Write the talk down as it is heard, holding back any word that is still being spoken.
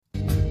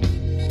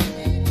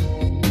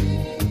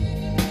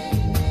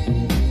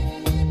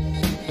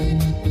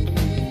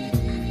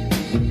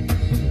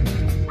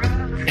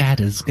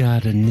has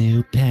got a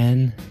new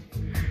pen.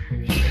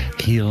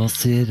 He'll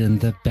sit in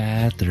the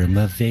bathroom,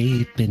 a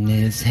vape in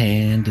his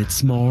hand.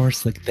 It's more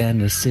slick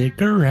than a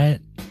cigarette.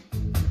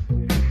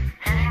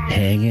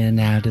 Hanging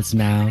out his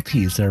mouth,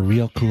 he's a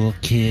real cool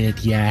kid.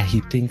 Yeah,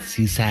 he thinks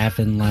he's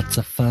having lots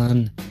of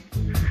fun.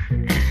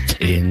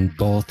 In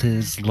both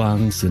his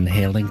lungs,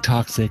 inhaling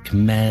toxic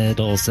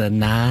metals,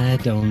 and I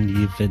don't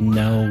even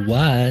know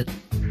what.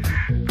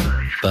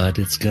 But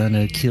it's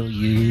gonna kill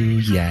you,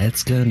 yeah,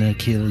 it's gonna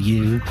kill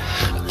you.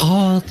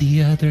 All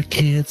the other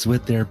kids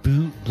with their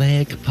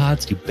bootleg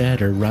pods, you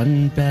better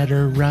run,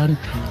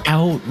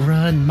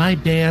 outrun my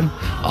band.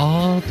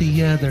 All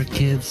the other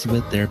kids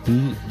with their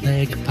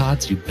bootleg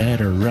pods, you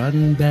better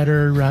run,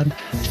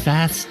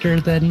 faster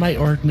than my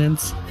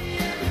ordnance.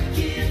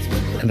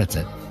 And that's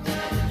it.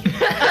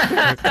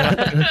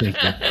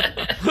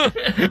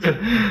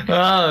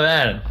 Oh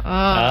man,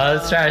 I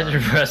was trying to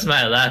repress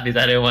my laugh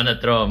because I didn't want to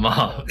throw him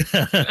off.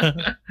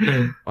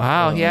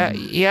 Wow, yeah,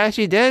 he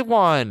actually did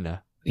one.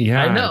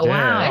 Yeah, I know.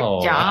 Wow,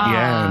 Good job.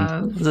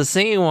 Yeah. It's a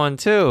singing one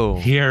too.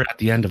 Here at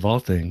the end of all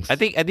things. I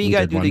think you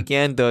gotta do it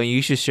again though.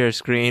 You should share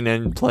screen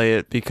and play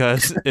it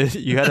because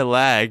you had a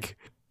lag.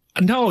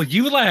 No,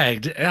 you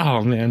lagged.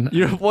 Oh man,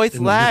 Your voice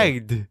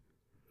lagged.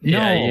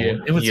 Yeah,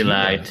 No, it was you you.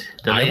 lagged.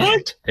 I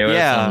lagged? There was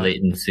Yeah. some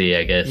latency,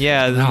 I guess.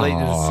 Yeah, the No,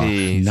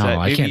 latency. no, So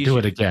I maybe can't you do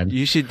should- it again.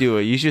 You should do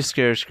it. You should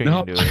share screen No,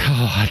 and do it.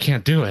 oh, I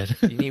can't do it.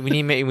 We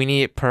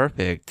need it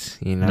perfect.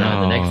 You know.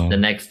 No, No. the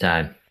next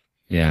time.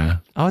 Yeah,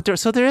 Oh,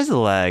 so there is a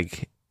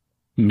lag.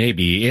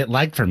 maybe it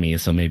lagged for me,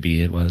 so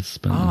maybe it was.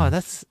 But,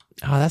 That's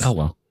oh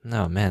well.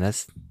 no man.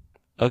 That's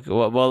okay.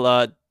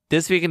 Well,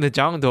 this week in the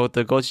Jangdo,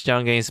 the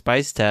gochujang game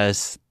spice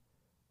test,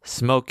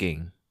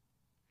 smoking.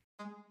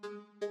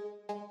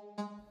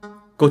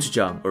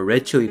 Gochujang, or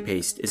red chili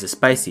paste, is a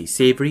spicy,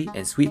 savory,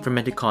 and sweet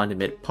fermented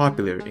condiment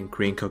popular in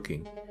Korean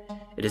cooking.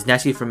 It is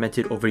naturally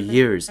fermented over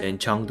years in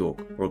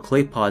changdok, or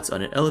clay pots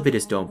on an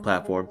elevated stone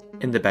platform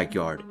in the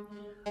backyard.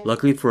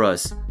 Luckily for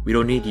us, we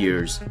don't need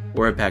years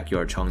or a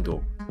backyard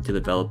changdok to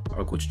develop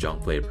our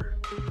gochujang flavor.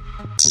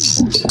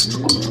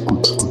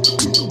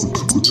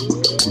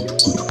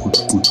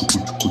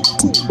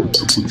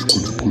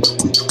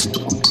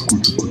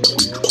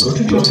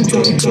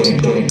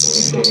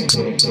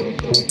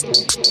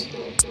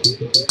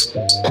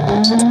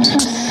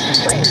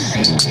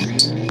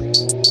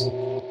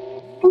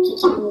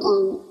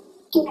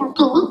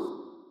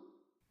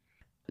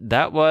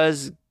 That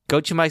was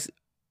Gochu Mike's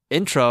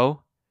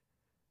intro.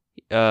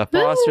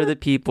 Foster the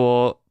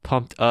People,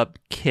 Pumped Up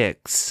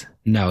Kicks.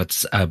 No,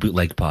 it's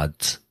bootleg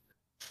pods.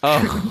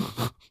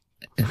 Oh,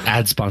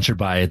 Ad sponsored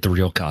by The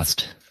Real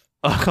Cost.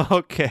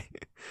 okay.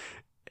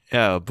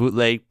 Oh,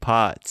 bootleg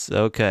pots.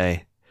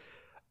 Okay.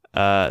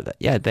 Yeah,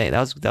 that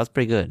was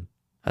pretty good.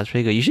 That's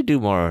pretty good. You should do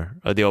more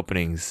of the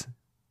openings.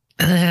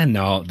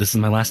 No, this is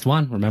my last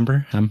one.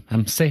 Remember,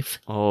 I'm safe.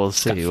 Oh, we'll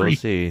see. We'll Scot-free.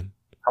 see.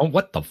 Oh,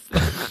 what the?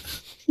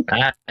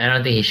 I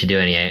don't think he should do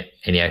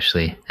any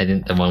actually. I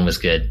think the one was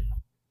good.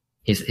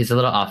 He's a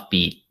little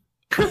offbeat.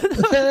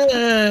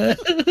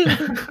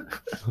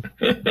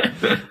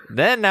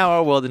 Then now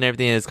our world and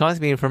everything is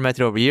constantly being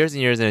fermented over years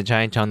and years in a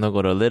giant changdong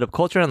with a lid of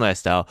culture and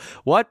lifestyle.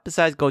 What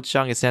besides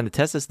gochujang can stand the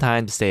test of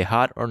time to stay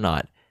hot or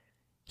not?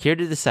 Here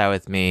to decide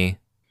with me,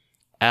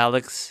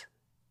 Alex,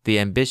 the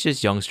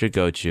ambitious youngster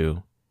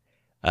Gochu.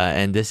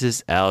 And this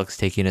is Alex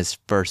taking his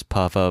first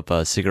puff of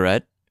a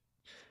cigarette.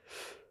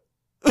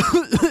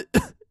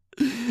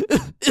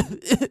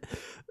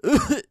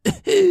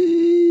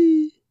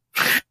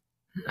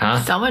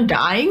 Huh? Someone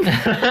dying?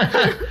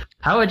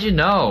 How would you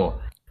know?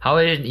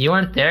 You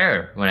weren't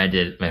there when I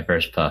did my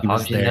first puff? He How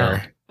was would you know?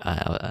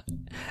 there.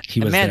 He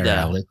was Amanda. there,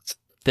 Alex.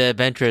 The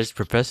adventurous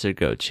Professor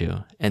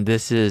Gochu. And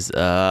this is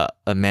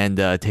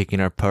Amanda taking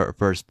her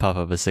first puff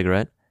of a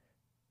cigarette.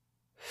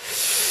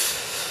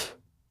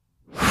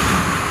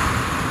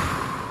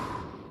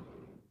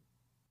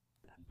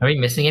 Are we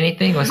missing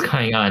anything? What's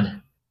going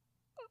on?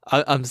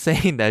 I'm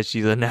saying that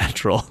she's a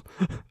natural.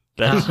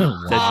 That's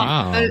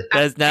Wow.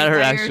 That's not her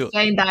I thought you were actual-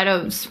 saying that I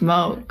don't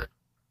smoke.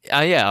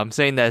 yeah, I'm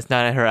saying that it's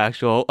not her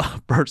actual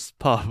first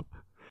puff.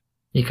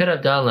 You could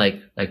have done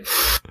like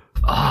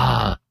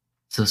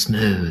so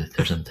smooth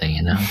or something,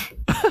 you know?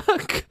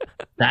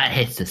 That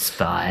hits the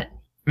spot.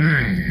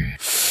 Mm.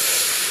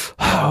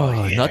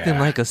 Oh, yeah. nothing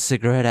like a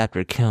cigarette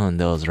after killing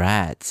those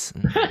rats.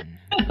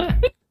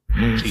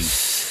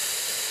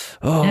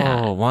 Oh,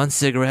 Yeah. one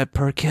cigarette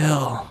per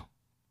kill.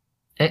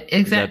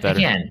 Exactly.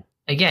 better?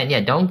 Again, yeah.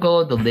 Don't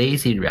go the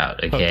lazy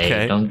route. Okay.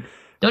 Okay.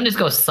 Don't just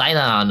go silent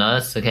on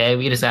us. Okay.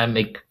 We just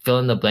gotta fill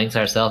in the blanks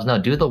ourselves. No,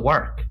 do the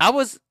work. I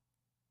was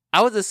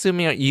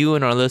assuming you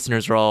and our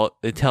listeners are all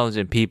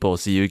intelligent people,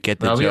 so you get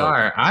the Well, joke. we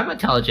are. I'm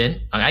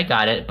intelligent. I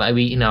got it, but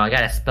I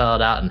gotta spell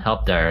it out and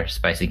help our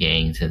spicy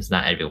gang since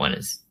not everyone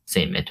is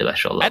same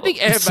intellectual level. I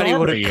think everybody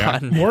would have Sorry,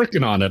 gotten I'm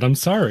working on it. I'm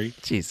sorry.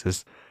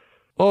 Jesus.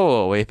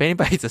 Oh, wait, if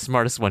anybody's the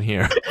smartest one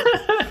here.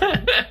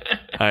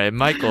 All right,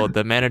 Michael,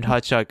 the mannered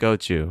hotshot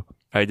Gochu. All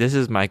right, this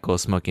is Michael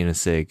smoking a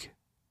cig.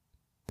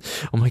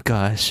 Oh my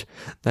gosh,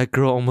 that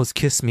girl almost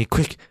kissed me.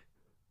 Quick,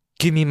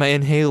 Give me my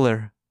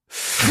inhaler.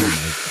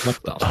 What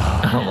the?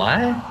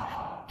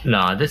 What?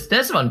 No,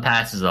 this one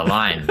passes the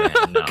line, man.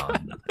 No.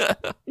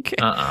 Okay.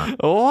 Uh-uh.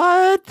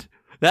 What?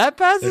 That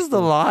passes the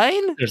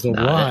line? There's a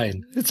No,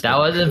 line. That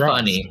wasn't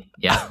funny.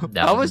 Yeah,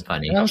 that wasn't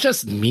funny. That was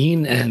just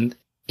mean and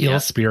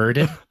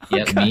ill-spirited.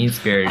 Yep,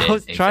 mean-spirited. I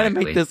was trying to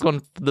make exactly. this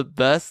one the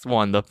best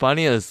one, the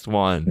funniest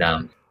one.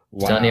 No.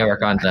 Still need to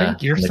work on I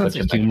think your on the sense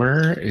of coaching.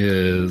 humor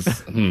is,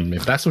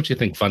 if that's what you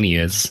think funny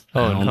is,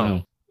 Oh, I don't no.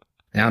 know.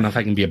 I don't know if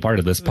I can be a part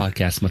of this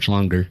podcast much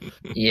longer.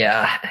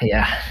 Yeah.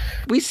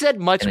 We said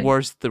much And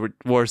worse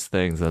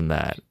things than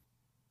that.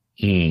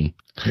 Hmm.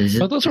 Is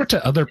But it those were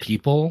to other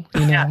people,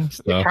 you know.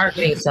 So.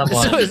 targeting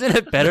someone? So isn't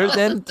it better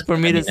then for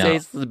me to No.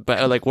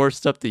 say like worse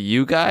stuff to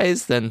you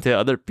guys than to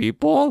other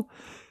people?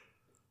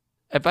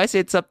 If I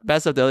say bad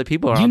stuff to other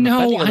people, You I'm know,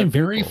 offending other I'm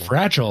very people.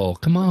 fragile.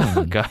 Come Oh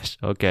on. gosh.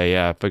 Okay.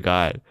 Yeah, I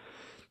forgot.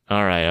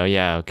 All right. Oh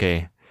yeah.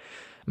 Okay.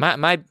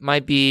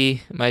 Might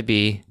be.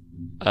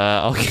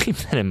 I'll keep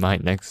that in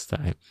mind next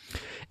time.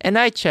 And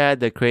I,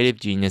 Chad, the creative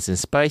genius and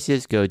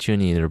spiciest go-to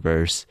in the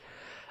universe,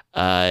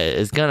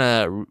 is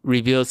gonna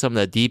reveal some of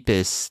the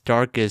deepest,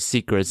 darkest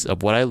secrets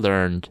of what I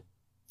learned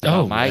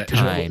about my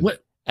time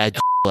What? at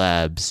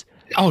Labs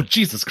Oh,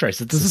 Jesus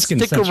Christ. This is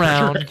getting Stick censored,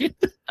 around. right?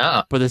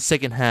 Oh, for the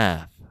second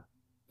half.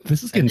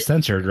 This is getting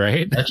censored,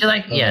 right? don't you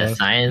like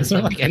science? these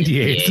are like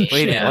NDAs.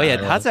 Wait, oh yeah,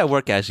 how's that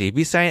work actually? If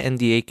you sign an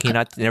NDA, can you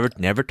not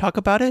never talk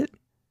about it?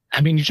 I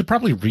mean, you should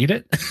probably read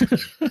it.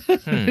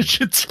 It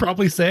should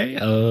probably say,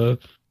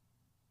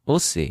 We'll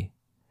see.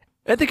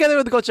 And together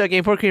with the Gocha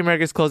Game for Korean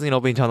America's closing and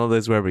opening channel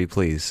is wherever you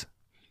please.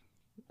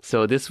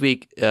 So this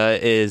week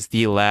is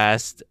the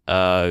last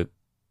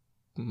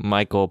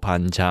Michael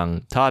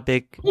Panchang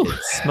topic.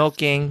 It's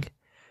smoking.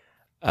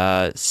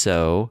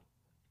 So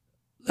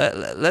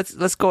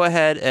let's go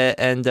ahead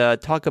and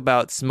talk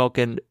about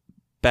smoking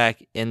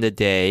back in the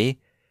day.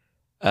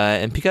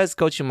 And because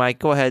Coach Mike,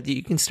 go ahead,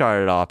 you can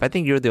start it off. I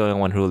think you're the only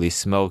one who really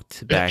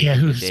smoked back. yeah, in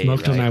who the day,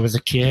 smoked when right? I was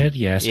a kid?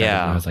 Yeah, I started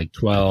Yeah. when I was like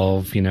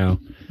 12, you know,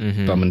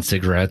 Mhm. bumming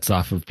cigarettes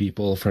off of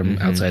people from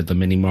Mhm. outside the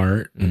mini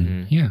mart.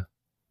 Mhm. Yeah.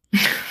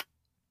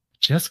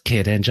 Just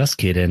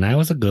kidding. I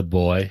was a good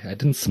boy. I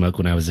didn't smoke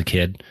when I was a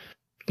kid.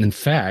 In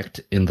fact,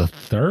 in the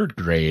 3rd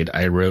grade,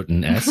 I wrote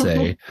an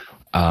essay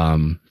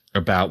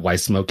about why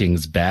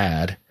smoking's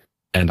bad,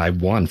 and I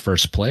won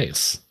first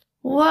place.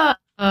 What?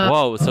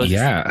 Whoa, so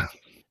Yeah.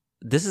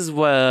 this is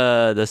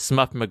the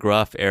Smuff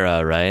McGruff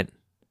era, right?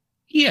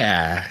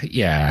 Yeah.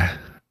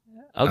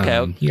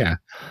 Okay. Yeah.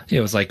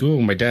 It was like,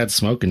 ooh, my dad's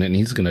smoking it and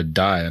he's gonna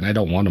die, and I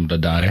don't want him to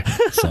die.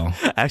 So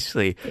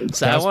Actually,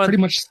 so that's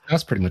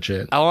pretty much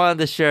it. I wanted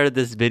to share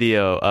this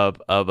video of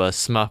a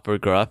Smuff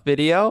McGruff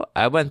video.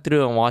 I went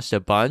through and watched a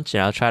bunch,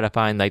 and I'll try to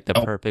find like the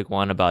perfect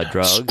one about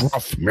drugs.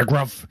 Scruff,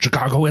 McGruff,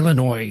 Chicago,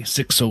 Illinois,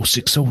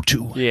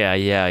 60602. Yeah.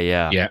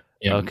 Yeah.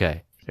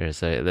 Okay. Here,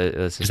 so let's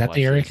just Is that watch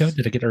the area this. code?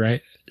 Did I get it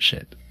right?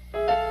 Shit.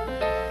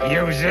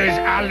 Users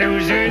are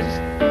losers.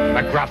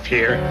 McGruff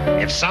here.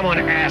 If someone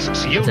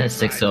asks you, Is that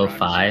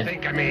 605?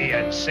 think of me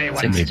and say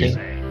what 60? you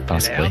say.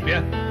 Possibly. To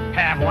help you,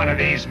 have one of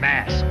these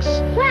masks.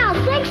 Wow,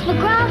 thanks,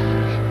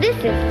 McGruff. This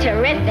is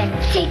terrific.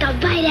 Take a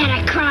bite out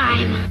of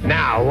crime.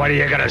 Now, what are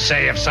you gonna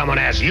say if someone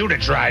asks you to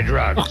try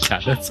drugs? Oh,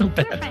 God, that's so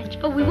bad.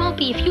 Perfect, but we won't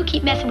be if you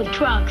keep messing with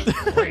drugs.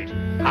 Great.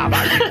 How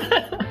about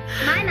you?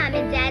 My mom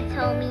and dad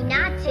told me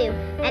not to,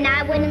 and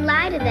I wouldn't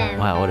lie to them.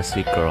 Wow, what a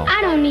sweet girl. I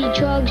don't need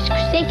drugs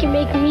because they can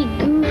make me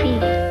goofy.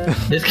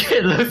 This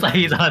kid looks like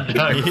he's on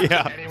drugs.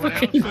 Yeah.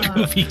 Anyone else?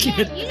 Goofy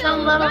kid. You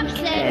know what I'm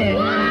saying?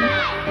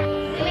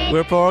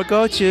 We're poor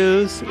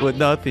go-choos with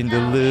nothing to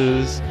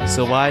lose.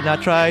 So why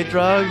not try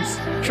drugs?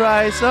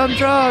 Try some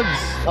drugs.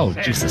 Oh,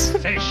 Jesus.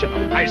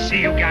 Sensational. I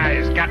see you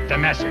guys got the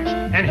message.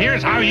 And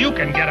here's how you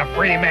can get a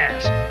free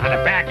mask. On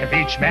the back of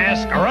each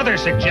mask are other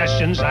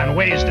suggestions on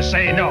ways to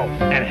say no.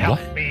 And help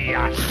What? me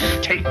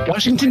take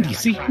Washington,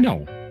 D.C.?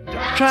 No.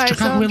 Try Chicago,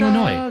 some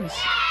Illinois. drugs.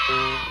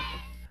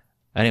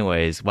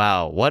 Anyways,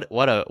 wow, what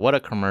a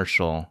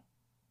commercial,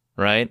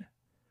 right?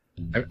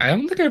 I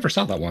don't think I ever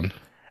saw that one.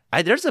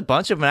 There's a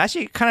bunch of them. I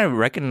actually kind of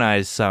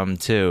recognize some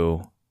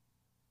too.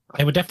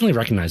 I would definitely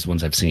recognize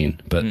ones I've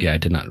seen, but yeah, I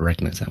did not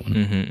recognize that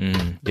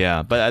one.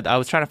 Yeah, but I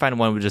was trying to find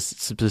one with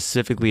just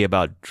specifically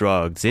about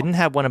drugs. They didn't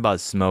have one about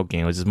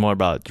smoking, which is more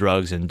about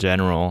drugs in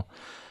general.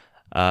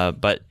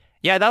 But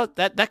yeah,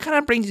 that kind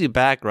of brings you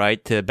back,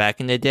 right, to back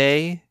in the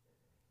day.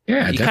 Yeah,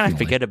 You definitely. kind of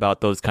forget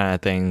about those kind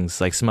of things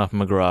like Smuff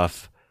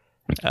McGruff,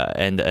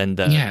 and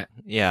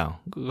Yeah,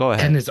 Go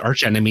ahead. and his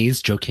arch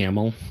enemies, Joe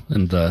Camel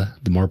and the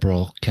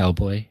Marlboro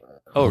Cowboy.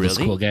 Oh, All those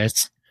really? cool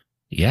guys.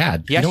 Yeah,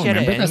 He you don't actually had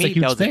an remember? That's a enemy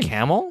huge that was thing. a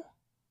camel.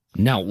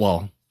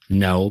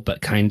 No,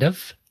 but kind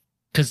of.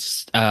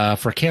 Because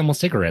for Camel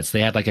cigarettes, they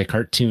had like a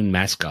cartoon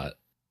mascot.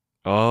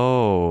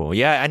 Oh,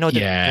 yeah, I know that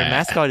Yeah. their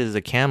mascot is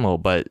a camel,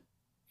 but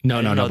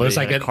No, didn't know but it's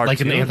they like had a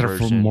like an cartoon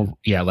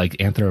version. like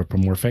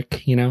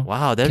anthropomorphic, you know?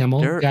 wow,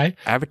 Camel they're guy.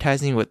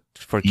 advertising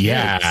for kids.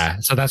 Yeah,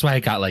 so that's why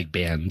it got like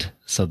banned,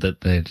 so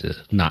that they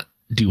not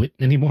do it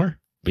anymore.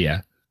 But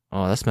yeah,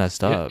 Oh, that's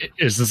messed up.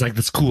 it's just like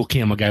this cool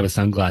camel guy with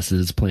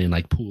sunglasses playing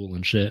like pool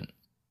and shit.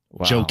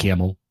 Wow. Joe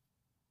Camel.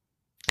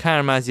 Kind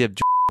of reminds you of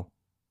Joe,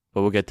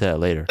 but we'll get to that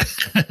later.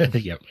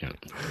 Yep.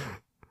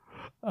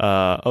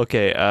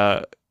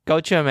 Okay. Go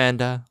to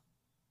Amanda.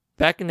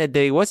 Back in the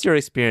day, what's your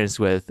experience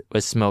with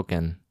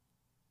smoking?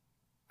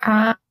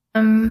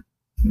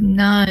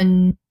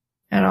 None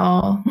at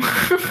all.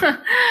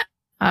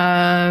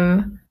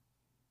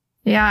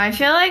 Yeah, I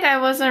feel like I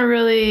wasn't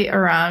really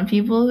around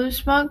people who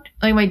smoked.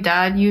 Like my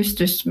dad used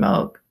to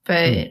smoke,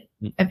 but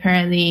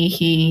apparently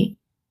he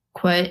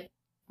quit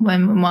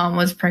when my mom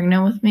was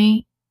pregnant with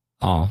me.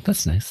 Oh,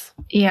 that's nice.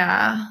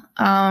 Yeah.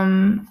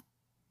 And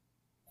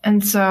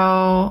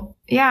so,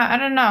 yeah, I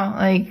don't know.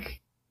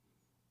 Like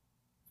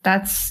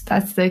that's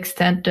the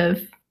extent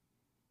of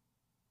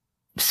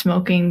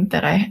smoking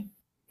that I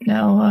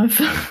know of.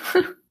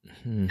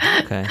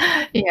 Okay.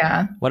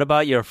 Yeah. What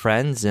about your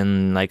friends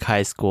in like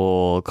high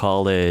school,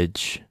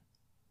 college?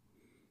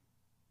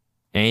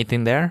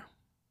 Anything there?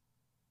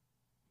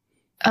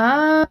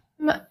 I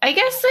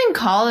guess in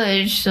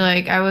college,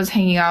 like I was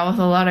hanging out with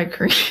a lot of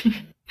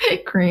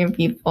Korean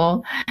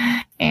people,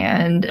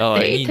 and Oh,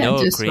 they you tend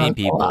know to Korean smoke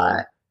people. a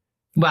lot.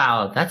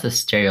 Wow, that's a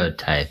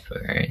stereotype,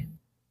 right?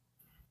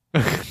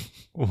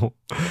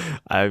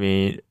 I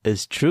mean,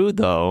 it's true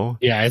though.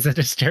 Yeah, is it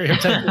a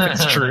stereotype if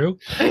it's true?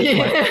 Like,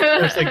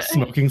 there's like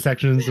smoking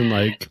sections and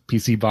like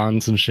PC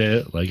bongs and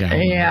shit. Like, I don't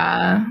know.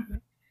 Yeah.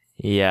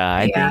 Yeah,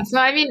 I Yeah. think So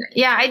I mean,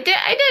 yeah, I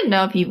did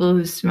know people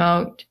who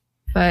smoked,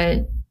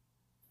 but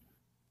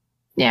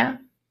yeah.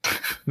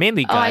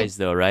 mainly Oh, guys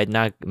though, right?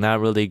 Not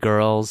really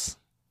girls.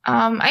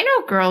 I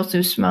know girls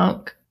who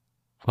smoke.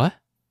 What?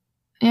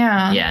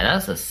 Yeah. Yeah, that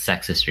was a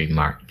sexist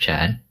remark,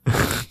 Chad.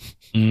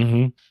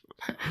 Mm-hmm.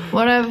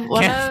 What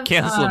of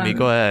Cancel me.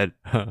 Go ahead,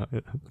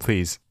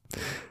 please.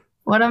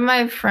 one of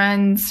my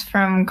friends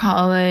from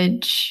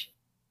college,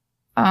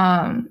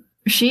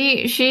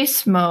 she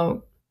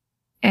smoked,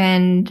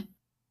 and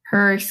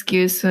her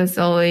excuse was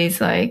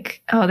always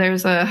like, "Oh,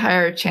 there's a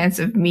higher chance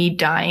of me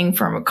dying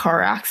from a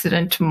car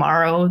accident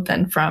tomorrow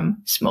than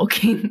from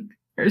smoking,"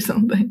 or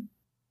something.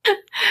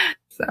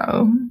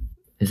 So,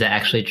 Is that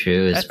actually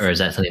true, That's- or is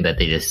that something that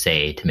they just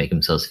say to make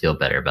themselves feel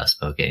better about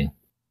smoking?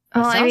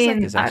 well, It I sounds mean,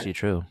 like it's actually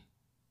true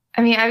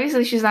I mean,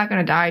 obviously she's not going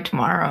to die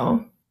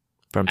tomorrow.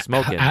 from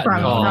smoking.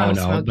 From No,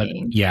 but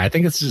smoking. yeah, I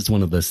think it's just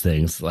one of those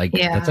things. Like,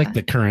 Yeah. that's like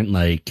the current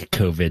like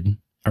COVID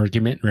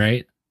argument,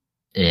 right?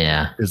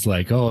 Yeah. It's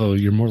like, oh,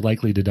 you're more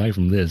likely to die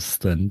from this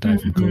than die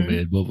from Mhm.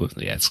 COVID. Well,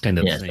 yeah, it's kind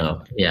of Yeah, the same.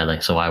 so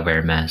like so why wear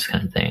a mask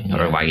kind of thing, or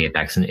Yeah. why get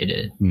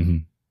vaccinated? Mm-hmm.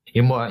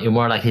 You're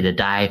more likely to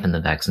die from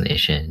the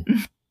vaccination.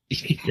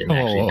 actually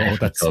Oh, die from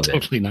that's COVID.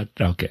 totally not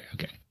okay.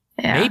 Okay.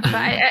 Yeah, Maybe. but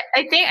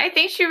I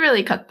think she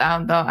really cut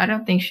down though. I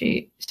don't think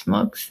she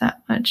smokes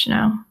that much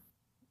now.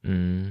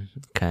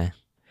 Okay.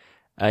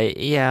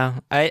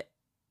 I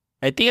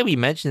think we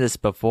mentioned this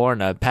before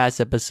in a past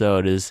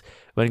episode. Is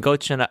when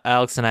Coach and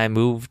Alex and I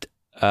moved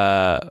in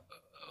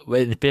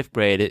 5th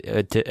grade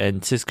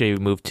and 6th grade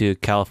we moved to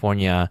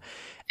California.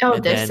 Oh,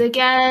 And this then-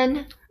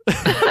 again?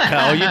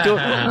 Oh, you doing?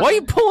 Why are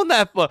you pulling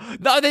that for?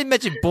 No, they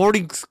mentioned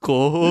boarding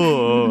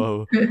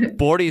school.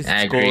 Boarding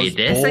I school agree. is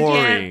This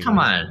boring. again? Come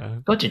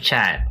on, go to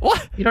chat.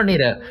 What? We don't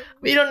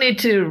need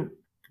to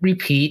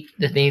repeat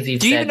the things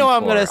you've Do you said even know what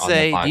I'm before gonna on the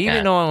say? Do you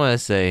even podcast. know what I'm gonna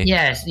say?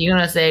 Yes, you're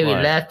gonna say we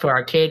What? left for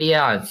Arcadia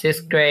on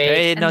 6th grade.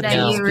 Hey, no, And then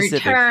too you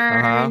specific.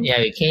 return. Yeah,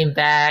 we came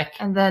back.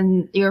 And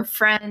then your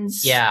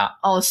friends Yeah,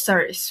 all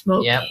started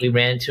smoking. yeah, we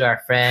ran into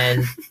our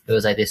friend. It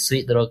was like this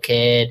sweet little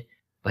kid,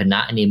 but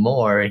not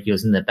anymore. He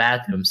was in the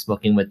bathroom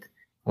smoking with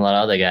a lot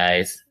of other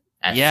guys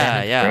at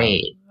Yeah, 7th yeah.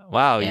 grade.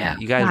 Wow, Yeah.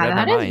 you guys Wow, read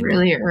my that is mind.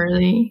 really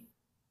early.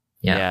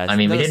 Yeah, Yeah, I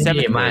mean, we that was didn't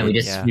read 7th your mind. We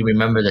grade, just yeah. we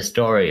remember the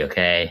story.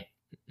 Okay.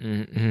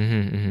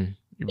 Mm-hmm.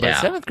 But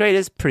Yeah. 7th grade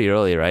is pretty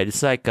early, right?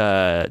 It's like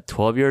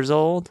 12 years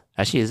old.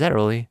 Actually, is that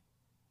early?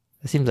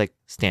 That seems like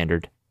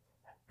standard,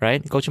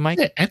 right? Coach Mike?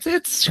 Yeah,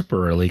 it's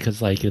super early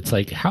because like it's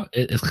like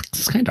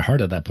it's kind of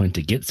hard at that point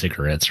to get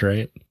cigarettes,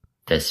 right?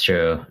 That's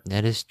true.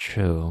 That is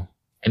true.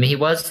 I mean, he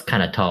was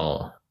kind of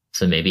tall,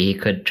 so maybe he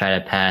could try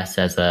to pass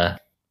as a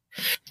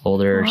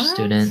older What?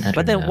 student. I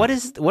But don't then, know.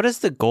 what is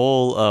the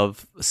goal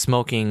of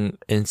smoking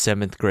in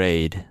 7th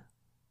grade?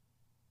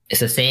 It's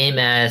the same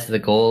as the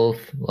goal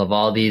of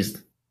all these,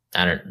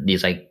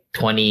 these like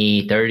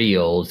 20,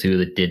 30-year-olds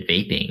who did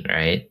vaping,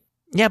 right?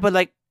 Yeah, but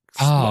like,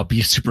 Oh,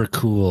 be super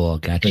cool.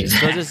 Gotcha.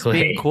 Exactly. so just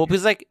being cool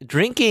because like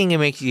drinking, it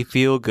makes you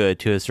feel good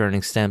to a certain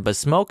extent, but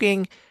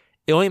smoking,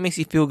 it only makes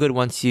you feel good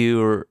once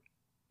you're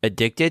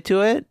addicted to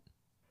it.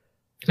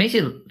 It makes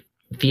you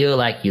feel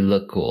like you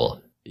look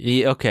cool.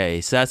 Yeah, okay,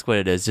 so that's what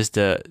it is, just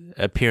the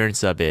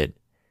appearance of it.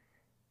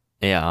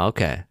 Yeah,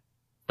 okay.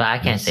 But I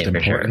can't Most say for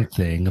sure. important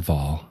thing of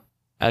all.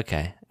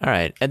 Okay. All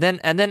right. And then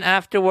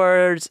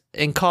afterwards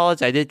in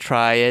college I did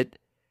try it.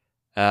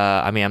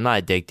 I mean, I'm not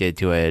addicted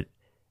to it.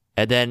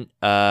 And then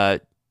I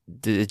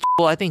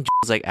think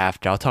Joel's like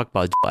after. I'll talk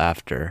about Joel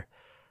after.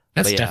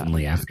 That's But yeah.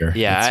 definitely after.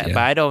 Yeah, That's-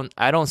 but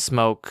I don't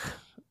smoke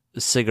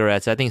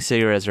cigarettes. I think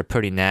cigarettes are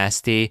pretty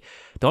nasty.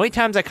 The only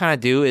times I kind of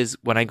do is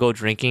when I go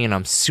drinking and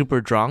I'm super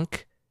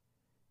drunk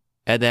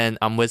and then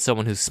I'm with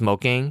someone who's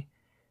smoking.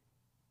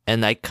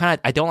 and I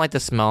don't like the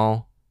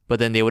smell, but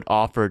then they would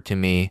offer it to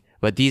me.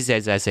 But these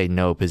days I say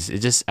no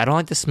because I don't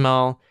like the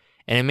smell,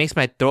 and it makes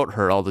my throat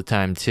hurt all the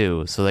time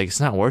too. So like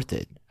it's not worth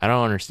it. I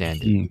don't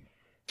understand it.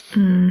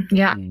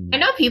 Yeah, I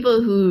know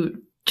people who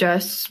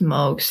just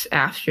smokes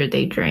after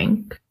they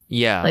drink.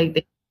 Yeah, Like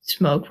they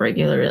smoke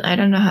regularly. I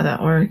don't know how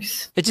that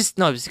works. it's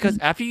because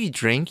after you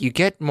drink, you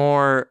get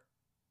more.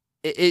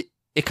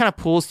 It kind of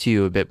pulls to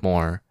you a bit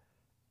more.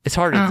 It's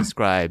hard to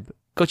describe.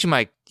 Coach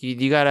Mike,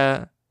 you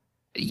gotta.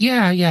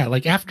 Yeah.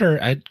 Like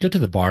after I'd go to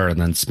the bar and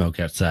then smoke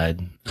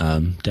outside.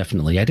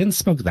 Definitely. I didn't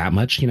smoke that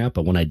much,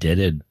 but when I did,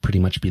 it'd pretty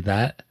much be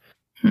that.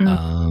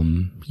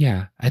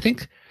 Yeah. I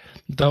think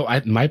though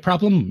my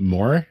problem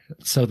more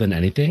so than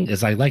anything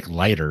is I like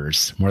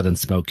lighters more than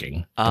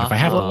smoking. But if I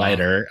have a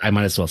lighter, I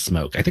might as well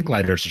smoke. I think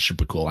lighters are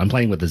super cool. I'm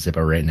playing with the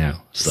Zippo right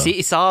now. So. See,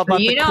 it's all about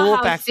You the know cool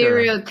how factor.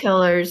 serial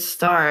killers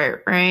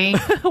start, right?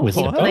 With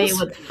What? Play Zippos?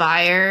 with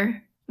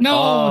fire. No,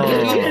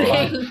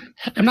 Oh.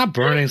 I'm not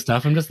burning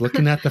stuff. I'm just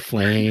looking at the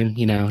flame,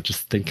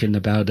 just thinking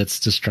about its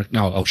destruction.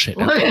 No, oh shit.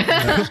 No.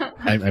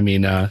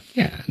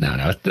 Yeah,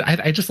 no.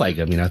 I just like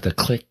them, the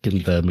click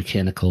and the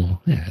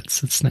mechanical. Yeah,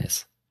 it's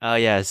nice. Oh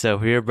yeah, so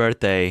for your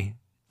birthday,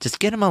 just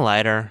get him a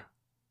lighter.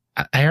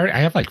 I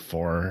have like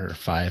 4 or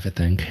 5, I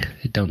think.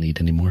 I don't need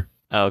any more.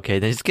 Okay,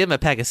 then just give him a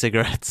pack of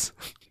cigarettes.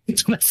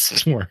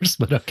 That's worse,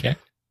 but okay.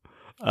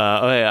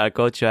 I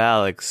go to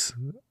Alex.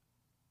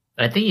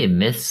 I think you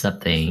missed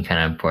something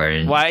kind of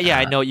important. Why? Yeah,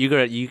 I know you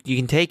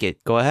can take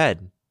it. Go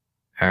ahead.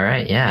 All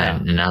right, yeah.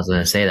 And I was going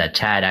to say that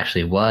Chad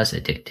actually was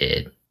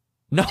addicted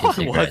No, to it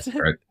cigarettes wasn't.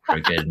 for a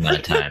good amount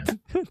of time.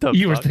 The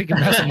You were fuck? thinking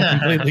about something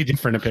completely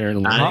different,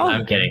 apparently.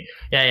 I'm kidding.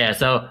 Yeah.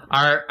 So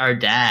our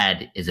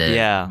dad is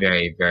a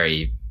very,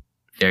 very,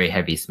 very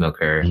heavy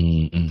smoker,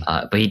 Mm-mm.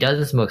 but he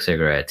doesn't smoke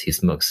cigarettes. He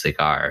smokes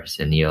cigars,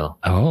 and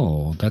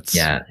Oh, that's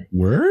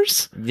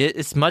worse?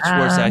 It's much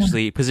worse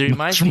actually, because it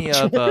reminds me much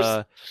of worse.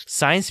 a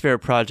science fair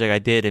project I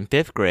did in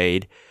 5th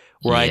grade,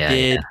 where I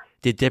did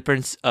the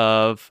difference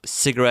of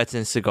cigarettes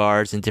and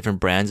cigars and different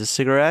brands of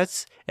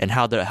cigarettes, and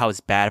how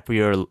it's bad for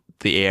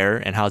the air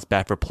and how it's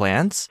bad for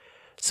plants.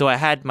 So I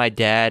had my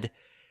dad.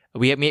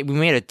 We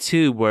made a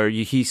tube where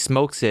he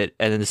smokes it,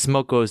 and then the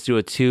smoke goes through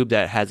a tube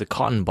that has a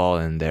cotton ball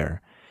in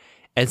there.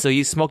 And so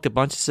he smoked a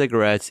bunch of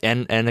cigarettes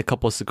and a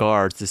couple of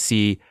cigars to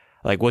see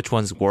like which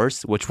one's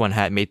worse, which one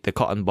had made the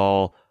cotton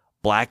ball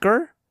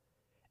blacker.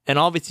 And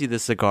obviously the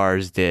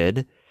cigars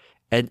did.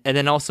 And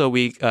then also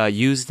we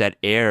used that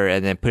air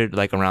and then put it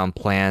like around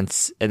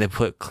plants and then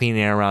put clean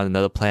air around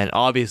another plant.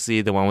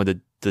 Obviously the one with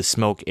the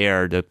smoke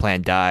air, the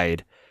plant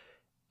died.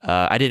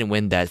 I didn't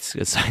win that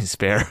science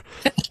fair.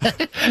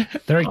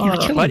 They're like, you're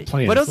killing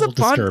plants. But it was a little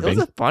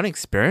disturbing. a fun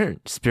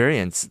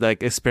experience,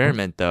 like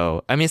experiment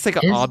though. I mean, it's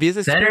like an obvious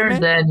better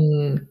experiment.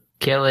 than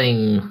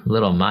killing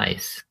little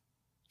mice.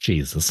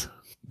 Jesus.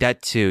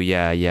 That too,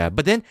 yeah.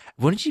 But then,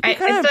 wouldn't you be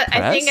kind of impressed?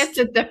 I think it's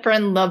a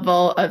different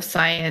level of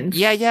science.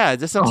 Yeah.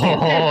 That's what I'm saying.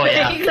 Oh,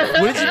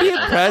 yeah. Wouldn't you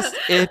be impressed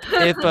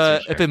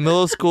if a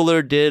middle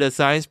schooler did a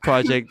science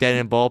project that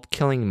involved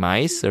killing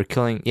mice or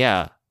killing?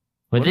 Yeah.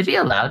 Would they be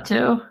allowed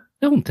to?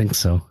 I don't think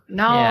so.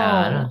 No.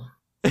 Yeah, I don't-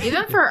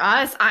 Even for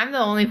us, I'm the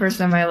only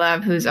person in my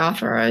lab who's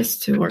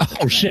authorized to work.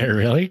 Oh, shit,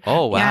 really?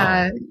 Oh wow.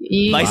 Yeah,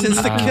 you License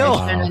need to kill.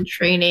 And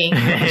training.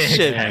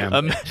 Shit.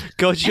 Damn.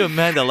 Go to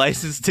Amanda,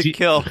 license to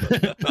kill.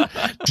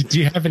 Do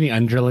you have any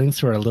underlings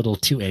who are a little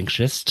too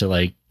anxious to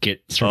like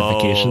get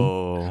certification?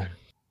 Oh.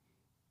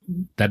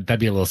 That'd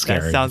be a little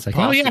scary. sounds It's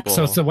like, oh yeah.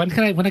 possible. So when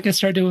can I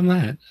start doing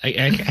that?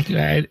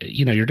 I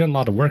you're doing a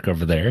lot of work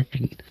over there.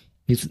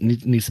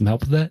 Need some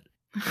help with that?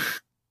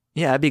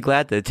 Yeah, I'd be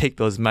glad to take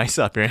those mice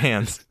off your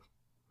hands.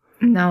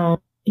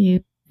 No,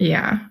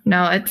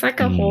 it's like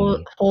a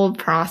whole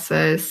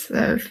process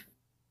of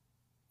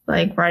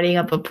like writing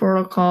up a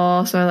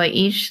protocol. So like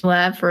each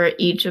lab for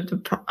each of the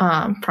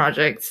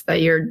projects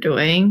that you're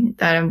doing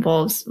that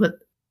involves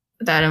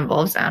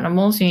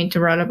animals, you need to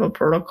write up a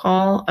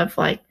protocol of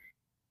like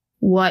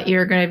what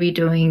you're going to be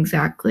doing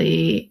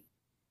exactly,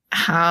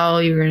 how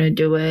you're going to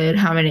do it,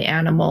 how many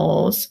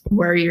animals,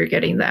 where you're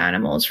getting the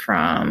animals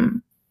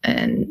from,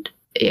 and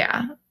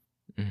yeah.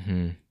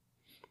 Mm-hmm.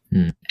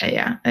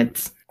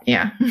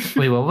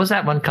 Wait, what was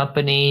that one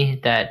company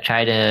that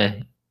tried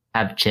to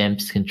have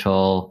chimps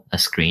control a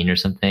screen or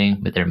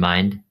something with their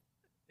mind?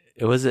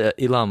 It was an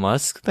Elon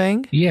Musk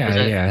thing? Yeah, Was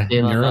it yeah.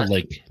 Elon Musk?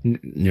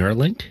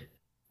 Neuralink.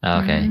 Oh,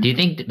 okay. Mhm. Do you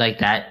think like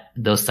that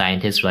those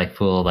scientists were like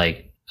full of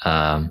like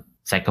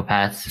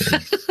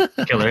psychopaths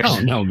and killers? Oh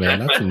no, man.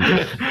 That's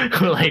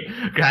Who like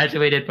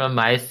graduated from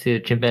mice to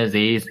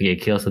chimpanzees to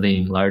kill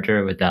something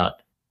larger with like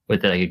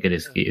a good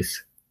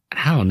excuse.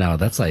 I don't know.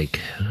 That's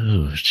like,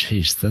 oh,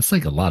 jeez. That's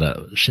like a lot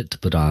of shit to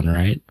put on,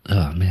 right?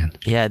 Oh man.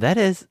 Yeah, that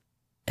is.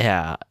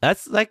 Yeah,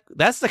 that's the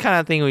kind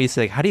of thing where you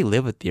say, like, how do you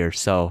live with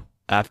yourself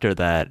after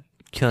that?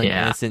 Killing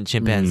innocent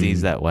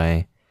chimpanzees that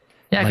way.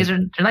 Yeah, because Like-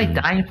 they're like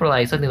dying for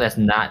like something that's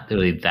not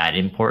really that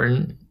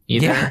important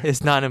either. Yeah,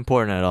 it's not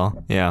important at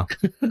all. Yeah,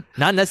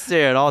 not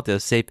necessary at all to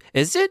save.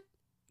 Is it?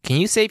 Can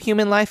you save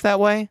human life that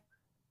way?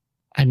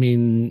 I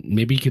mean,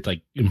 maybe you could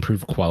like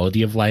improve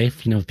quality of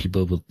life, with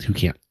people who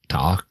can't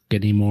talk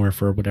anymore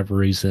for whatever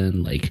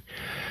reason. Like,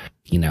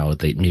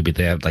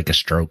 they have like a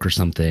stroke or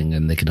something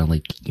and they can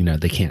only,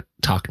 they can't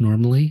talk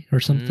normally or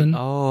something.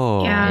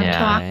 Oh. Yeah,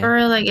 talk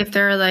or like if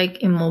they're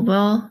like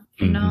immobile,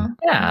 Yeah,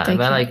 they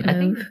but can't I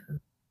think move.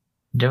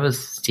 there was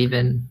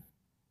Stephen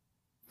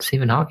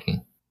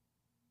Hawking.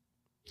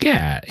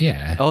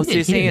 Yeah. Oh, so He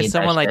you're saying didn't if need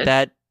someone that like shit.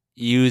 that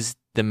used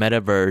the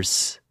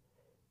metaverse,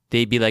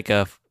 they'd be like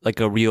a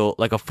real,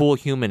 like a full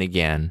human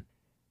again.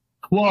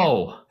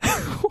 Whoa,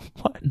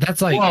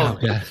 That's like, Whoa.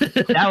 oh, God.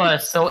 that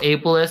was so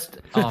ableist.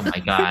 Oh my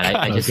god,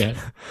 I just Okay.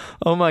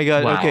 Oh my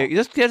god. Wow. Okay,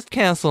 just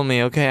cancel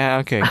me. Okay,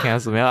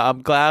 cancel me. I'll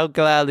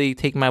gladly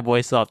take my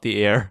voice off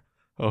the air.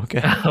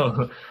 Okay.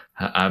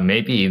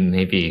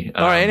 maybe.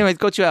 All right. Anyways,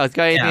 go to Alex.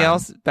 Got anything yeah.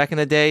 else back in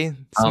the day?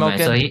 Oh,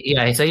 Smoking.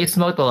 man. So he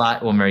smoked a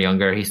lot when we were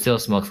younger. He still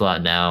smokes a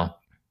lot now.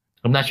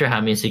 I'm not sure how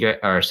many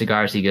cigars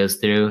he goes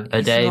through a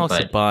He day, smokes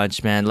a but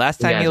bunch, man. Last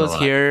he time he has a was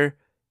lot. here,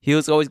 he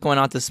was always going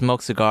out to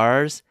smoke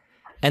cigars,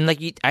 and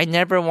like I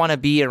never want to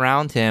be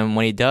around him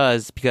when he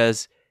does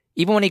because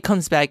even when he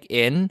comes back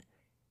in,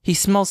 he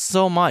smells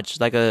so much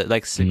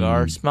like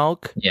cigar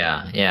smoke.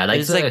 yeah.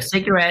 It's So like- a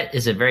cigarette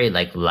is a very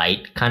like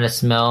light kind of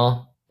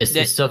smell.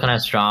 It's still kind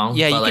of strong.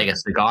 Yeah, but you like can- a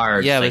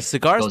cigar. Yeah, like, but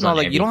cigars goes smell on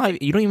like you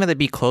everything. don't even have to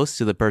be close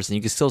to the person.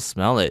 You can still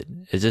smell it.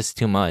 It's just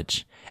too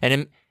much,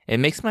 and it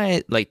makes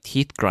my like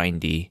teeth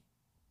grindy.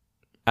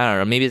 I don't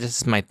know. Maybe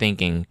this is my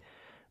thinking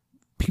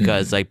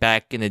because like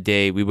back in the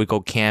day, we would go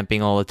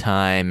camping all the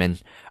time,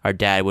 and our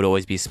dad would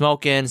always be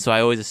smoking. So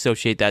I always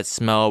associate that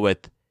smell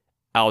with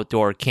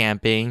outdoor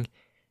camping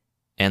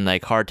and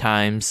like hard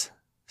times.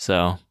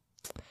 So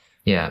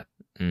Yeah.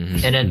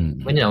 mhm. And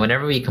then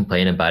whenever we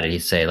complain about it, he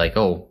say like,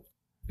 "Oh,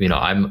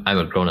 I'm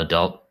a grown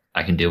adult.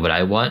 I can do what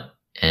I want.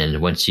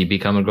 And once you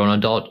become a grown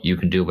adult, you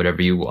can do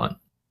whatever you want."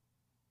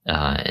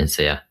 And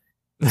so yeah,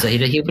 so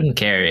he wouldn't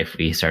care if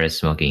we started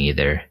smoking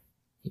either.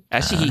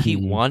 Actually,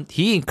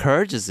 he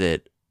encourages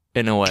it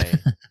in a way.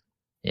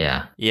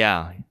 Yeah.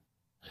 Yeah.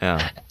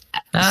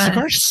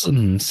 Cigar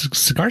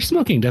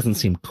smoking doesn't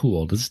seem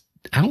cool.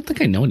 I don't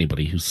think I know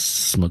anybody who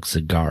smokes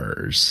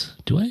cigars.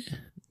 Do I?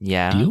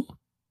 Yeah. Do you?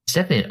 It's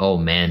definitely an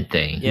old man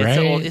thing. Yeah,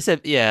 Right?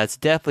 it's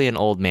definitely an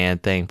old man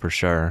thing for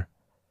sure.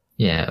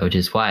 Yeah, which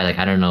is why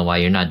I don't know why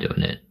you're not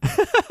doing it.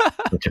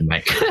 Richard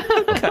Mike.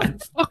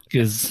 Fuck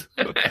is.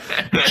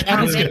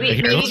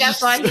 Maybe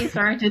that's why he's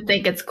starting to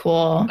think it's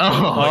cool.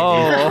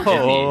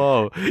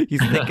 Oh,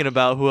 he's thinking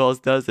about who else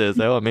does this.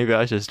 Oh, maybe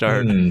I should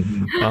start.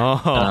 Hmm.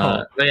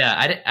 Oh, But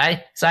yeah,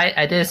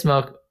 I did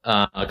smoke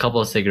a couple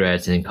of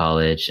cigarettes in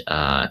college.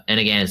 And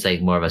again, it's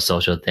like more of a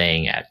social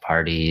thing at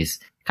parties.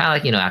 Kind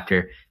of like,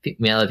 after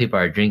other people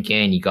are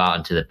drinking, you go out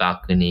into the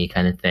balcony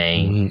kind of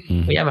thing.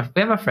 Mm-mm. We have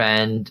a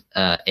friend,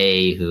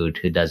 A, who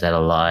does that a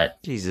lot.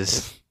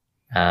 Jesus.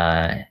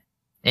 Yeah,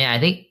 I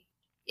think,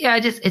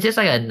 it's just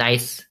like a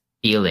nice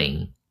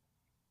feeling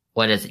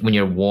when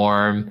you're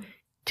warm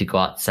to go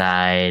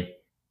outside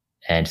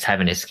and just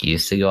have an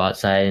excuse to go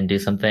outside and do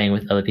something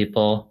with other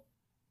people.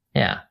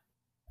 Yeah.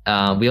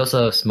 We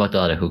also smoked a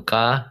lot of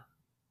hookah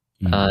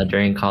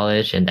during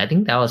college, and I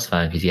think that was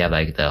fun because you have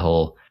like the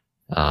whole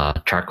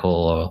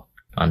charcoal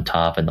on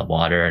top and the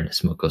water, and the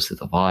smoke goes through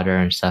the water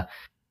and stuff.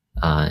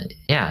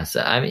 Yeah,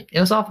 so I mean, it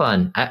was all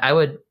fun. I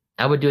would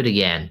do it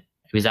again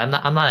because I'm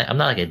not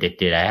like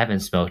addicted. I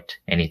haven't smoked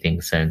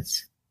anything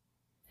since.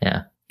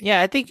 Yeah.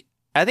 Yeah, I think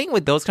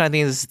with those kind of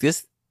things,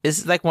 this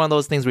is like one of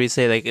those things where you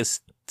say like it's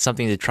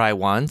something to try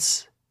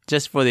once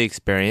just for the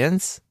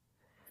experience.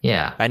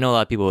 Yeah. I know a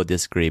lot of people will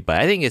disagree, but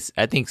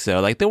I think so.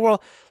 Like the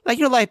world, like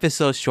your life is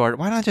so short.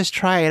 Why not just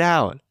try it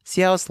out?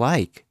 See how it's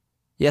like.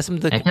 Yeah,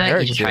 something to I feel compare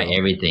like it you should try to.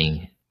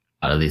 everything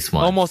at least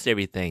once. Almost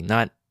everything,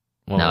 not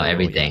No,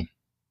 everything.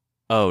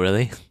 Oh,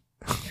 really?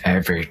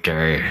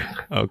 Everything.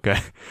 Okay.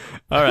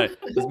 All right.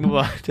 Let's move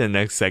on to the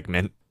next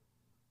segment.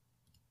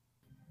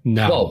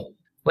 No. Whoa.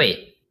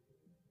 Wait.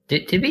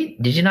 Did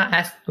you not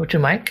ask to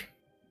Mike?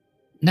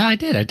 No, I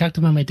did. I talked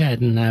about my dad,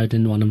 and I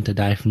didn't want him to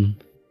die from.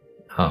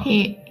 Oh.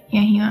 He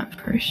went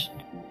first.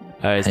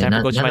 All right, it's Hey, time for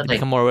none Coach of Mike to the-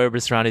 become more aware of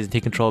his surroundings and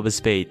take control of his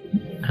fate.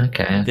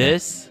 Okay.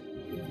 This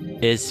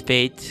is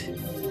Fate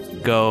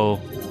Go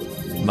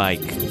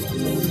Mike.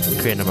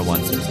 Create number 1.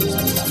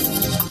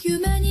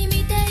 夢に見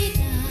てい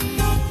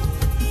たあ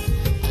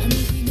の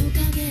日の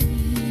影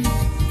に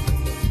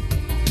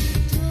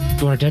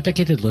To our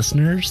dedicated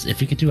listeners,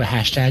 if you could do a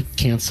hashtag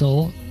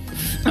cancel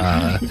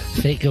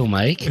Fate Go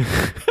Mike,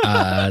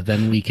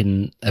 then we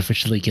can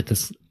officially get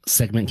this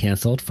segment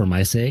canceled for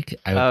my sake.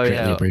 I would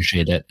greatly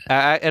appreciate it.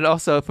 And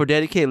also for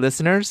dedicated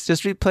listeners,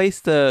 just replace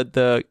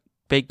the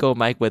Fate Go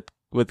Mike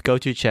with Go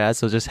To Chad.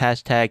 So just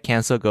hashtag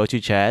cancel Go To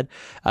Chad.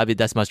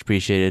 That's much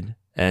appreciated.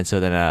 And so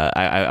then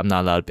I'm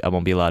not allowed. I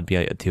won't be allowed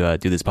to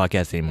do this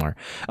podcast anymore.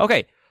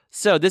 Okay,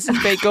 so this is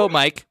Fate Go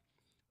Mike.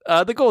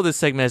 The goal of this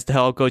segment is to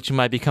help Go To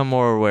Mike become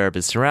more aware of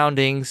his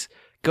surroundings.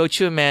 Go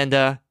To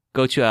Amanda,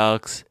 Go To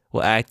Alex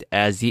will act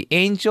as the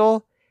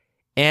angel,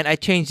 and I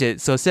changed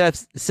it. So instead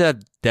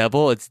of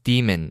devil, it's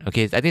demon.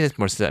 Okay, I think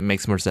that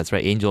makes more sense,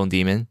 right? Angel and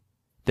demon.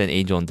 than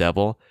angel and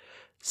devil.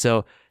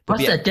 So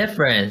What's the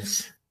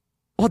difference?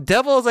 well,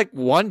 devil is like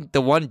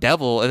the one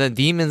devil, and then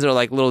demons are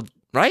like little,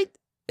 right?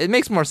 It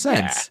makes more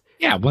sense.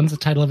 Yeah, one's the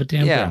title of a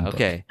damn Yeah. damn book.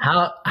 Okay.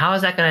 How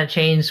is that going to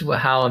change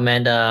how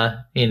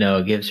Amanda,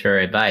 gives her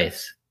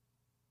advice?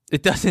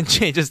 It doesn't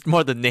change. Just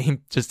more the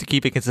name, just to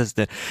keep it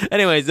consistent.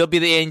 Anyways, there'll be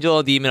the angel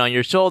and demon on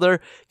your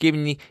shoulder,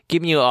 giving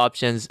you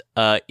options,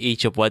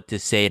 each of what to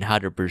say and how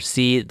to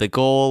proceed. The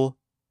goal,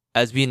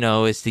 as we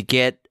know, is to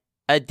get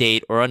a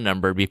date or a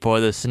number before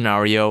the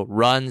scenario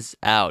runs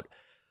out.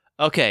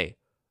 Okay,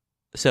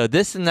 so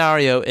this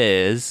scenario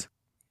is,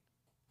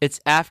 it's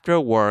after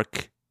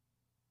work.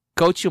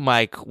 Gochu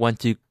Mike went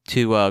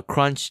to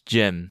Crunch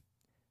Gym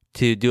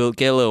to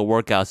get a little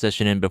workout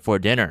session in before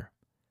dinner.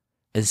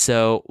 And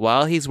so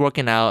while he's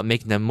working out,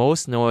 making the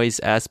most noise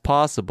as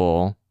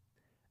possible,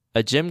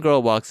 a gym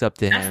girl walks up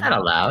to him. That's not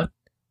allowed.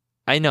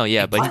 I know,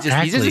 yeah, but he's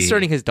just Exactly.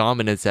 asserting his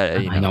dominance.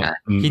 At, my God.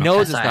 he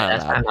knows it's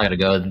That's not I'm allowed. not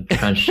going to go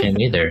crunch him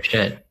either.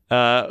 Shit.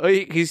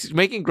 He's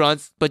making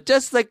grunts, but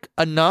just like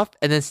enough,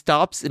 and then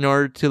stops in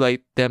order to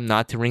like them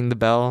not to ring the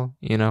bell.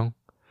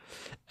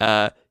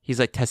 He's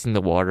like testing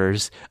the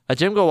waters. A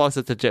gym girl walks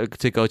up to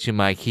Gochu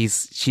Mike.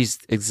 She's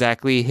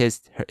exactly his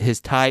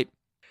type.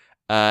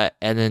 And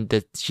then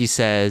she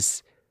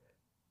says,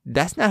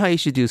 "That's not how you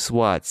should do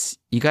squats.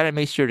 You got to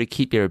make sure to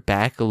keep your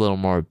back a little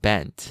more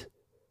bent.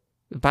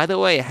 By the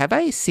way, have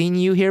I seen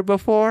you here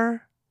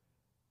before?"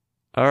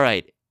 All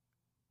right,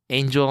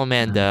 Angel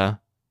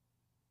Amanda,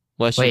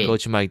 what should Wait.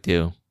 Gochu Mike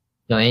do?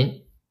 No,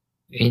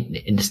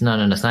 it's not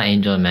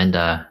Angel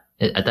Amanda.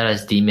 I thought it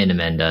was Demon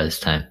Amanda this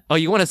time. Oh,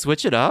 you want to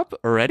switch it up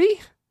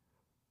already?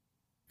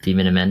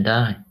 Demon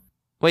Amanda?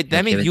 Wait, that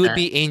Okay means with you would that?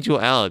 be Angel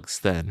Alex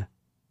then.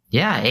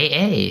 Yeah,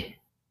 AA.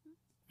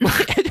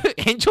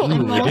 Angel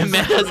Ooh,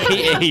 Amanda's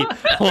AA.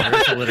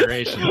 There's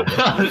alliteration.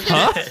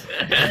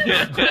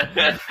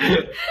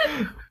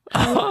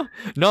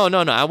 No.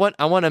 I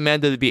want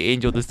Amanda to be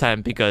Angel this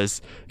time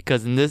because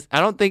in this I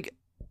don't think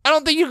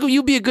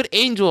you be a good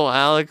Angel,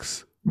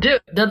 Alex.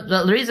 Dude,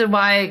 the reason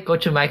why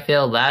Gochu Mike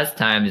failed last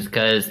time is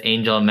because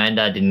Angel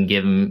Amanda didn't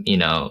give him,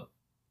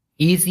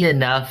 easy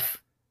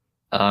enough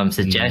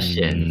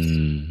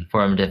suggestions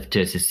for him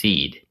to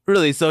succeed.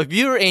 Really? So if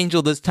you're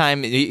Angel this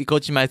time,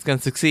 Gochu Mike's gonna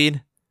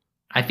succeed?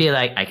 I feel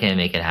like I can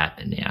make it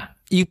happen, yeah.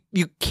 You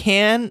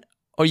can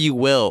or you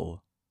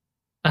will.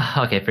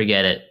 Okay,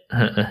 forget it.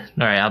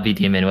 Alright, I'll be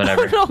demon,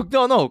 whatever.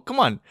 No, come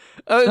on.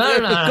 No.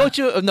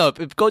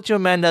 If Gochu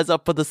Amanda's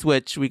up for the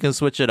switch, we can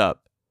switch it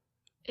up.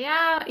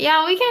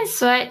 Yeah, we can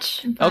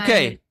switch. but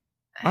Okay.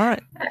 All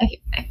right.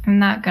 I'm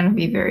not gonna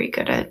be very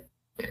good at.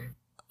 It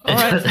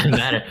doesn't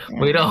matter.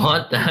 We don't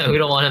want that. We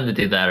don't want him to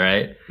do that,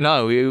 right?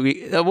 No,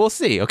 we'll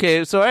see.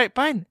 Okay, so all right,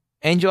 fine.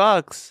 Angel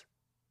Alex,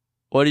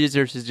 what is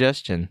your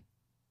suggestion?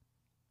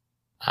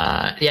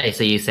 Yeah,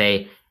 so you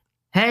say,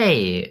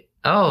 "Hey,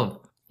 oh,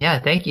 yeah,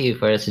 thank you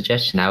for the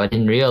suggestion. I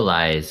didn't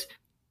realize."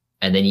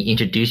 And then you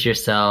introduce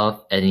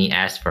yourself and then you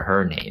ask for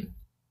her name.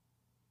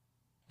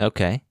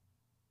 Okay.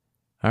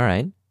 All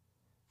right.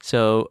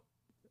 So,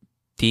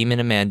 Demon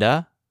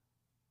Amanda.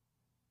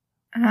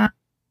 Uh,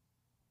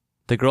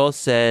 The girl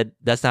said,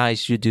 "That's not how you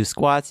should do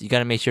squats. You got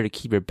to make sure to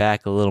keep your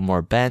back a little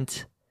more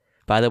bent.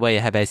 By the way,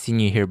 have I seen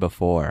you here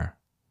before?"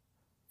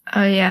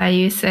 Oh yeah,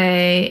 you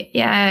say,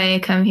 yeah, I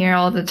come here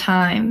all the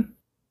time,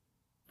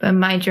 but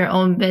mind your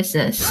own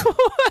business.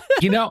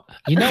 You know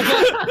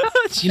what?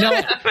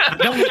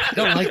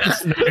 Don't like this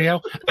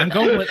scenario. I'm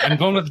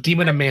going with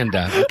Demon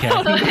Amanda. Okay,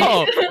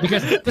 No,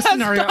 because this That's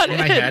scenario not in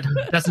my it. head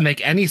doesn't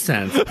make any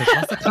sense. There's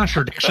lots of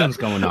contradictions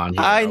going on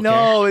here. I okay?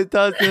 know it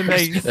doesn't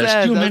make sense.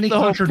 There's too That's many the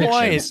whole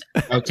contradictions.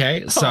 point.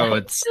 Okay, so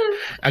it's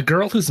a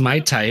girl who's my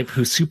type,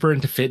 who's super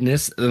into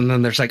fitness, and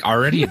then there's like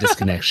already a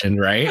disconnection,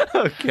 right?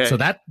 Okay. So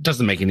that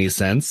doesn't make any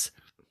sense.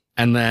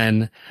 And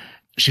then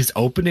she's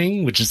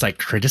opening, which is like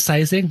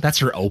criticizing. That's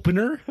her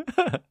opener.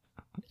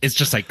 It's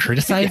just like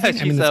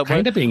criticizing. I mean, it's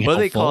kind of being what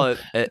do helpful. they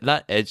call it?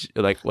 Not edge.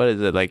 Like what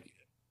is it? Like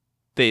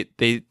they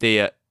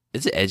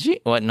is it edgy?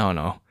 What?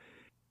 No.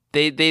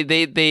 They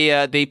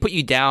put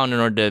you down in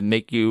order to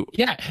make you.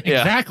 Yeah, Yeah.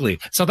 exactly.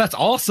 So that's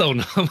also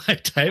not my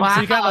type. Wow,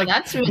 So you got like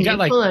that's you got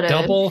like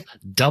manipulative.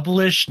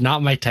 double-ish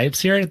not my types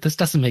here. This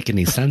doesn't make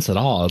any sense at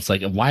all. It's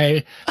like,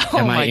 why Oh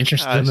am my I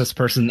interested in gosh. this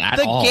person at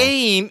The all?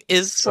 game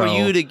is for So-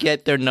 you to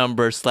get their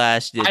number /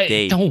 the I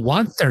date. don't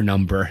want their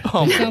number.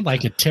 Oh They my- sound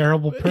like a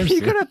terrible You're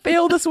person. gonna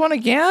fail this one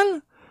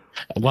again?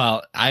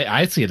 Well,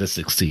 I see it as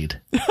succeed.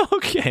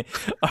 Okay.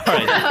 All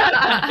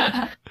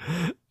right.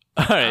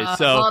 All right.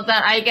 So well,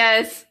 then I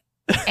guess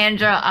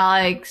Andrew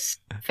Alex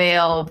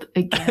failed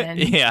again.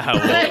 yeah,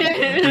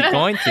 well, you're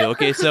going to.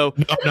 Okay. So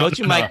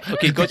Gochu Mike.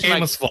 Okay, the Gochu game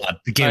Mike. was flawed.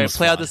 The All game right, was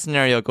play out flawed. the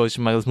scenario, Gochu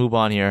Mike. Let's move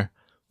on here.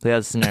 Play out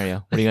the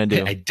scenario. What are you gonna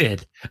do?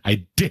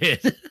 I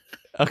did.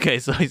 Okay,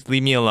 so he's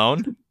leave me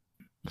alone.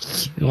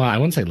 Well, I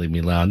wouldn't say leave me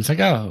alone. It's like,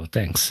 oh,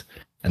 thanks.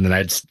 And then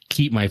I'd just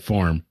keep my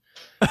form.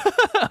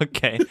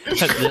 Okay.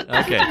 That's it.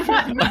 Okay.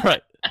 All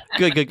right.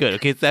 Good.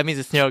 Okay, so that means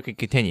the scenario can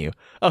continue.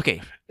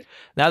 Okay.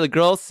 Now the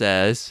girl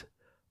says,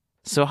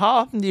 "So how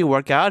often do you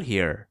work out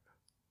here?"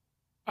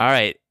 All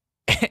right.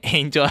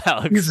 Angel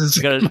Alex. Jesus,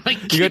 You gonna my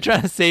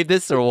try to save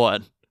this or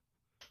what?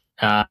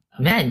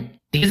 Man,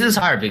 this is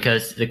hard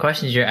because the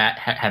questions you're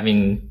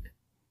having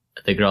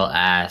the girl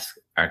ask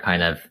are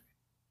kind of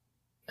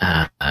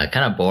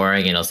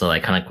boring, and also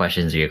like kind of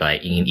questions you're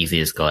like you can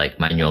easily just go like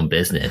mind your own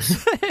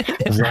business.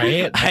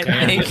 Right?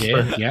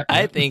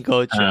 I think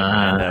Coach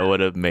Amanda would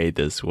have made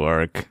this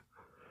work.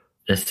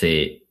 Let's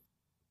see.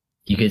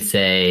 You could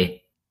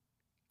say,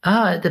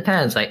 "Oh, it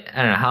depends. Like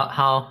I don't know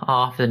how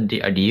often do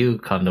you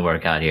come to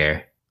work out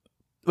here?"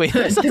 Wait,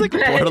 that sounds like a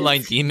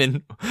borderline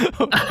demon.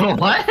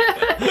 What?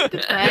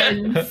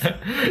 Depends.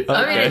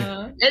 Okay.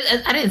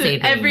 I didn't say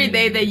anything. Every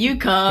day that you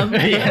come,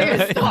 Yeah.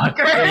 you're a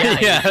stalker.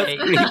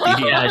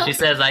 Yeah, she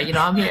says like,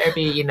 I'm here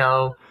every,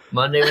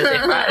 Monday, Wednesday,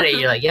 Friday.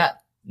 You're like, yeah,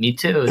 me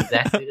too,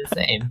 exactly the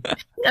same.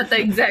 At the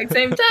exact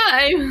same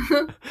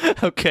time.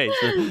 Okay,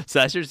 so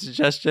that's your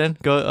suggestion.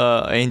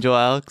 Go, Angel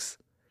Alex.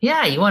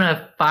 Yeah, you want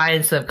to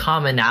find some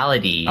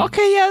commonality.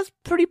 Okay, yeah, it's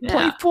pretty Yeah.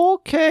 playful.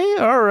 Okay,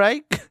 all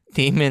right.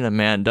 Demon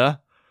Amanda.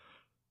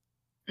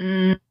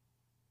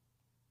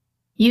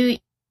 You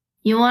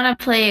want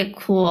to play it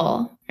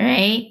cool,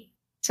 right?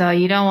 So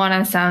you don't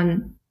want to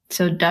sound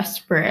so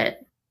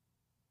desperate.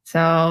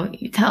 So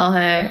you tell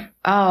her,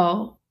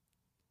 "Oh,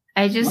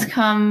 I just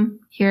come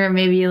here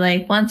maybe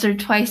like once or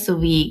twice a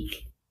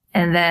week,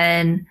 and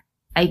then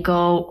I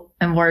go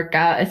and work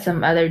out at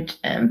some other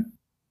gym."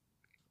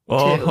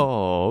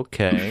 Oh,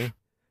 okay.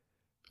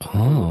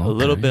 Oh, A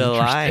little okay, bit of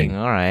lying. interesting.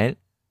 All right.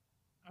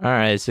 All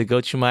right. So go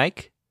to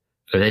Mike.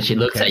 But then she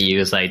looks at you,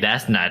 it's like,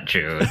 that's not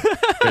true.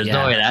 There's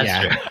no way that's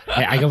yeah. true.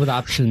 I go with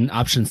option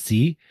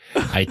C.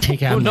 I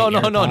take out No, my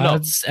no, no, no.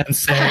 AirPods and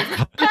say,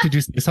 "Did you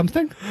say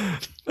something?"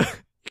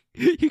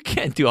 You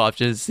can't do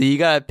option C. You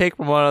gotta pick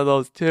from one of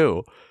those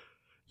two.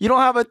 You don't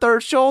have a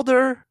third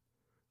shoulder.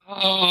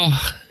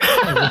 Oh,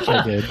 I wish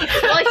I did.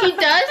 Well, he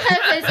does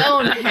have his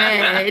own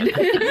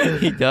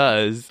head. He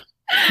does.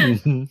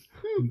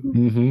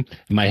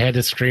 My head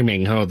is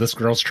screaming, "Oh, this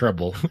girl's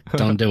trouble.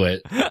 Don't do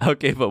it."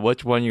 Okay, but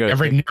which one you gonna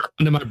Every pick?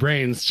 neuron in my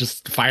brain's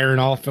just firing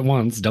off at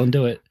once. Don't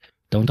do it.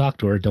 Don't talk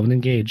to her. Don't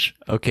engage.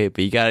 Okay,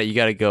 but you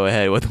gotta go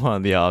ahead with one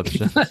of the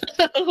options.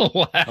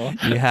 Wow.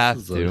 You have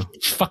This is to.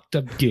 a fucked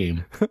up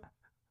game.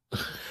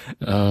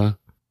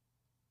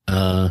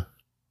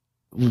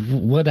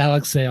 What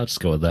Alex say? I'll just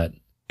go with that.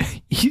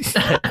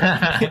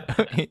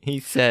 He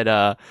said,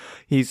 "Oh,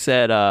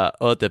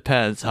 it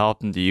depends. How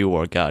often do you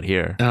work out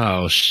here?"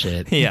 Oh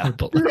shit. Yeah.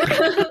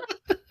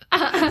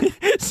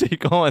 So you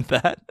go with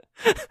that?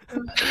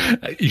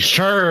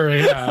 Sure.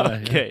 Yeah.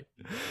 Okay.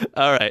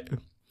 All right.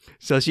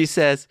 So she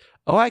says,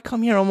 "Oh, I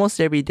come here almost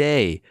every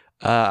day.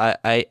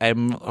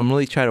 I'm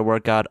really trying to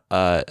work out.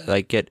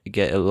 Like get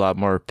a lot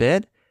more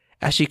fit.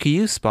 Actually, could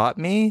you spot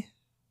me?"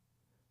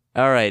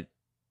 All right,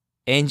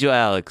 Angel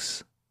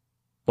Alex.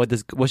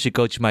 What should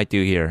Coach Mike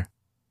do here?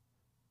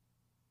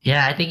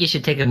 Yeah, I think you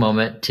should take a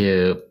moment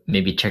to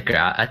maybe check her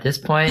out at this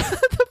point.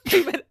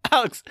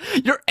 Alex,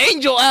 you're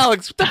Angel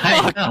Alex. What the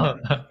fuck?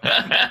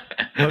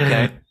 I know.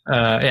 Okay.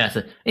 Yeah,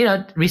 so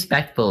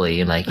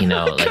respectfully, like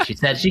like she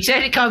said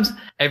she comes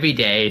every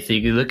day, so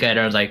you can look at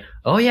her and it's like,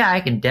 "Oh yeah,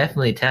 I can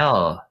definitely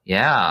tell.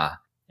 Yeah,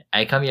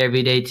 I come here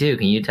every day too.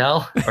 Can you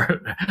tell?"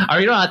 Or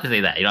you don't have to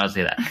say that. You don't have to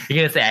say that.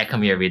 You're gonna say, "I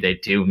come here every day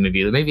too."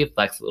 Maybe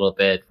flex a little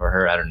bit for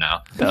her. I don't know.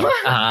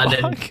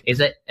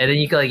 And then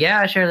you go like,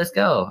 "Yeah, sure, let's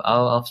go.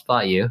 I'll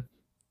spot you."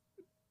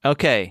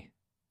 Okay.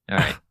 All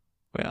right.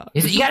 Well,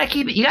 You gotta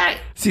keep it. You gotta.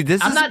 see,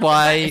 this I'm is not-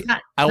 why it's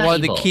not I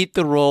wanted evil. to keep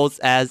the roles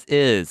as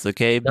is.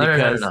 Okay, No.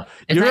 because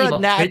It's you're not a evil.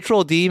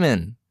 natural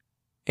demon,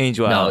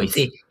 Angel No, Alex.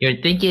 you see, you're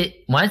thinking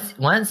once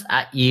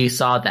you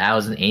saw that I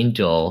was an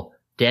angel,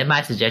 then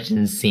my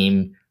suggestions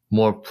seem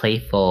more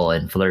playful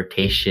and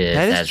flirtatious.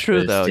 That is as true,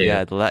 opposed though. to-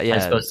 Yeah,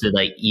 as opposed to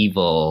like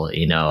evil,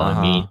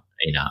 Uh-huh.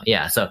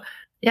 yeah. So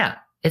yeah,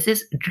 it's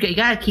just you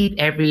gotta keep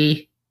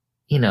every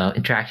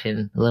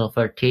interaction a little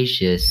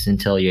flirtatious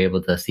until you're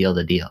able to seal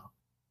the deal.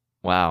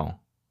 Wow.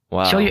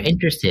 Show you're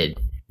interested.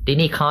 They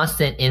need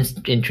constant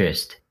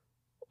interest.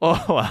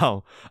 Oh,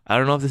 wow. I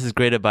don't know if this is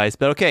great advice,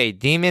 but okay.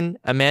 Demon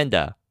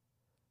Amanda.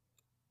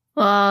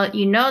 Well,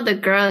 the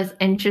girl is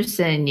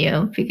interested in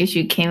you because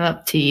she came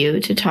up to you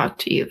to talk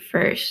to you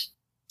first.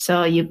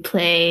 So you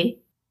play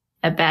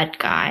a bad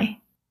guy.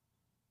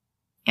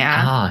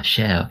 Yeah. Oh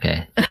shit.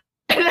 Okay.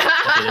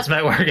 Okay, this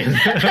might work.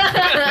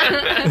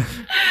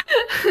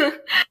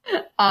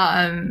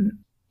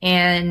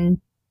 And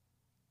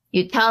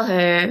you tell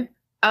her,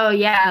 "Oh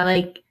yeah,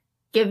 like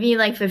give me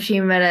like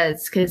 15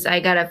 minutes because I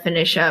gotta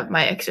finish up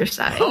my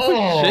exercise."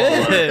 Oh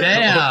Shit.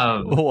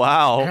 damn.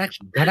 Wow.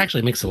 That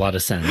actually makes a lot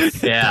of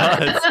sense.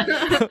 Yeah.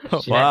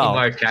 She'd be Wow.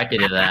 more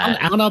attracted to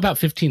that. I don't know about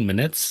 15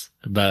 minutes,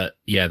 but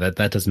yeah,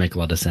 that does make a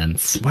lot of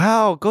sense.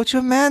 Wow. Go to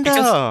Amanda.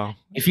 Because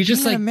If you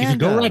just Yeah, if you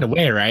go Amanda. right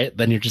away, right,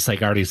 then you're just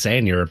like already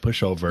saying you're a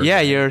pushover.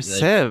 Yeah, you're a Like,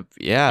 simp.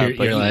 Yeah. You're,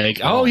 but you're like,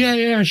 oh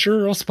yeah,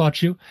 sure, I'll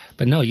spot you.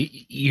 But no,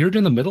 you're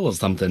in the middle of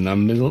something.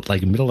 I'm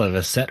middle of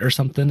a set or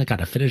something. I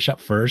gotta finish up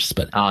first.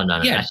 But Oh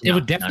no, yeah, it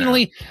would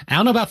definitely. I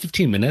don't know about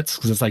 15 minutes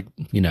because it's like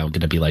going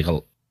to be like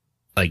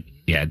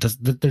yeah. It does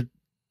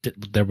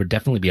there would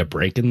definitely be a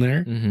break in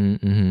there.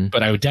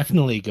 But I would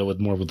definitely go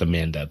with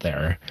Amanda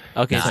there.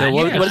 Okay, Nah, so yeah,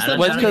 what's I the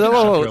don't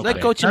think so.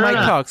 let Coach No, Mike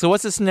no. talk. So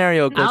what's the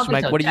scenario, I don't Coach think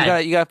Mike? so. What do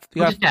you got?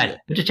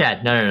 Go to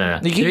Chad. No.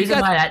 You The reason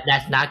got- why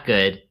that's not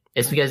good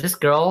is because this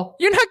girl,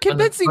 You're not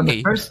convincing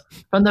me.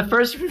 from the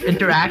first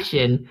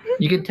interaction,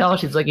 you can tell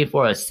she's looking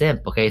for a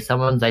simp. Okay,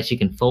 someone that she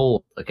can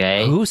fool.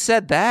 Okay, Who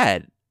said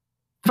that?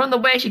 from the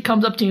way she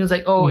comes up to you, it's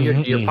like, oh, your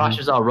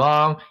posture's all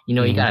wrong. You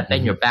know, you gotta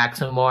bend your back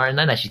some more, and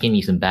then that she's giving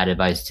you some bad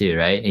advice too,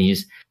 right? And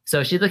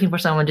so she's looking for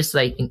someone just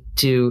like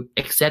to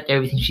accept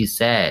everything she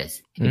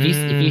says.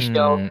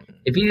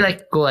 If you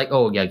like go like,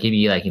 oh yeah, give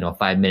me like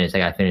 5 minutes, I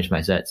gotta finish my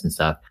sets and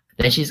stuff.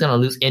 Then she's gonna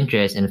lose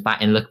interest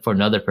and look for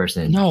another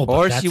person. No, but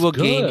Or that's she will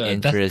good.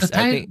 gain That's interest. the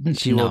I type- think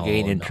she will No,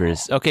 gain no.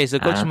 interest. Okay, so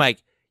Coach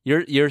Mike,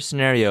 your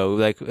scenario,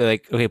 like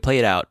okay, play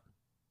it out.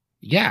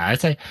 Yeah, I'd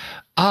say,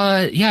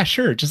 yeah,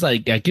 sure. Just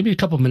like, give me a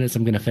couple minutes.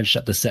 I'm going to finish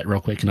up the set real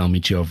quick and I'll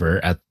meet you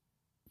over at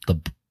the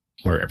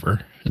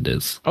wherever it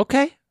is.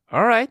 Okay,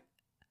 all right.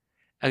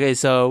 Okay,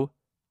 so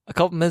a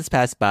couple minutes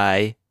pass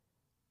by,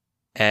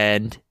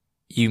 and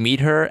you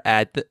meet her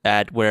at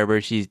wherever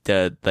she's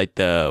I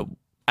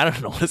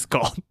don't know what it's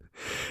called,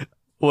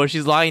 where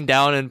she's lying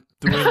down and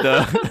doing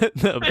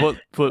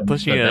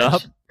pushing it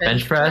up.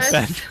 Bench press.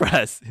 Bench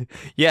press.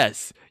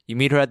 Yes, you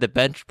meet her at the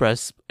bench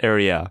press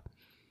area.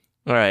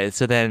 All right,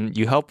 so then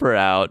you help her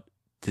out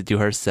to do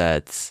her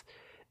sets,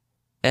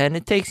 and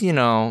it takes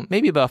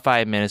maybe about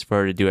 5 minutes for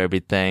her to do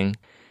everything.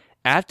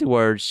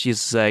 Afterwards,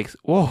 she's like,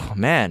 "Whoa,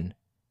 man,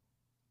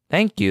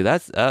 thank you.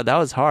 That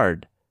was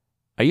hard.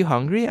 Are you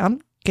hungry? I'm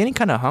getting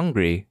kind of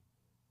hungry."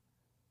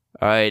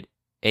 All right,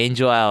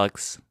 Angel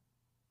Alex.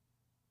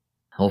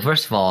 Well,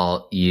 first of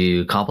all,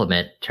 you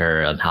compliment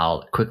her on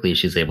how quickly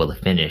she's able to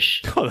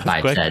finish Oh, that's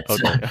 5 quick. sets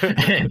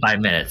Okay. in 5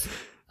 minutes.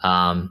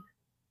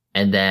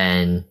 And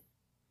then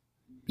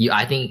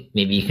I think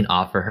maybe you can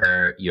offer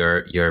her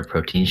your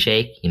protein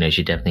shake. You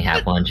should definitely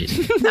have one.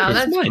 No,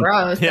 that's mine.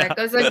 gross. Yeah. That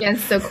goes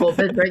against the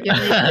COVID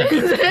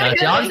regulations. No,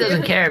 she obviously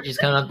doesn't care if she's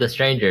coming up to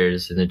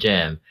strangers in the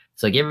gym.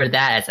 So give her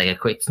that as like a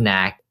quick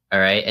snack. All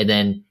right. And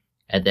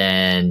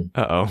then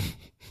Uh-oh.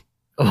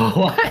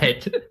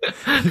 what?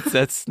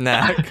 That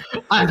snack.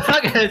 I'm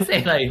not going to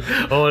say like,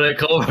 oh, like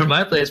go over to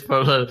my place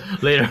for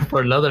later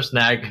for another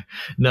snack.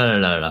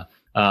 No.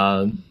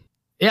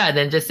 Yeah. And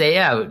then just say,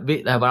 yeah,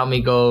 why don't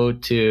we go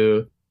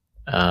to,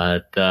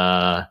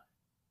 the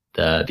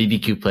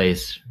BBQ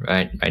place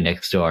right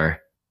next door.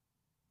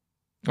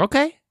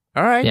 Okay.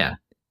 All right. Yeah.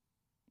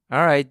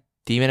 All right.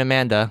 Demon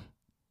Amanda.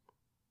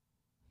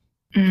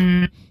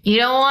 You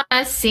don't want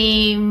to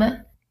seem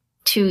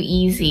too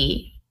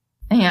easy.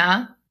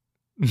 Yeah.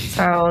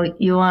 So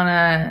you want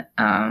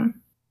to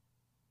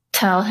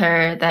tell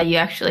her that you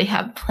actually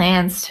have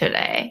plans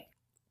today.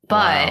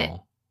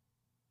 Wow.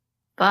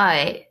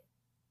 But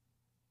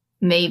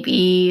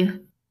maybe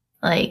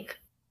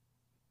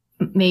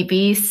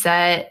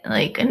set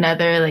like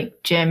another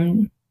like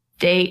gym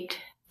date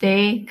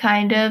day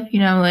kind of,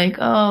 like,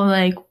 oh,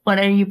 like what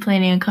are you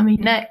planning on coming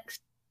next?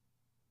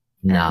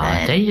 No, And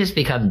then- then you just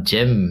become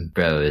gym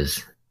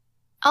bros.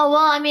 Oh,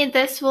 well, I mean,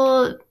 this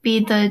will be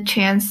the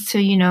chance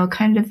to,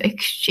 kind of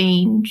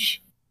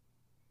exchange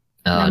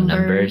Oh,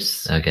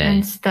 numbers. Okay.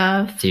 and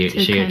stuff. So you're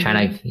kind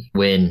trying of- to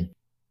win.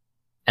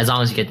 As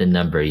long as you get the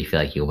number, you feel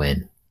like you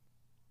win.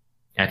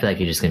 I feel like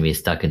you're just gonna be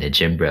stuck in the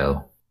gym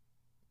bro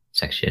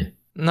section.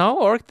 No,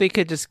 or they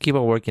could just keep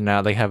on working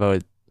out, like have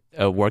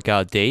a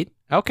workout date.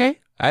 Okay.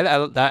 I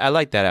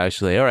like that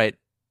actually. All right.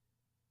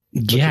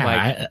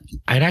 Yeah,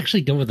 I'd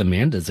actually go with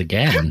Amanda's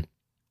again.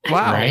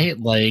 Wow. Right?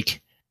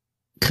 Like,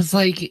 cause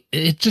like,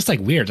 it's just like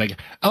weird. Like,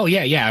 oh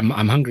yeah, I'm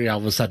hungry all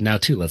of a sudden now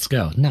too. Let's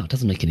go. No, it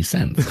doesn't make any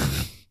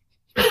sense.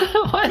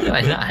 Why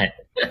not?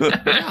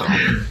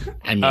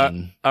 I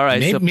mean, all right.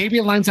 maybe, So maybe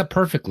it lines up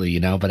perfully,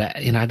 but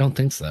I don't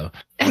think so.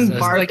 And So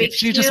it's like if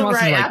she just barbecue wants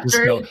to right like just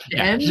after go,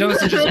 yeah, gym? she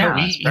wants to just go Yeah,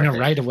 eat, that's perfect.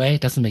 right away.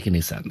 It doesn't make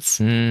any sense.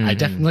 Mm. I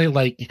definitely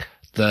like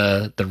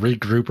the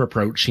regroup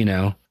approach,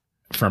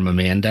 from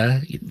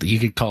Amanda. You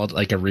could call it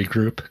like a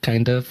regroup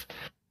kind of.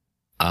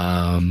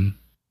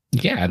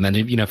 Yeah, and then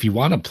if you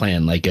want to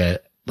plan like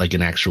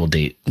an actual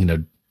date,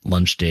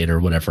 lunch date or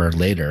whatever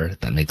later,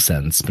 that makes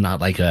sense. But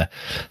not like a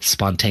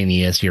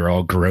spontaneous, you're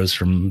all gross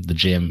from the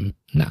gym.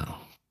 No.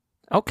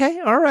 Okay.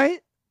 All right.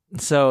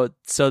 So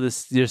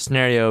your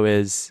scenario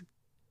is,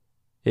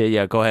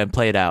 yeah. Go ahead and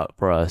play it out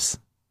for us.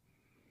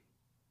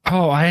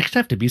 Oh, I actually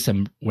have to be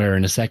somewhere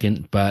in a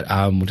second, but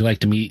would you like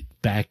to meet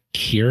back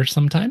here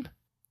sometime?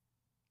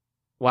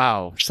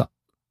 Wow. So-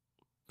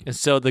 And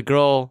so the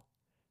girl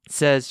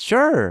says,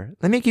 "Sure,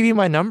 let me give you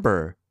my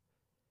number."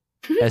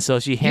 And so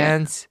she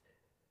hands,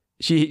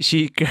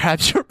 she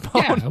grabs your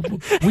phone.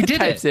 Yeah, we did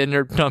types it. in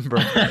her number,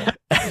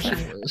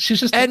 She's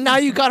just and now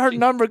you got her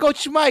number.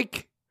 Coach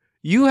Mike,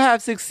 you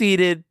have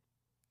succeeded.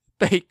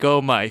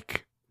 Go,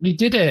 Mike. we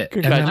did it.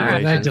 And then I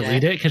Congratulations.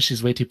 delete it because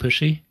she's way too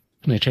pushy.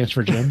 Can I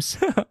transfer gyms?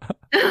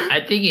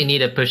 I think you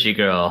need a pushy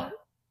girl.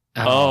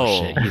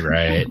 Oh. Shit, you're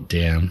right.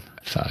 Damn.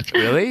 Fuck.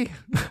 Really?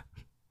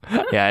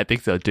 Yeah, I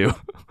think so too.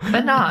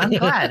 But no, I'm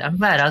glad. I'm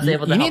glad I was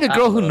able to. You need a help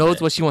girl out who little knows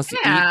bit. what she wants to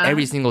Yeah. eat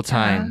every single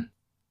time.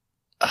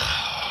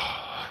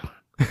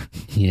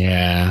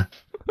 Yeah.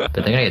 But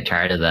they're gonna get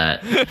tired of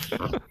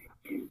that.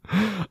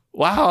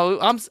 Wow,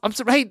 I'm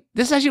so right.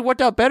 This actually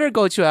worked out better,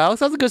 Gochu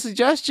Alex. That's a good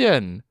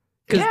suggestion.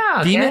 Because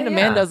Yeah, Demon yeah,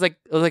 Amanda yeah. was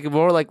like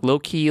more like low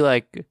key,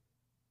 like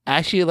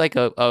actually like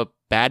a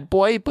bad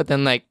boy, but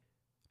then like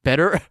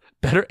better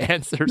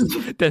answers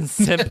than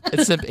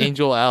simp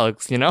Angel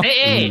Alex. You know?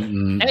 Hey,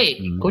 Mm, hey,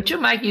 would you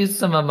Mike use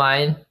some of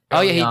mine? Oh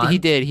early yeah, on? he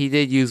did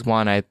use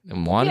one.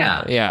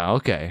 Yeah.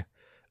 Okay.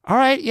 All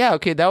right. Yeah.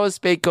 Okay. That was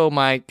Spako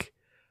Mike.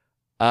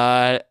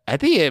 I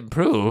think it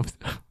improved.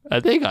 I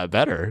think it got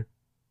better.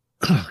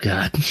 Oh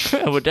God.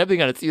 We're definitely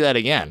gonna see that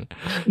again.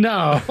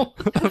 No.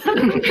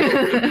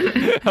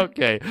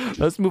 Okay,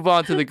 let's move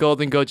on to the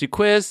Golden Gochi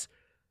quiz.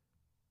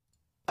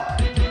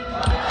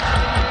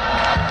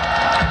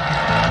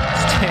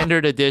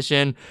 Standard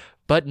edition,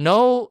 but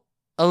no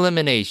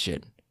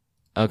elimination.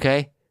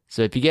 Okay,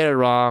 so if you get it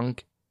wrong,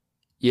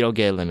 you don't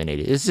get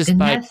eliminated. It's just And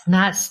by that's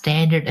not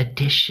standard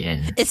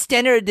edition. it's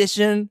standard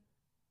edition,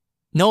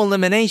 no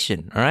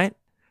elimination. All right.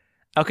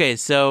 Okay,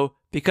 so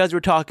because we're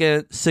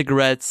talking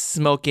cigarettes,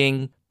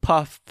 smoking,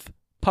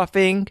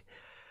 puffing,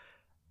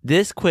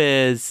 this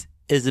quiz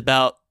is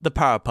about the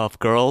Powerpuff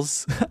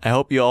Girls. I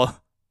hope you all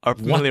are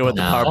familiar with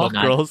the No, Powerpuff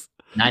not- Girls.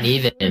 Not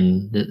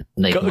even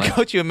like what?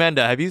 Coach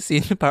Amanda, have you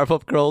seen the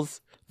Powerpuff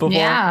Girls before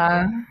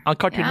Yeah. on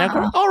Cartoon Yeah.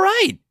 Network? All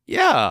right,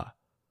 yeah,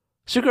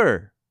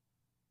 sugar,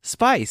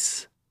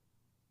 spice,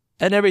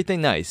 and everything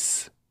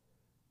nice.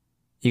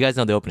 You guys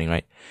know the opening,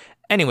 right?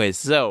 Anyways,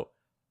 so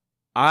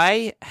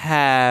I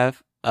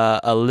have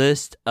a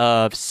list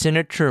of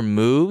signature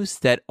moves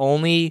that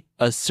only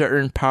a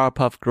certain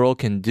Powerpuff Girl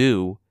can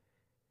do,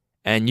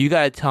 and you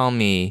gotta tell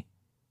me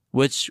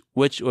which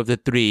of the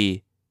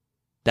three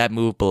that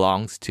move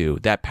belongs to,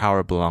 that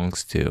power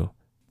belongs to.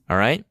 All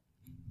right?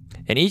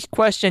 And each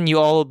question you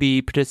all will be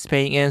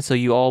participating in, so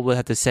you all will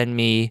have to send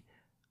me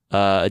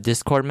a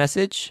Discord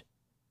message.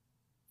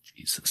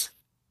 Jesus.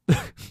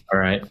 All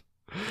right.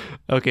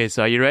 Okay,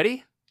 so are you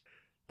ready?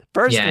 The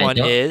first Yeah, one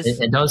is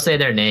and don't say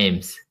their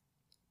names.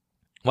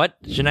 what?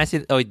 Shouldn't I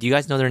say? Oh, do you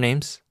guys know their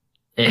names?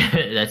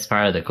 That's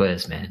part of the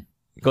quiz, man.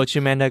 Gochu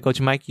Amanda,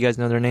 Gochu Mike, you guys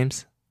know their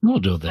names? We'll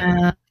do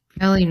that.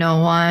 Really no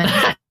one.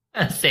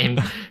 same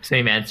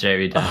answer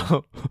every time.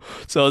 Oh,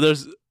 so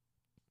there's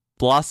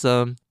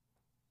Blossom.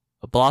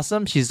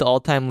 Blossom, she's the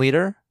all-time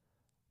leader.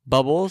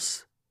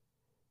 Bubbles,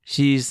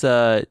 she's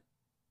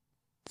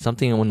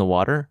something in the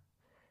water.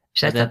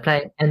 She has then- to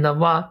play in the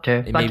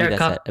water. Maybe that's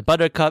Buttercup. it.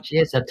 Buttercup, She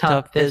is the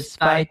toughest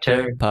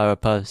fighter.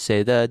 Powerpuff,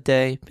 say the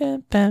day.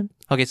 Bam, bam.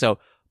 Okay, so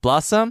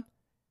Blossom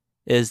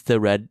is the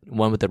red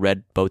one with the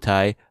red bow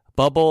tie.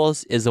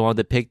 Bubbles is the one with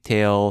the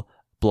pigtail,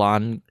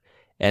 blonde,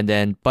 and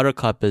then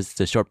Buttercup is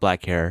the short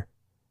black hair,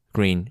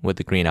 green with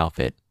the green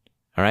outfit.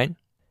 All right.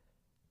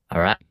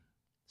 All right.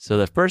 So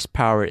the first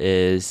power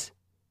is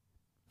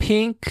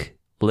pink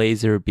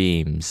laser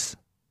beams.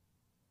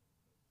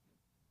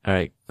 All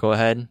right, go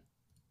ahead.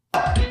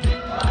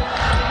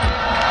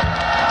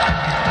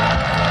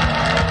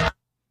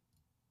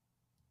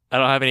 I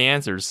don't have any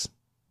answers.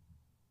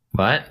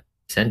 What?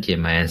 Sent you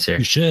my answer.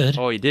 You should.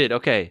 Oh, you did?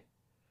 Okay.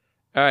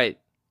 All right.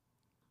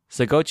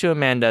 So Gochu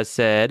Amanda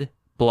said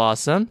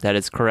Blossom. That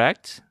is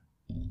correct.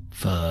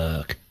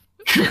 Fuck.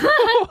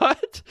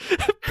 What?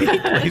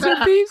 Pink laser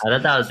beams? I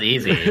thought that was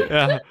easy.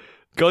 Yeah.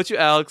 Gochu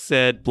Alex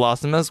said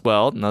Blossom as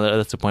well. Another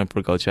that's a point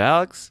for Gochu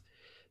Alex.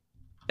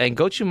 And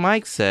Gochu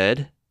Mike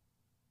said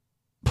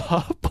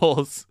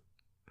Bubbles.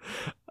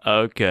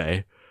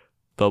 Okay.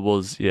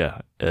 Bubbles,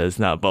 yeah. It's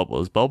not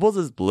Bubbles. Bubbles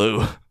is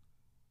blue.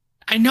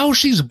 I know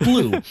she's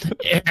blue.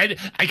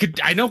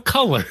 I know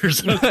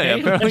colors. Okay,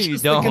 Apparently I'm you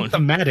just thinking don't.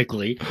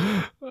 thematically.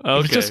 If Okay.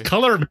 it's just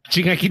color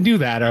matching, I can do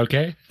that.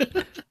 Okay.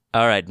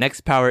 All right.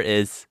 Next power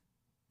is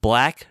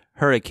Black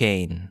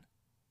Hurricane.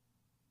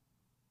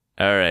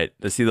 All right.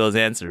 Let's see those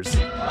answers.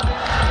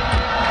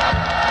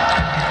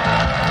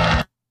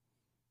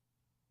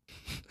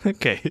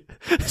 Okay.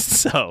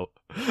 So,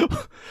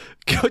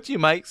 Gochu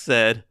Mike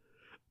said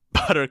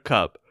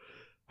Buttercup.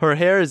 Her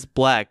hair is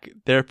black,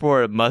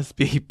 therefore it must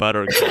be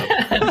Buttercup.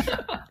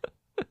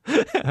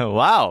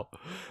 Wow.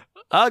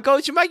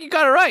 Gochu Mike, you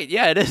got it right.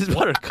 Yeah, it is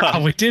Buttercup.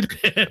 Oh, we did.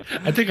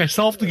 I think I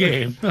solved the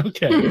game.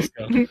 Okay. Let's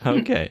go.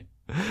 Okay.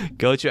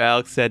 Gochu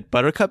Alex said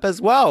Buttercup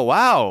as well.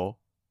 Wow.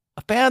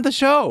 A fan of the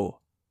show.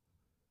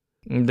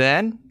 And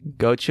then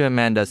Gochu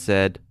Amanda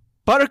said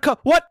Buttercup.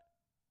 What?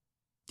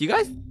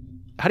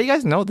 How do you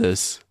guys know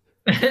this?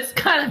 It's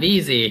kind of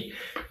easy.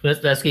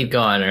 Let's keep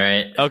going, all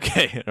right?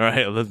 Okay. All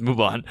right. Let's move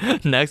on.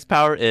 Next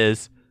power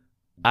is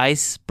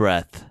Ice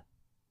Breath.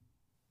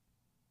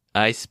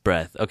 Ice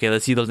Breath. Okay.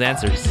 Let's see those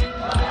answers.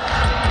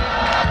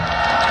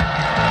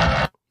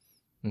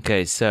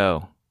 Okay.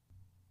 So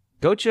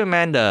Gochu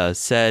Amanda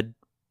said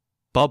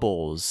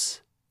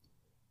Bubbles.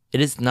 It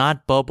is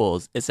not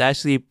Bubbles. It's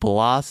actually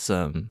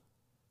Blossom.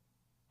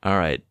 All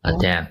right. Oh,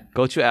 damn.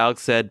 Gochu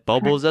Alex said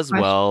Bubbles as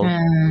well.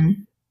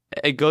 Question.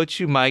 And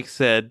Gochu Mike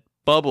said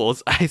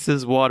bubbles. Ice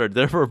is water.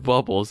 Therefore,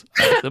 bubbles.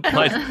 Ice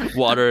implies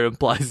water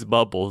implies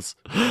bubbles.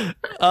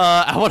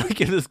 I want to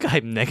give this guy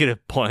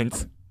negative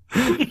points.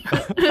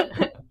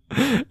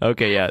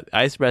 Okay, yeah.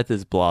 Ice breath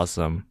is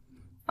blossom.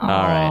 Oh,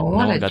 All right, no what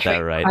one a got that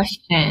trick right.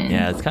 question.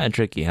 Yeah, it's kind of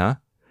tricky, huh?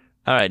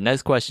 All right,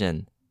 next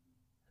question.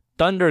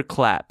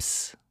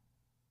 Thunderclaps.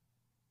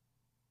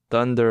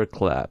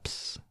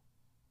 Thunderclaps.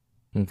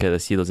 Okay,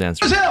 let's see those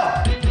answers.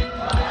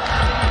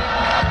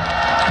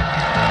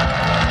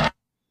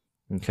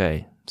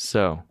 Okay,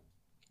 so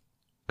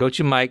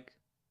Gochu Mike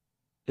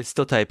is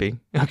still typing.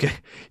 Okay,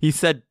 he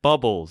said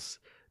bubbles.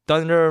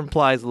 Thunder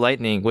implies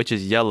lightning, which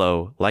is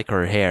yellow, like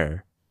her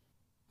hair.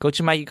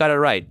 Gochu Mike, you got it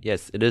right.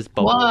 Yes, it is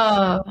bubbles.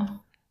 Whoa.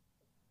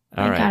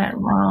 All I right. got it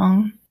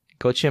wrong.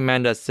 Gochu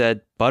Amanda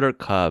said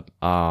buttercup.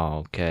 Oh,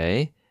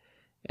 okay.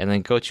 And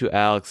then Gochu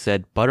Alex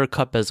said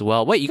buttercup as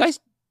well. Wait, you guys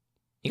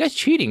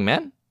cheating,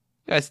 man.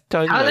 You guys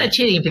tell How's that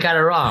cheating if you got it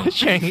wrong?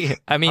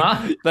 I mean,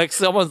 Huh? like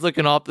someone's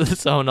looking up to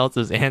someone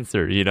else's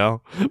answer, you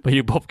know? But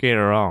you both getting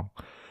it wrong.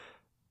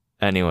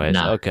 Anyways,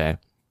 No. okay.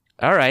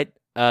 All right.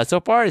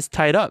 So far it's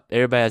tied up.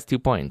 Everybody has 2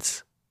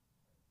 points.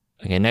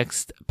 Okay,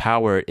 next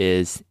power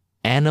is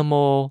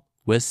animal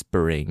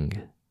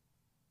whispering.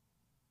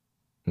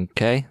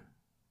 Okay.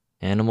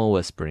 Animal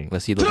whispering.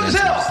 Let's see those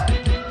answers.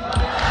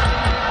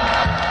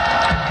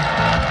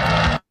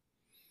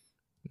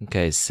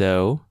 Okay,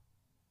 so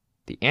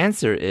the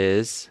answer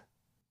is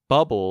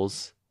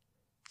bubbles.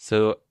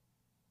 So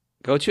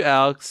go to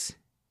Alex,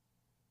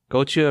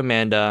 go to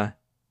Amanda,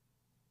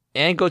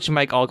 and go to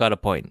Mike all got a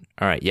point.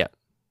 All right, yeah.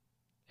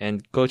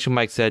 And go to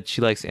Mike said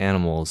she likes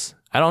animals.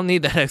 I don't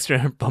need that extra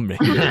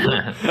information.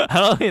 I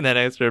don't need that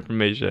extra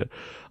information.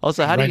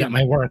 Also, how do right you at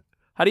my work.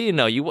 how do you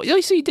know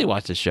you so you did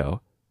watch the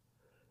show?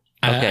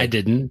 Okay. I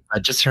didn't.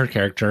 Just her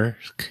character.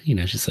 You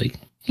know, she's like,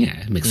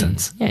 yeah, it makes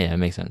sense. Yeah, it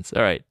makes sense.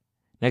 All right.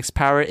 Next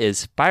power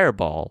is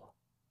fireball.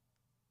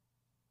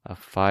 A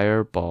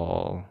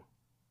fireball.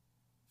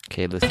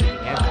 Okay, let's see the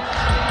answer.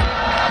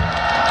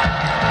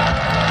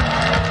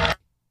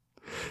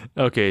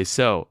 Okay,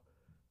 so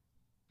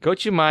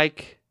Gochu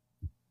Mike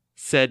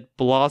said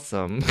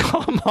blossom.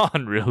 Come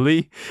on,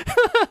 really?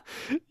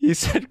 He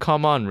said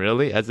come on,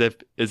 really? As if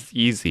it's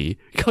easy.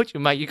 Gochu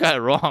Mike, you got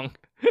it wrong.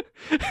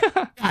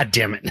 God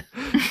damn it.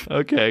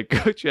 Okay,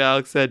 Gochu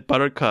Alex said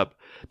buttercup.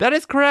 That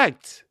is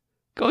correct.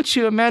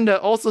 Gochu Amanda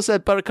also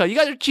said buttercup. You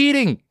guys are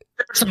cheating.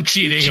 There's some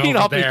cheating Cheating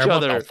over off each there.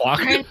 What other. the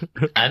fuck?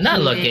 I'm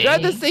not looking. They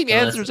have the same So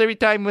answers every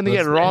time when they get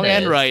let's wrong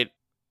end and this. right.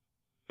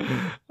 It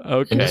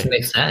just Okay.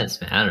 makes sense,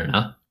 man. I don't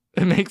know.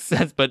 It makes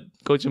sense, but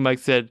Coach Mike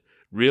said,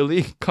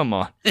 really? Come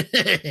on. Come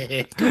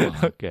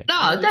on. Okay.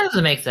 No, that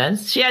doesn't make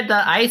sense. She had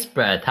the ice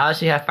breath. How does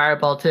she have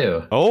fireball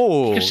too?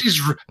 Oh.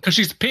 Because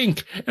she's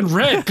pink and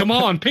red. Come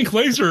on, pink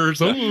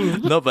lasers. Ooh.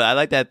 No, but I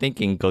like that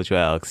thinking, Coach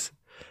Alex.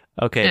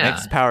 Okay, Yeah.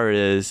 next power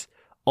is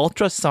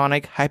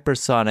ultrasonic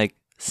hypersonic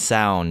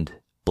sound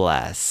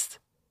blast.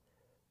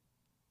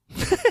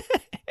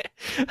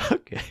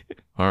 Okay.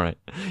 All right.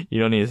 You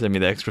don't need to send me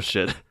the extra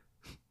shit.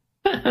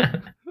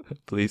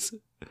 Please.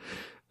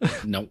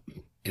 Nope.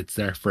 It's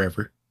there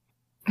forever.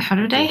 How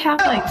do they have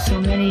like so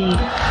many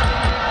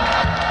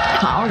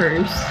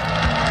powers?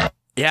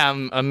 Yeah,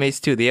 I'm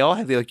amazed too. They all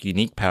have like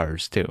unique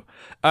powers too.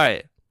 All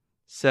right.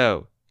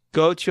 So,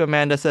 Gochu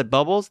Amanda said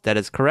bubbles. That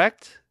is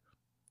correct.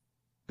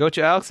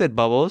 Gochu Alex said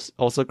bubbles.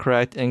 Also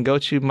correct. And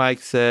Gochu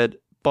Mike said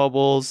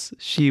bubbles.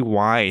 She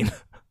whine.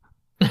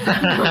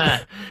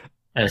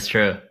 That's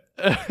true.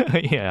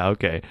 Yeah,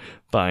 okay.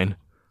 Fine.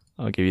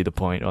 I'll give you the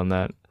point on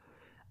that.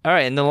 All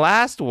right. And the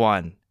last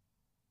one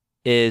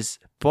is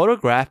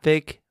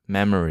photographic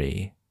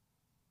memory.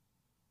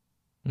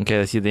 Okay,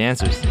 let's see the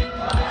answers.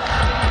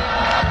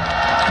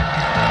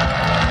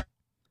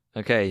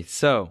 Okay,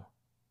 so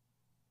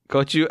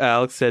Gochu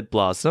Alex said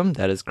blossom.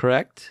 That is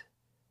correct.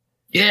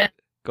 Yeah.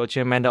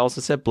 Gochu Amanda also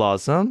said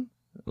blossom.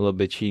 A little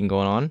bit cheating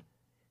going on.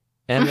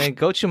 And then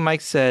Gochu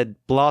Mike said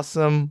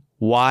blossom.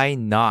 Why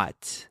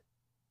not?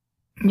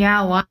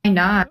 Yeah, why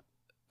not?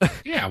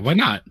 Yeah, why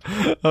not?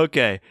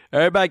 Okay,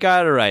 everybody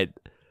got it right.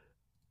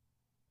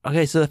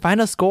 Okay, so the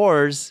final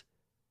scores: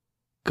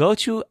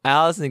 Gochu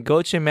Alice and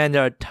Gochu Amanda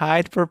are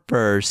tied for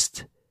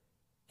first,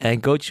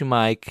 and Gochu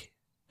Mike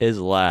is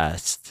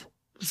last.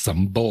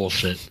 Some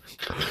bullshit.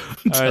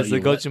 All right, so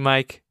Gochu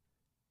Mike,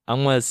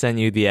 I'm gonna send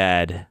you the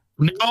ad.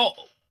 No.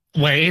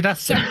 Wait a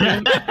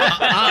second.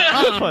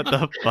 What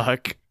the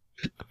fuck?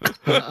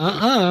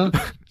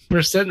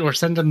 We're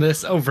sending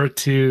this over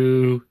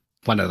to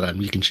one of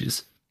them. You can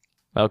choose.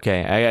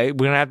 Okay,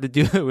 we're gonna have to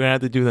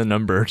do the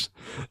numbers.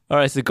 All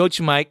right, so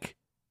Gochu Mike,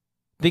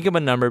 think of a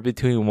number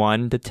between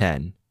 1 to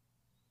 10.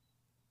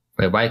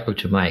 Wait, why go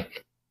to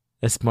Mike?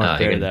 It's more Oh,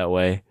 fair you're that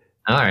way.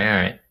 All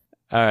right.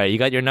 All right, you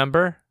got your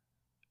number?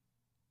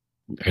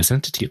 I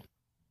sent it to you.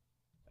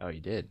 Oh, you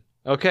did.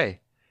 Okay.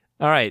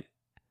 All right.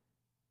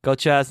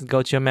 Gochu Alice and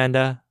Gochu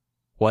Amanda,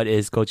 what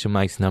is Gochu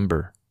Mike's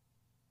number?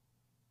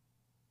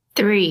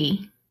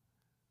 3.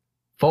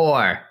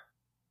 4.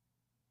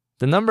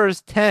 The number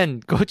is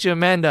 10. Gochu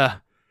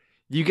Amanda,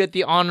 you get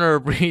the honor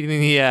of reading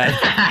the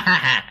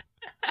ad.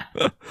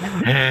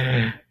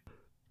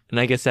 And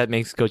I guess that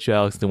makes Coach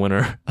Alex the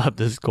winner of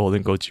this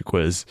Golden Gochu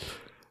quiz.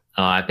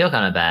 Oh, I feel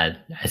kind of bad.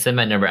 I said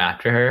my number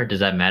after her. Does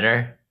that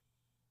matter?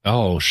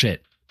 Oh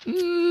shit.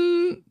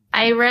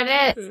 I read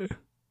it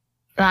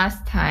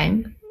last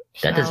time.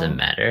 That so- doesn't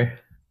matter.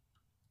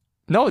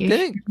 No, You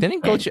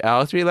didn't Coach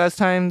Alex read last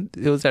time?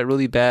 It was that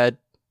really bad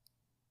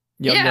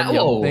Yeah,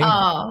 whoa. thing.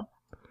 Oh,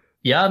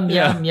 Yum,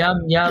 Yeah. yum,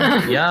 yum,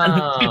 yum, yum.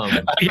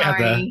 Yeah, the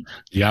sorry.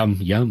 yum,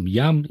 yum,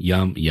 yum,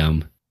 yum,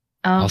 yum.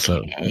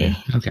 Also, Okay. yeah,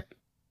 okay.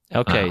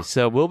 Okay, Wow.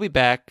 so we'll be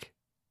back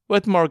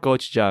with more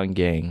Gochujang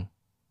gang.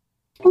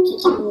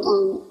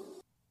 Do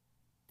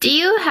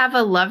you have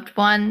a loved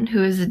one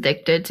who is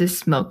addicted to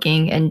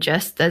smoking and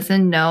just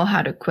doesn't know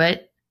how to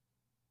quit?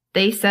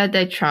 They said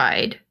they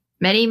tried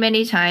many,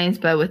 many times,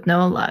 but with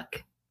no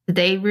luck. Did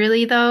they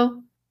really,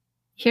 though?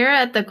 Here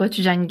at the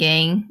Gochujang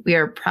Gang, we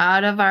are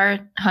proud of our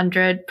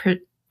 100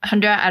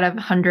 out of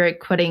 100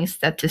 quitting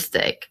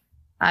statistic.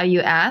 How you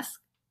ask?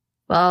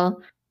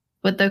 Well,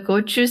 with the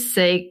gochu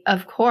sake,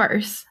 of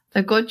course.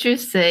 The gochu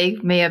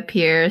sake may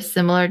appear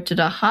similar to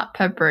the hot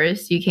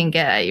peppers you can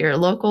get at your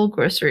local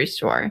grocery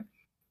store.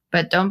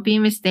 But don't be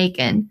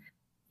mistaken.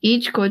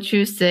 Each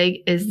gochu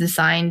sake is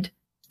designed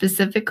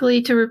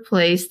specifically to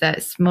replace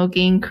that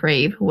smoking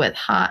crave with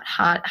hot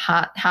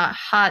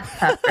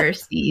pepper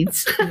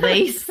seeds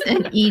laced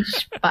in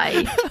each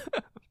bite.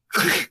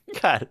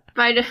 God.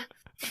 By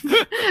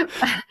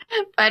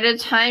the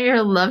time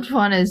your loved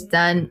one is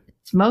done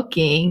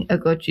smoking a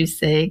gochu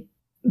cig,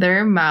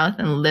 their mouth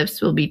and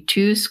lips will be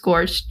too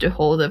scorched to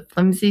hold a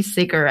flimsy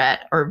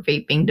cigarette or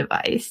vaping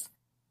device.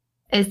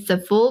 It's the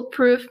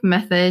foolproof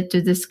method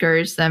to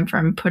discourage them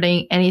from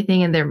putting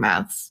anything in their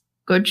mouths.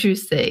 Gochu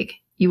cig.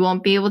 You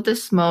won't be able to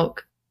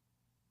smoke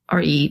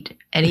or eat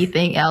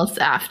anything else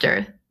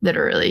after,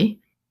 literally.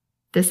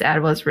 This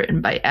ad was written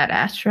by Ad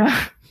Astra.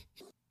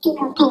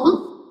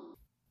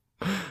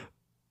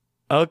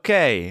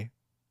 Okay.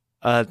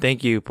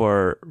 Thank you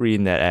for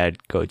reading that ad,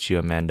 Gochu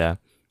Amanda.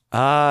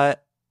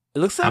 It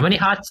looks like How many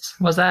hots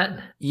was that?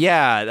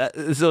 Yeah,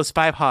 those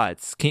 5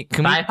 hots. Can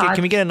Five hots?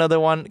 we get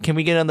another one? Can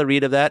we get another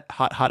read of that?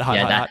 Hot.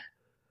 Yeah, that-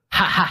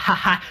 Ha ha ha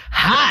ha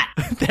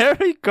hot. There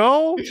we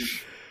go.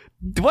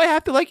 Do I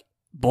have to like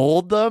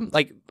bold them,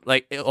 or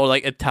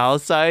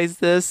italicize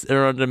this in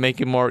order to make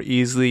it more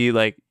easily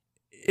so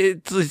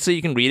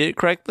you can read it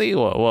correctly?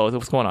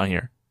 What's going on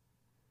here?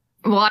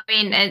 Well, I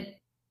mean, it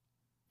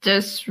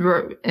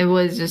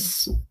was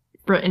just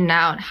written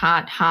out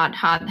hot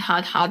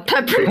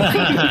pepper.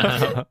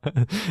 Yeah,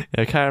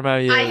 I kind of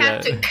remember. I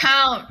have to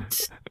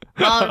count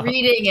while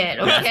reading it,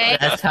 okay?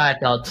 That's how I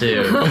felt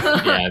too.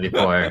 Yeah,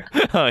 before.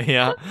 Oh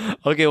yeah.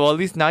 Okay. Well, at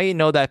least now you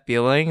know that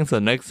feeling. So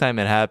next time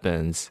it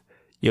happens,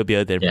 you'll be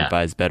able to Yeah.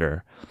 improvise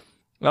better.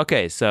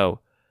 Okay. So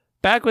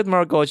back with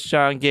more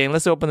Gochujang gang.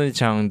 Let's open the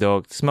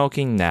Changdok.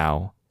 Smoking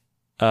now.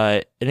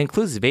 It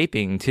includes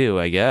vaping too,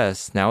 I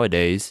guess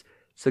nowadays.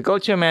 So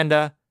Gochu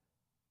Amanda,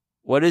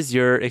 what is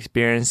your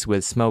experience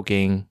with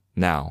smoking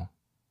now?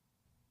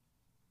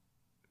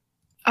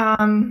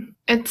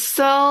 It's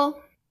still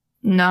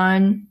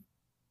none.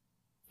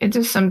 It's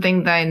just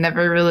something that I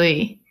never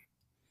really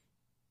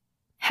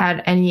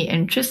had any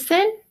interest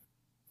in.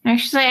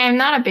 Actually, I'm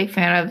not a big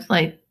fan of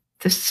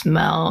the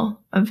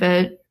smell of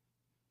it.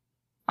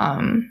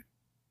 And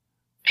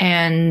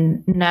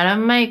none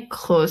of my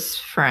close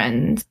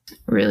friends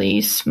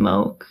really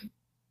smoke.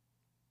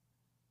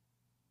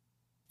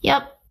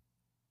 Yep.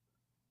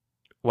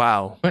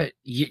 Wow. But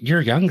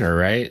you're younger,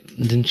 right?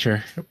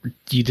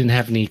 You didn't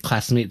have any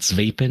classmates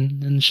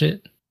vaping and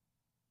shit?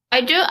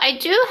 I do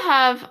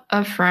have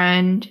a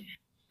friend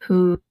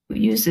who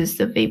uses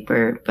the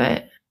vapor,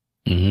 but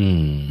But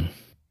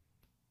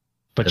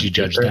The you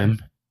judge vapor? them?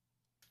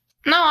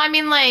 no, I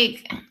mean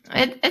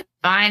it's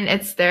fine.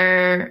 It's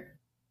their,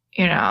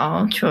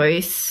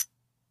 choice.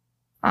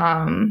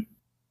 But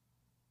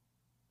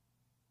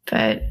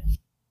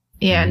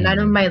yeah, none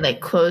of my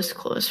close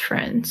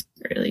friends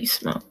really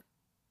smoke.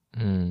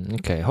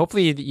 Okay.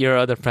 Hopefully your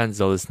other friends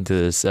will listen to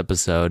this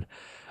episode.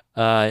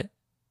 Hey,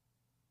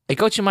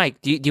 Coach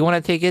Mike, do you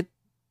want to take it?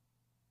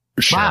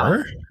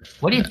 Sure.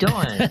 What are you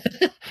doing?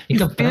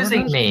 You're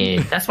confusing me.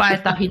 That's why I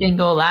thought he didn't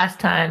go last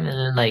time.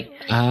 And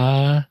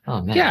then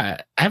oh man.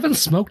 Yeah, I haven't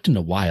smoked in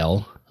a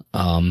while.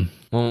 When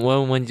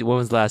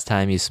was the last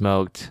time you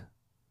smoked?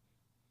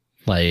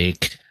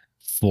 Like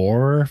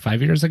 4 or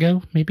 5 years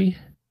ago, maybe.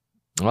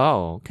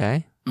 Oh,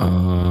 okay.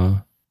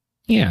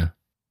 Yeah.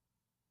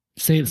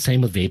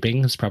 Same with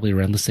vaping. It's probably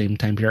around the same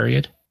time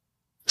period.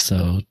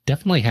 So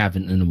definitely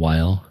haven't in a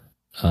while.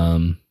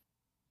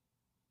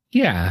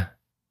 Yeah.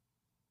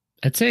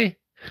 I'd say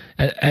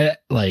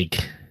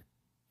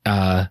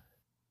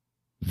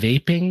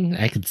vaping,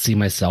 I could see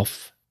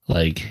myself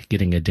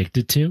getting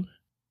addicted to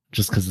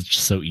just because it's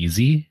just so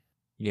easy.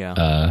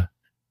 Yeah.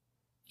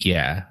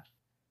 Yeah.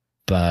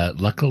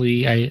 But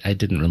luckily I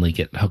didn't really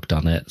get hooked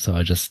on it, so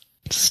I just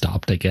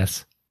stopped, I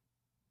guess.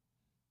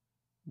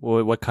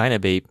 What kind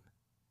of vape?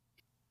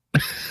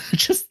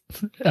 It's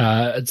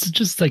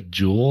just like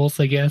Juuls,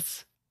 I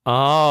guess.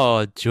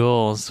 Oh,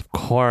 Jules, of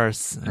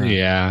course.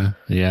 Yeah,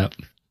 yeah.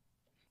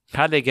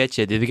 How'd they get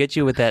you? Did they get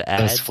you with that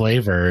ad? Those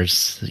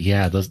flavors.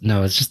 Yeah, those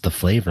no, it's just the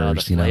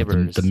flavors, the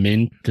flavors. The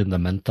mint and the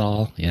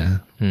menthol. Yeah.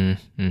 All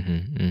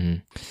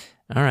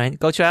right.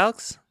 Coach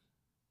Alex?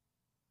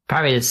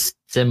 Probably it's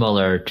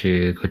similar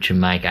to Coach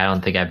Mike. I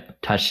don't think I've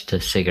touched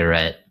a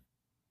cigarette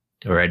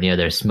or any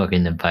other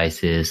smoking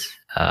devices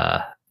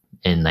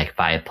in like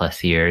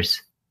 5+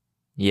 years.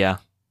 Yeah.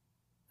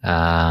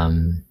 Yeah,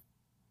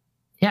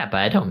 but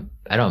I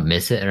don't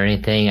miss it or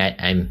anything.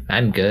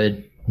 I'm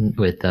good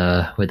with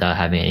without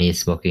having any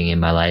smoking in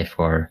my life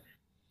or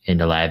in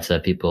the lives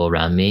of people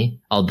around me.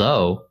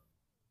 Although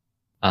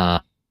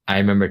I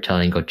remember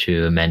telling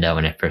Gochu Amanda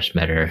when I first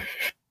met her,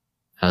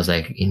 I was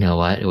like, you know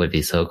what? It would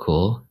be so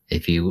cool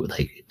if you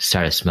like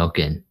started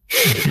smoking.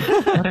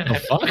 What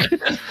the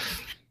fuck?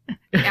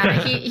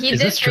 Yeah, he Is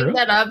did this bring true?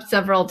 that up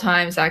several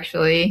times,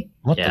 actually.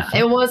 What Yeah. the fuck?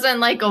 It wasn't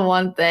like a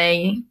one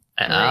thing.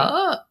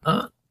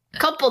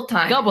 Couple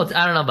times.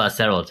 I don't know about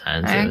several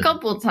times. A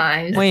couple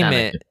times. Wait a not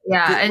minute.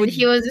 Yeah, and Would-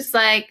 he was just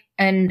like,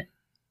 and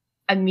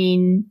I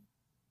mean,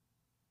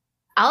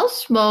 I'll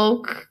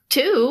smoke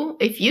too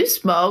if you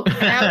smoke.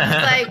 And I was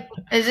just like,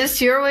 is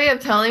this your way of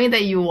telling me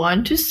that you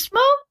want to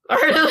smoke? Or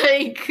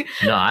like,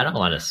 No, I don't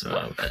want to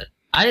smoke. But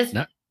I just.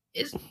 No.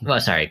 Well,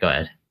 sorry. Go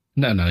ahead.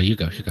 No, you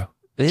go. You go.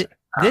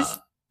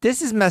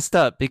 This is messed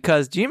up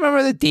because do you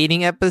remember the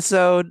dating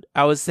episode?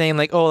 I was saying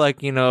like, oh,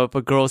 like, you know, if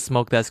a girl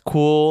smoke, that's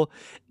cool.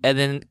 And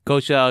then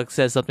Coach Alex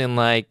says something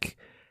like,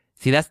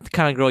 see, that's the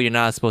kind of girl you're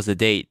not supposed to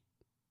date.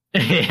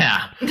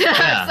 Yeah.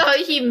 Yeah.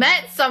 so he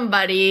met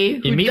somebody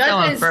who You meet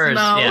someone doesn't first,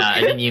 smoke. yeah,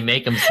 and then you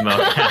make them smoke.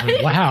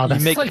 Wow,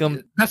 that's make like,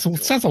 them-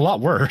 sounds a lot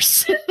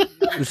worse.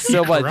 So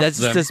what? Corrupt That's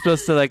them. just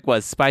supposed to like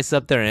what? Spice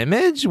up their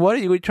image? What are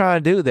you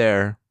trying to do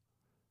there?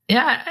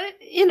 Yeah,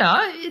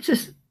 it's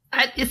just,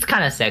 it's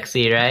kind of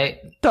sexy, right?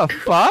 The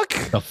fuck?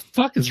 The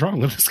fuck is wrong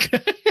with this guy?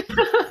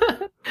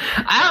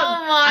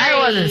 I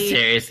wasn't worry.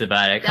 serious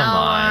about it. Come Don't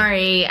on.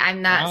 worry,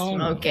 I'm not Oh.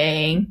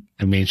 smoking.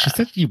 I mean, she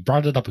said you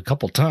brought it up a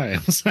couple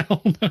times. I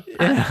don't know.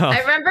 I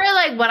remember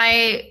like when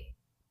I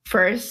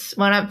first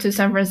went up to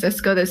San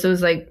Francisco, this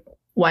was like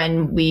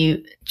when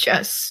we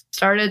just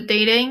started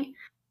dating.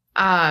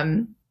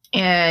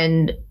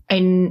 And I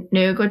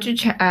knew Coach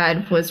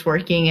Chad was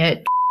working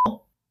at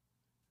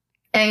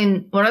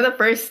and one of the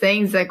first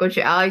things that Coach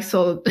Alex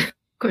told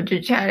Coach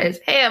Chad is,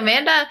 hey,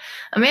 Amanda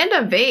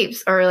vapes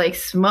or like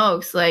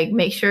smokes, like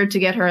make sure to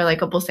get her like a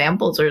couple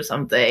samples or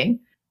something.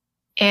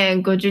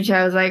 And Coach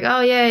Chad was like,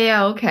 oh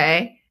yeah,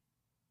 okay.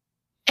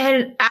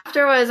 And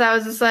afterwards I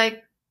was just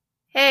like,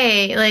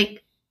 hey,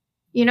 like,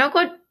 you know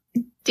what?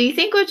 Do you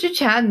think Coach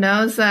Chad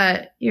knows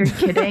that you're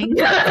kidding?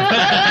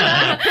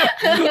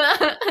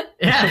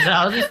 Yeah, so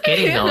I was just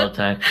kidding the whole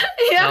time.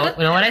 Yeah.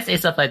 When I say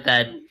stuff like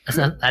that,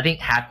 I think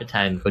half the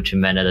time Coach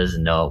Amanda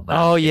doesn't know. But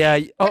Oh yeah.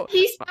 Oh,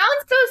 He sounds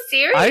so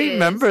serious. I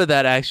remember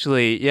that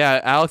actually. Yeah,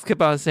 Alex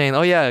kept on saying,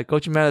 "Oh yeah,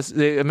 Coach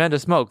Amanda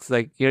smokes.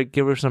 Like,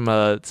 give her some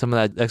of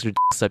that extra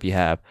stuff you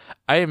have."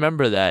 I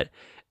remember that.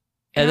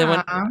 And then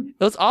when Yeah.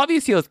 it was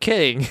obvious he was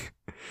kidding.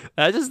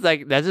 That's just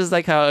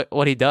like how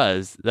what he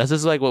does. That's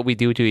just like what we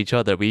do to each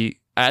other. We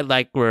act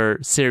like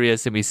we're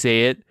serious and we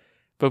say it,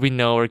 but we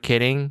know we're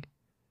kidding.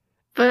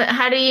 But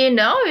how do you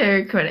know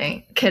you're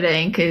kidding?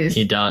 Because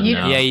You don't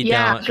know. Yeah, you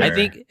don't. sure.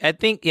 I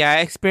think yeah, I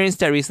experienced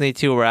that recently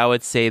too, where I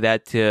would say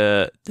that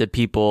to the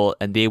people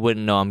and they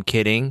wouldn't know I'm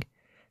kidding.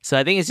 So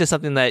I think it's just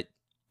something that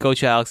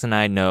Coach Alex and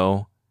I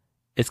know.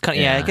 It's kind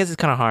of, yeah, I Yeah. guess it's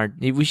kind of hard.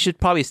 We should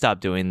probably stop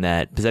doing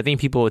that because I think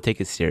people will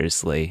take it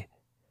seriously.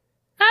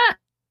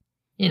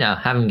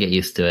 Have them get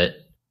used to it.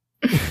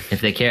 If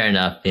they care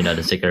enough,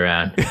 to stick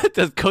around.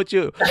 Does Coach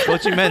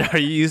Man, are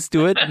you used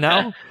to it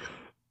now?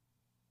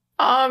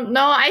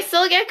 no, I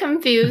still get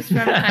confused from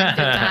time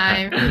to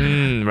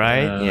time.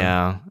 Right?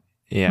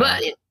 Yeah.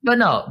 But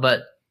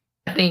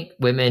I think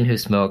women who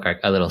smoke are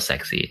a little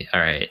sexy. All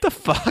right. What the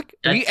fuck?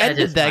 We That's ended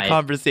just that my-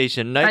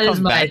 conversation. Now That is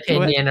come my back to it.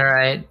 opinion. All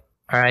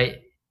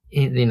right.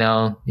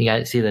 You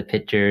guys see the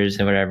pictures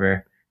and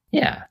whatever.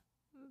 Yeah.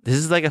 This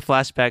is like a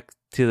flashback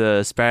to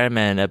the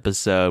Spider-Man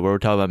episode where we're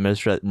talking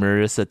about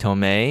Marissa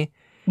Tomei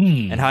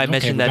and how I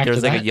mentioned that there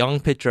was like a young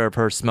picture of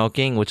her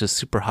smoking, which is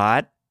super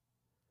hot.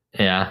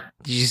 Yeah.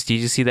 Did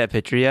you see that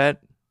picture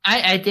yet?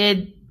 I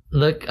did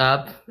look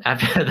up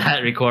after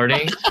that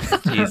recording.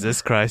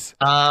 Jesus Christ.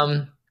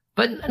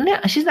 But no,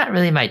 she's not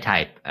really my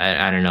type.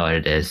 I don't know what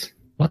it is.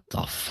 What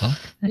the fuck?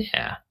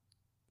 Yeah.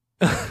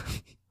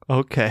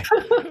 Okay.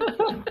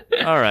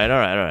 All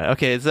right.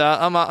 Okay, so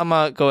I'm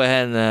gonna go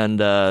ahead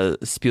and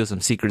spill some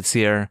secrets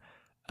here.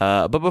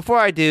 But before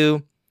I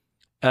do,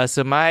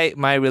 so my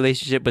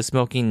relationship with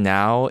smoking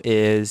now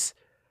is,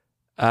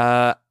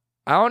 the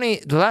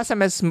last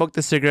time I smoked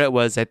a cigarette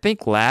was I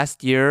think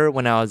last year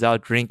when I was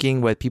out drinking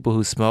with people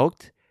who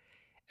smoked,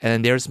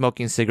 and they were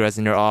smoking cigarettes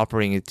and they're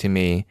offering it to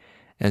me,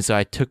 and so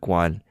I took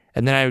one,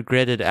 and then I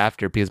regretted it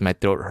after because my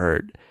throat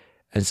hurt,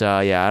 and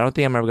so yeah, I don't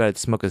think I'm ever gonna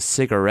smoke a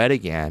cigarette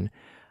again.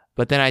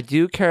 But then I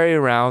do carry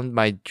around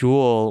my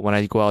Juul when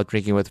I go out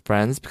drinking with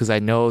friends because I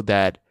know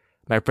that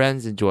my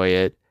friends enjoy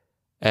it.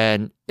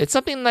 And it's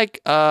something like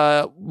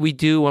we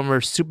do when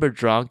we're super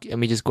drunk and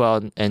we just go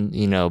out and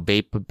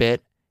vape a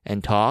bit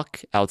and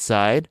talk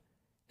outside.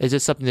 It's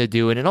just something to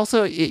do, and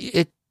also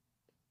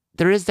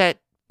there is that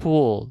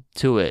pull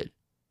to it.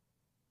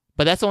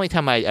 But that's the only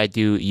time I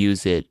do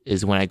use it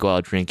is when I go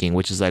out drinking,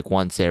 which is like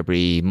once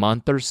every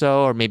month or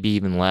so, or maybe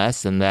even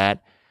less than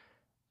that.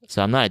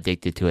 So I'm not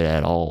addicted to it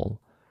at all.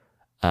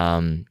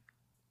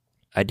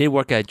 I did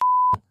work at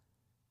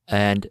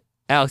and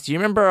Alex, do you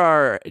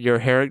remember your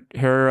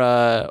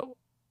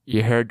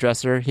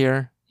hairdresser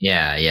here?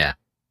 Yeah.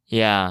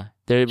 Yeah.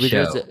 There was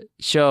a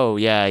show.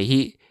 Yeah.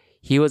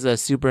 He was a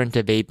super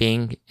into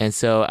vaping, and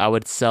so I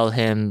would sell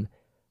him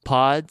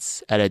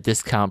pods at a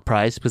discount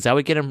price because I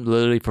would get them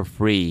literally for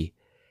free.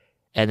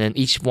 And then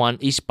each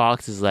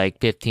box is like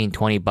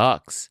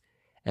 $15-$20.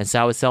 And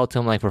so I would sell it to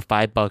him like for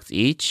 $5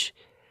 each.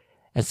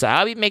 And so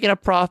I'll be making a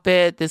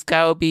profit. This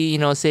guy will be,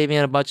 saving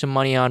a bunch of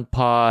money on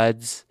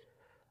pods.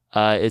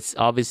 It's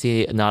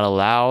obviously not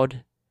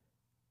allowed.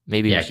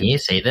 Maybe. Yeah, can you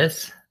say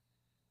this?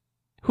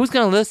 Who's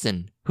gonna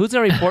listen? Who's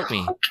gonna report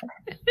me?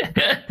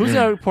 Who's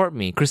gonna report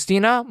me?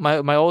 Christina,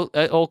 my old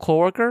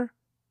coworker.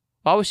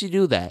 Why would she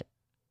do that?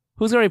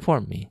 Who's gonna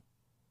report me?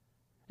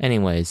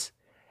 Anyways,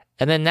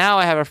 and then now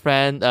I have a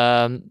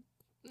friend,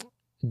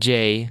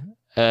 Jay.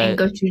 And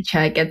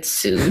Gochujang gets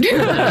sued.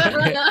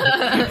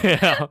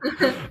 Yeah.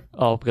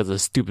 Oh, because of a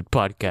stupid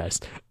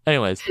podcast.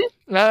 Anyways,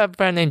 I have a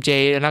friend named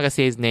Jay. I'm not gonna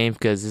say his name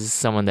because this is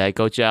someone that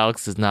Coach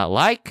Alex does not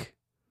like.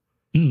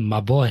 My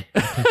boy.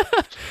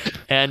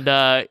 And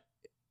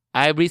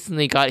I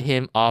recently got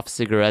him off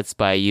cigarettes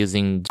by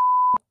using.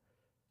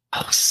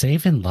 Oh,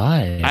 saving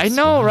lives. I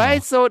know, Wow.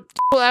 right? So it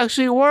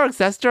actually works.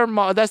 That's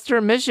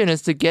their mission,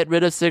 is to get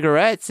rid of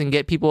cigarettes and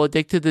get people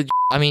addicted to.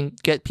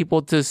 Get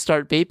people to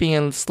start vaping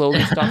and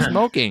slowly stop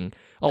smoking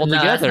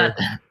altogether.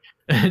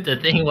 No, the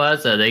thing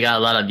was, they got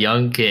a lot of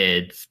young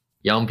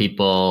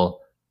people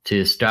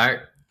to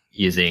start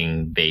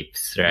using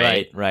vapes,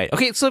 right? Right.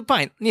 Okay, so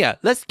fine. Yeah,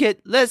 let's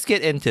get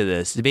into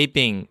this the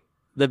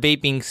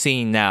vaping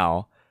scene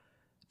now.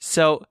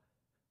 So,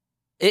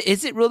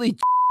 is it really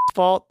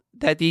fault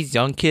that these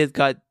young kids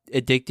got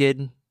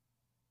addicted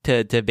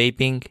to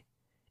vaping?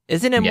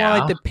 Isn't it more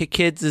like the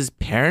kids'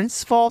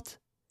 parents' fault?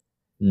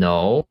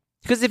 No.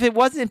 Because if it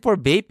wasn't for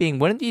vaping,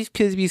 wouldn't these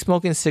kids be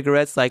smoking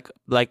cigarettes like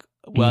our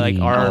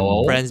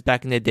No. friends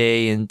back in the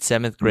day in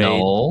 7th grade?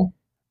 No.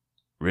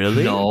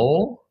 Really?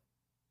 No.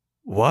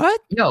 What?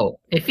 No.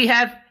 If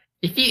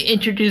you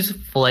introduce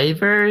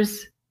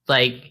flavors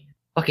like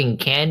fucking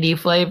candy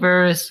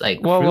flavors, like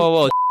Whoa!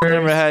 fruit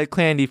Never flavors, had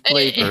candy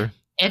flavor.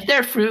 if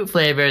they're fruit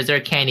flavors, they're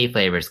candy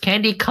flavors.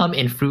 Candy come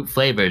in fruit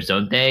flavors,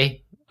 don't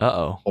they?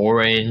 Uh-oh.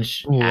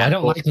 Orange. Ooh, I don't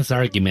apple, like this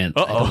argument.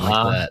 I don't Uh-oh.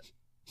 like that.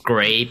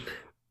 grape.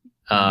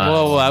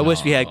 Whoa! I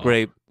wish we had no.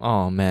 grape.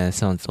 Oh man, it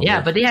sounds so. Yeah,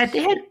 good. but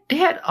they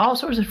had all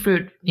sorts of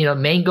fruit,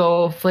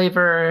 mango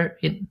flavor.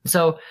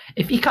 So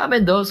if you come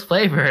in those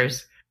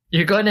flavors,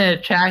 you're going to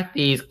attract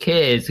these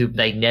kids who've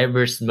like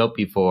never smoked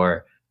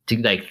before to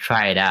like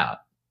try it out.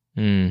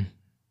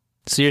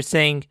 So you're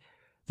saying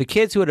the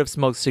kids who would have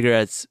smoked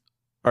cigarettes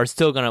are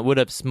still would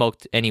have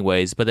smoked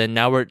anyways, but then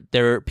now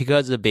they're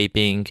because of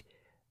vaping,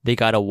 they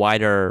got a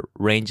wider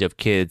range of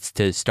kids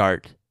to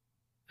start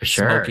For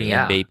sure. smoking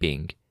Yeah. and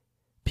vaping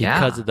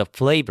because of the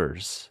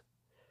flavors.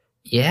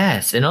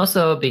 Yes, and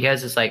also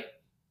because it's like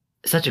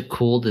such a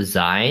cool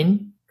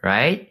design,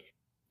 right?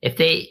 If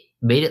they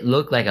made it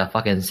look like a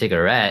fucking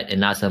cigarette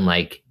and not some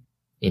like,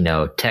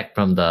 tech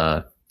from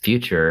the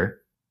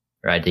future,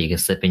 right? That you can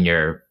slip in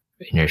your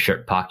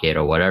shirt pocket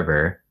or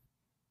whatever,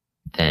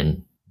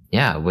 then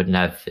yeah, it wouldn't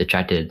have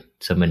attracted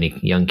so many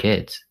young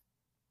kids.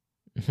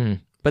 Mhm.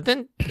 But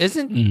then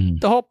isn't Mm.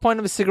 the whole point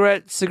of a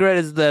cigarette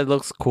is that it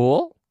looks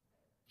cool?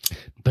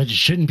 But it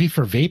shouldn't be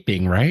for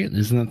vaping, right?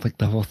 Isn't that like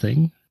the whole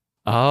thing?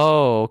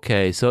 Oh,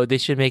 okay. So they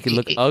should make it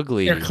look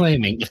ugly. If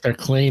they're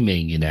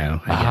claiming,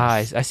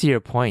 I see your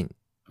point.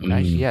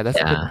 Actually, yeah, that's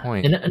a good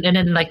point. And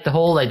then like the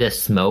whole like the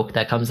smoke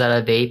that comes out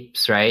of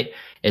vapes, right?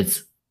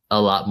 It's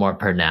a lot more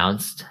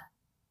pronounced,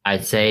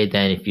 I'd say,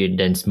 than if you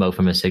then smoke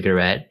from a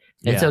cigarette.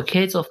 And so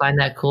kids will find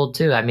that cool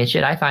too. I mean,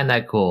 shit, I find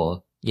that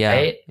cool. Yeah,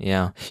 right?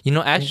 yeah.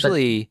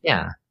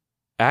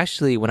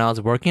 Actually, when I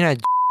was working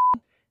at,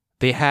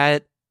 they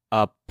had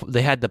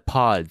the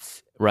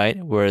pods, right,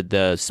 where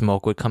the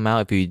smoke would come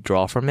out if you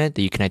draw from it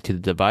that you connect to the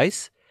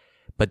device.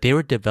 But they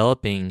were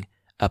developing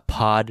a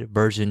pod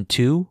version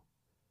 2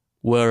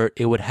 where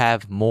it would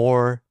have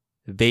more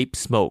vape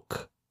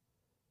smoke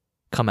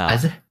come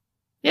out.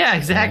 Yeah,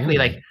 exactly.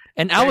 Like,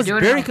 and I they're was doing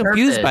it very on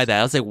confused purpose. by that.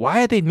 I was like,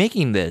 why are they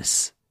making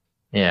this?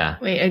 yeah.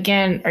 Wait,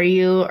 again, are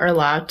you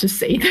allowed to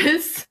say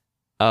this?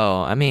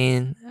 Oh, I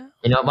mean,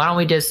 Why don't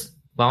we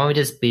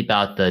just beep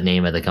out the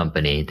name of the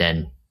company?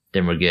 Then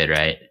we're good,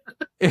 right?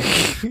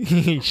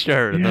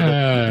 sure.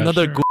 Yeah,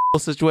 Another sure. Google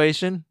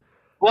situation.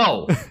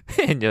 Whoa,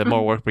 And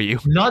more work for you.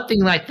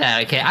 nothing like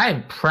that. Okay, I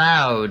am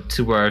proud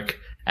to work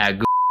at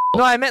Google.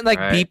 No, I meant like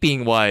Right.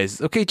 beeping wise.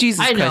 Okay, Jesus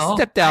I Christ. know,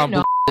 Step down, I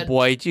know.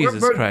 boy.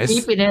 Jesus we're Christ.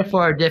 keeping it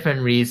for a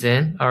different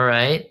reason. All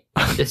right,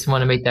 just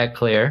want to make that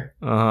clear.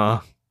 Uh-huh.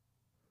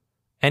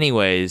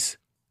 Anyways,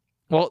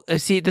 well,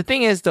 see, the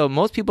thing is though,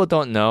 most people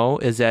don't know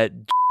is that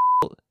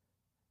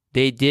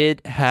they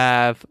did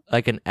have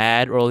like an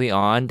ad early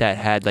on that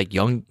had like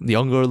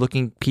younger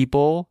looking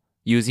people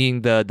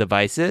using the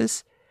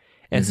devices,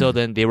 and so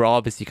then they were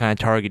obviously kind of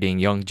targeting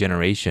young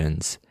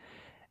generations,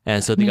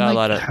 and so they got a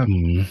lot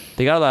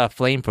of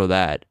flame for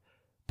that.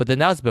 But then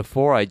that was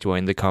before I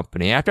joined the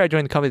company. After I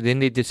joined the company, then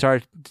they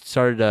started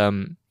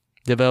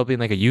developing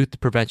like a youth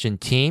prevention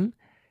team,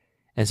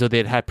 and so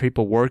they'd had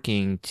people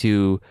working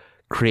to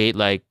create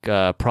like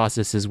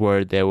processes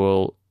where they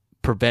will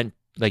prevent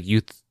like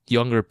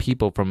younger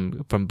people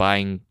from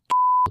buying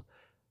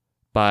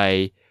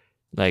by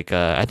like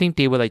I think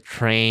they would like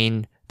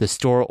train the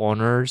store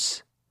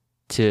owners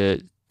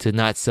to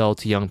not sell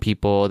to young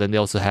people. Then they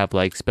also have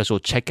like special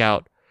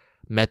checkout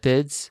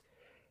methods.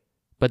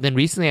 But then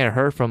recently I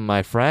heard from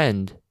my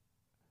friend,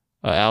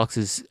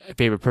 Alex's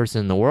favorite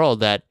person in the world,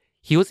 that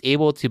he was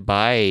able to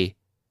buy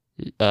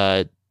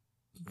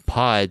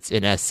pods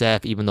in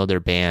SF even though they're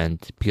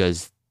banned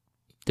because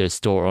their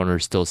store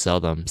owners still sell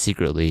them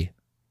secretly.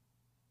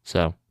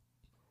 So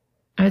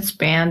It's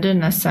banned in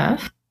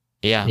SF.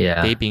 yeah,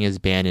 vaping is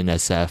banned in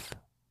SF.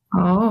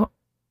 Oh.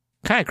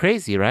 Kind of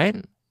crazy, right?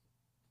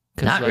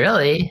 'Cause, Not like,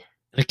 really.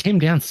 It came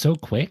down so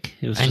quick.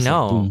 It was I just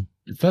know. Like, boom.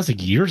 That was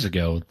like years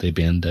ago they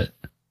banned it.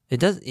 It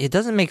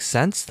doesn't make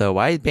sense though.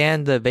 Why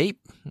ban the vape?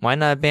 Why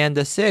not ban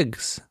the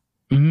cigs?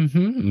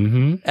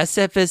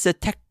 SF is a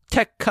tech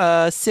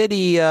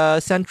city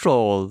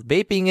central.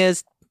 Vaping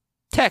is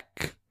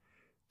tech.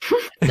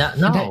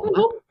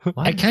 No.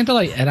 I kind of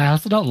like, and I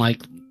also don't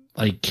like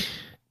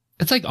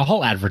it's like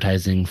all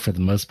advertising for the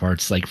most part.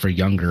 It's like for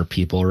younger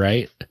people,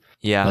 right?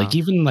 Yeah. Like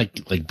even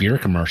like beer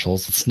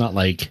commercials. It's not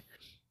like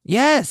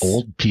yes.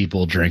 old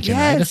people drinking.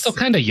 Yes. Right? It's still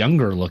kind of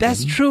younger looking.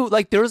 That's true.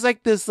 Like there was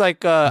like this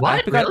like I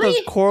What? forgot Really?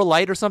 those Core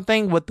Light or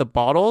something with the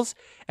bottles,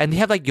 and they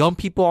have like young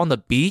people on the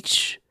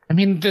beach. I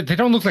mean, they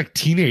don't look like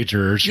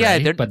teenagers, Yeah,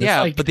 right? they're- but it's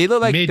yeah, like but they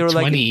look like they're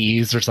like-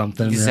 mid-20s or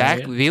something.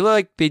 Exactly. Right? They look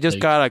like they just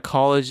Like- got out of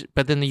college,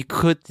 but then you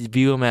could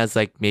view them as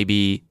like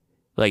maybe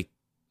like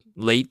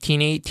late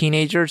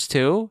teenagers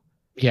too.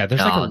 Yeah, there's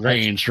No, like a that's-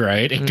 range,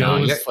 right? It No,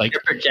 goes you're like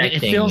you're it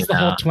projecting. fills the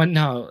whole now. 20.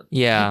 No,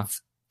 Yeah.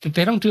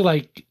 they don't do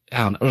like I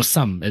don't know, or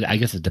some. I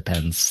guess it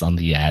depends on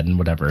the ad and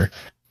whatever.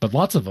 But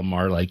lots of them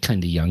are like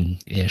kind of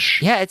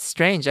young-ish. Yeah, it's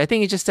strange. I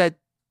think it's just that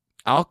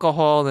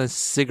alcohol and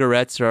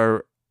cigarettes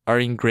are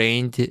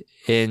ingrained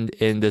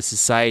in the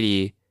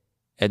society,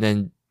 and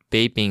then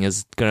vaping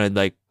is gonna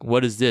like,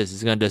 what is this?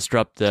 It's gonna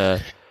disrupt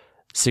the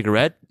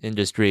cigarette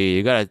industry.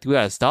 We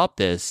gotta stop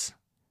this.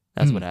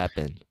 That's what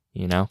happened.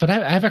 You know? But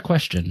I have a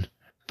question.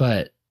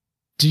 But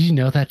do you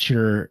know that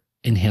you're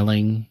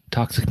inhaling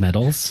toxic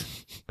metals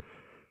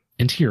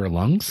into your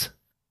lungs?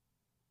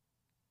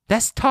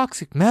 That's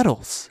toxic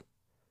metals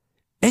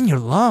in your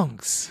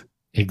lungs.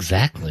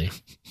 Exactly.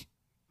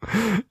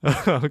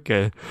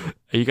 Okay.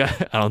 You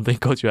got. I don't think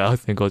Coach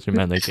Alex and Coach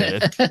Amanda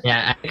get it.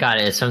 Yeah, I got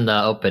it. It's from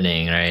the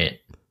opening, right?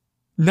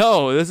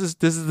 No, this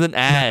is an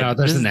ad. No,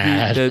 there's This an is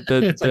ad.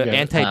 The It's like a-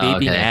 anti-vaping Oh,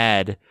 okay.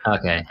 ad.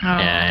 Okay. Oh.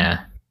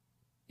 Yeah.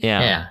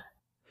 Yeah.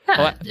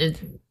 Yeah.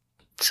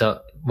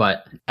 So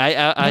what?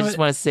 I just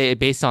want to say,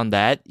 based on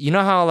that, you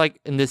know how like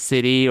in the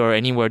city or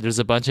anywhere, there's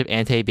a bunch of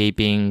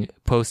anti-vaping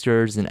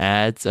posters and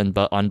ads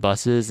on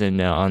buses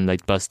and on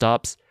like bus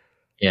stops.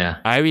 Yeah.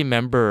 I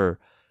remember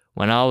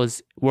when I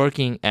was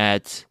working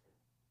at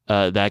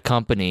that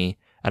company.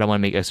 I don't want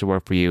to make extra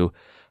work for you.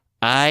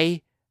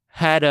 I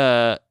had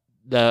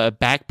the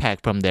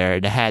backpack from there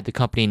that had the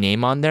company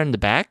name on there in the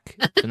back,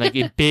 and like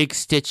in big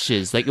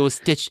stitches, like it was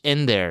stitched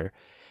in there.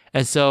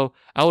 And so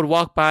I would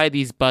walk by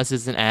these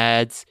buses and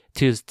ads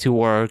to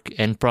work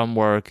and from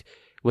work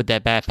with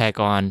that backpack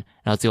on, and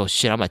I was like, "Oh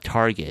shit, I'm a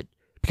target."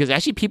 Because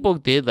actually, people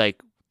did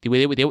like they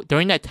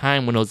during that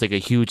time when it was like a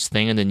huge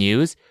thing in the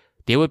news,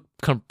 they would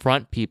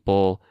confront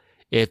people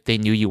if they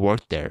knew you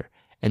worked there,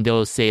 and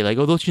they'll say like,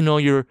 "Oh, don't you know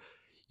you're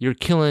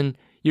killing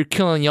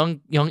young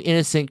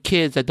innocent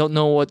kids that don't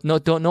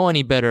know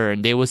any better,"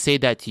 and they will say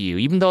that to you,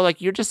 even though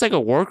like you're just like a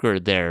worker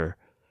there.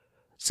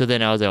 So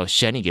then I was like, "Oh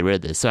shit, I need to get rid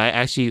of this." So I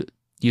actually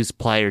used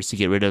pliers to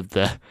get rid of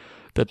the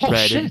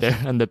thread in shit. there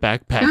on the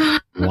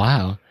backpack.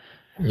 Wow.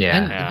 Yeah.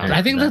 And Yeah.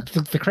 I think that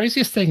the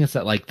craziest thing is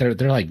that like there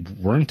like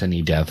weren't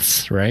any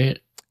deaths, right?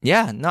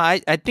 Yeah, no, I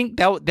think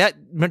that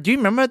do you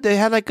remember they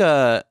had like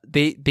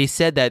they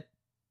said that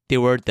they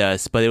were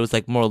deaths, but it was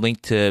like more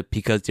linked to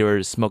because they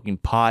were smoking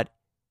pot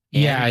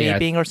and Yeah.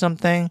 vaping or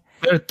something.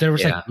 There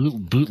was Yeah. like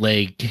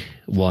bootleg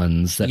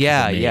ones that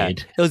Yeah, people yeah.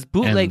 made. It was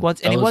bootleg And ones,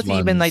 and it those wasn't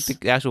even like ones-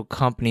 the actual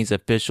company's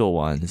official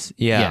ones.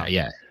 Yeah,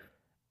 Yeah.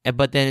 yeah.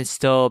 But then it's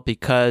still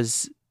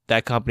because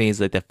that company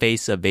is like the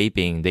face of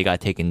vaping, they got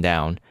taken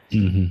down.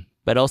 Mm-hmm.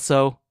 But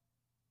also,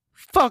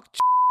 fuck,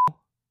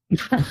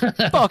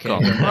 fuck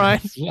them,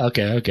 right?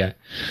 Okay.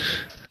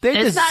 They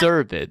It's not-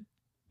 deserve it.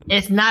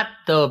 It's not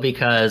though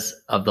because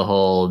of the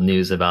whole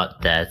news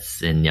about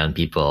deaths and young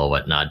people or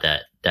whatnot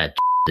that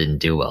didn't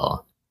do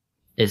well.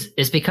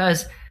 It's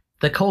because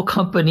the whole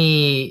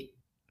company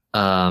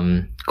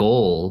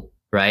goal,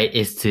 right,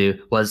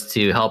 was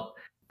to help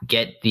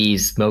get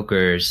these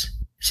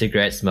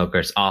cigarette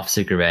smokers off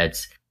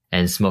cigarettes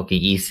and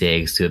smoking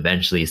e-cigs to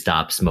eventually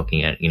stop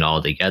smoking it,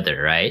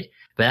 altogether, right?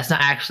 But that's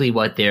not actually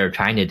what they're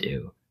trying to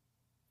do.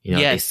 They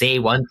Yes. say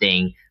one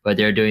thing, but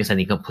they're doing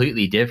something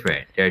completely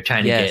different. They're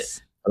trying to get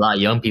Yes. a lot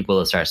of young people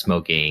to start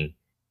smoking.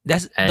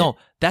 That's And-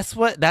 that's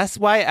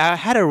why I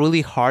had a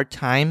really hard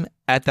time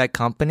at that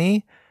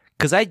company,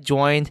 because I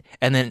joined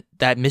and then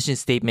that mission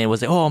statement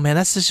was like, oh man,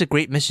 that's such a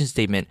great mission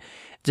statement.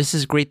 This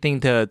is a great thing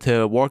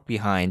to work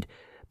behind.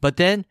 But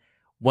then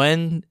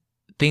when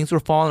things were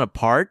falling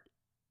apart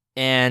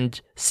and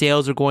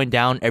sales were going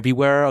down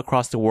everywhere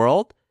across the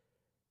world,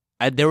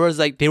 they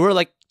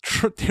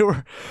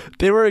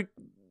were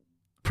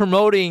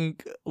promoting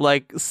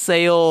like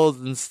sales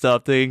and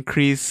stuff to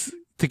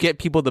get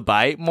people to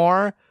buy it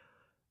more,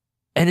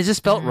 and it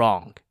just felt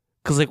wrong.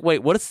 Cause like,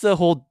 wait, what's the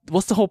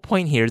whole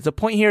point here? Is the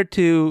point here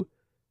to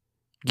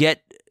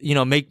get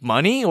make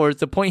money, or is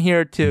the point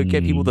here to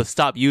get people to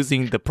stop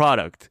using the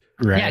product?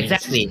 Right. Yeah,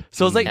 exactly.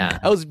 So it's like Yeah.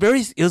 it was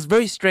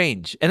very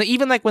strange. And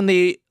even like when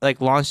they like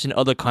launched in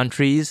other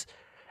countries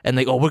and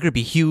like, oh, we're gonna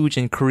be huge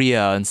in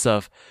Korea and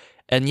stuff.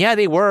 And yeah,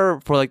 they were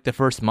for like the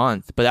first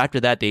month, but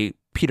after that they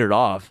petered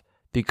off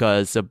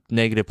because of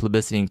negative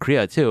publicity in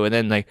Korea too. And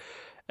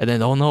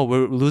then oh no,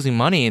 we're losing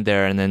money in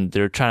there. And then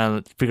they're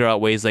trying to figure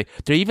out ways, like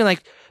they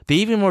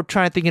even were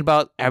trying to think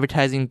about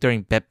advertising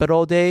during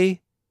Bepero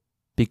Day,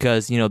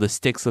 because the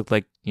sticks look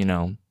like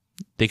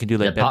they can do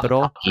like The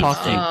Bepero Pocky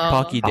Pocky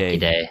Pocky Day.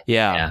 Day.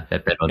 Yeah.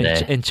 Pepero In,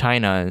 Day. in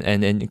China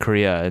and in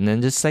Korea, and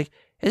then just like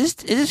it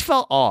just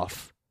felt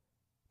off,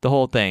 the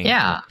whole thing.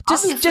 Yeah.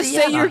 just obviously,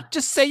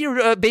 say you're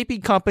a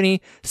vaping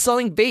company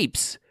selling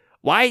vapes.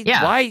 Why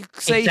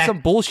say exact-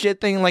 some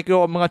bullshit thing like,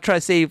 oh, I'm gonna try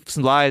to save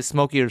some lives,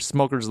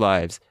 smokers'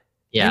 lives?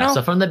 Yeah.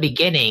 So from the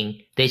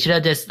beginning, they should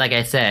have just, like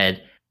I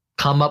said,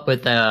 come up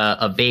with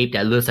a vape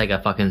that looks like a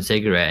fucking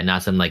cigarette and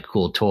not some like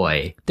cool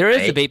toy. There is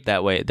a Right? vape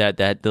that way that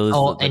does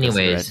Oh, look like a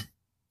anyways. cigarette.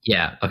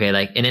 Yeah. Okay.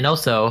 Like, and then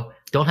also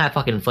don't have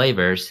fucking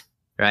flavors,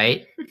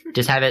 right?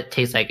 Just have it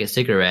taste like a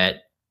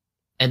cigarette,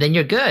 and then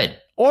you're good,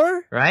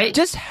 Or right?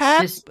 just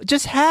have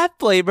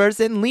flavors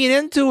and lean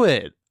into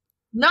it.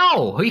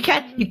 No, you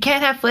can't. You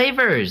can't have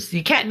flavors.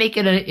 You can't make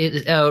it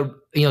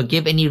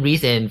give any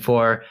reason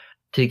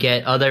to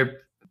get other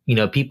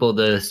people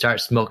to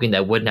start smoking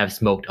that wouldn't have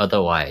smoked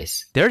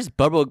otherwise. There's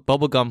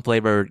bubblegum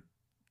flavored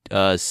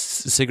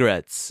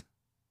cigarettes.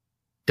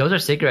 Those are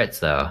cigarettes,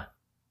 though.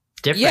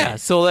 Different. Yeah,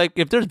 so like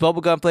if there's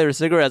bubblegum flavored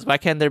cigarettes, why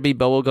can't there be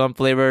bubblegum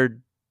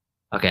flavored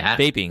Okay.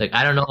 vaping? Like,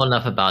 I don't know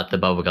enough about the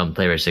bubblegum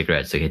flavored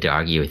cigarettes to get to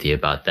argue with you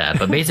about that.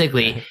 But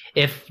basically,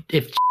 if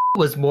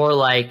was more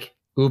like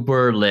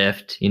Uber,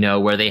 Lyft,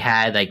 where they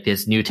had like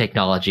this new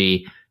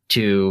technology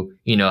to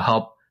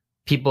help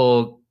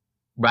people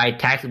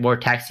ride more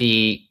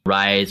taxi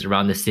rides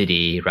around the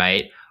city,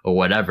 right, or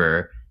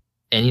whatever,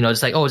 and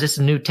just like, oh, is this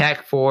a new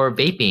tech for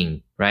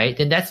vaping, right?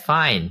 Then that's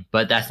fine,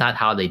 but that's not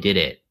how they did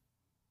it.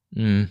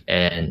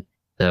 And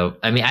so,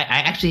 I mean, I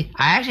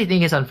actually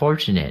think it's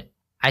unfortunate.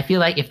 I feel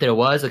like if there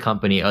was a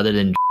company other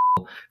than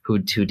who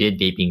did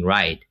vaping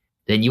right,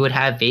 then you would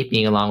have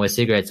vaping along with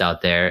cigarettes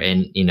out there,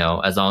 and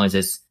as long as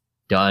it's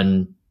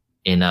done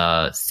in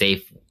a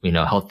safe,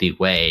 healthy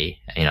way,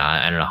 I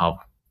don't know how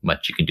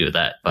much you can do with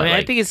that. But I mean,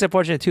 like, I think it's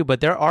unfortunate too,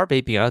 but there are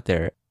vaping out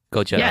there.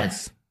 Go Jets.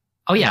 Yes.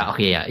 Oh yeah,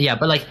 okay, yeah.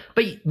 But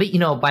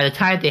by the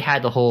time they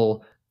had the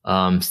whole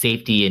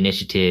safety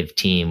initiative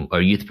team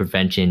or youth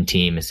prevention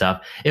team and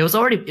stuff, it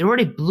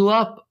already blew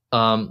up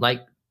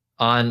like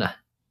on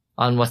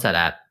what's that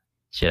app?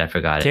 Shit, I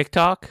forgot it.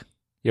 TikTok?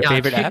 Your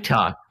favorite app?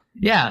 TikTok.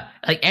 Yeah,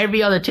 like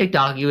every other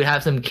TikTok, you would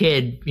have some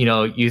kid,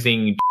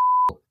 using.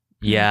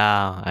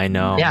 Yeah, I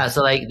know. Yeah,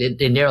 so like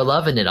they're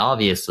loving it,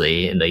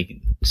 obviously, and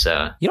like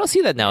so. You don't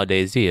see that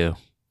nowadays, do you?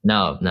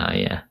 No,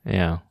 yeah.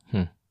 Yeah.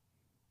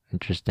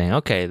 Interesting.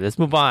 Okay, let's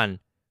move on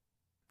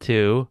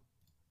to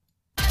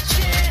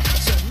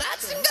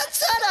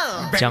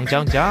Jang.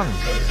 Jang.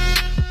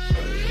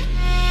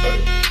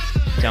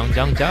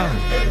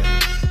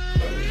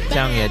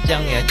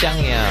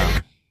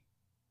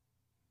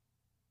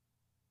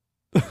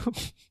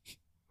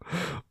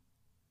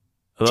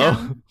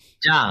 Hello?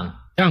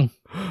 Zhang.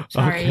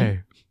 Sorry. Okay.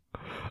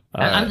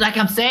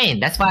 I'm saying,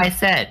 that's why I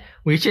said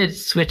we should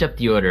switch up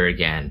the order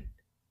again.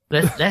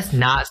 Let's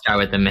not start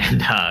with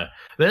Amanda.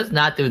 Let's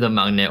not do the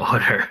Magne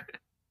order.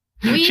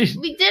 We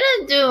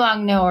didn't do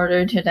Magne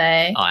order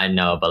today. Oh, I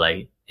know, but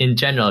like in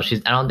general,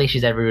 I don't think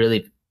she's ever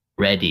really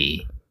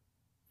ready.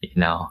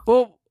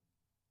 Well,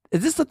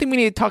 is this something we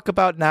need to talk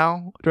about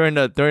now during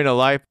a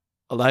live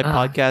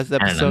podcast I don't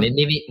know. episode?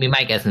 Maybe we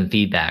might get some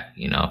feedback,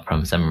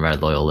 from some of our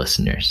loyal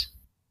listeners.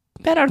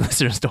 Man, our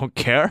listeners don't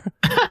care.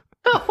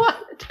 What?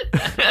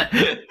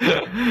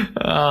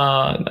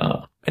 Oh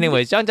no.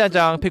 Anyways,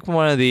 Zhang, pick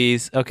one of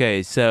these.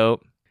 Okay,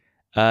 so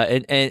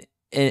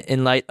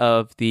in light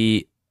of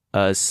the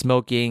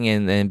smoking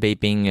and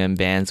vaping and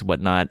bans and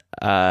whatnot,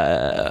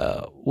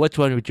 which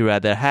one would you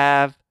rather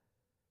have?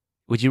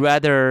 Would you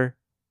rather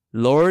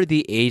lower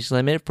the age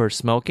limit for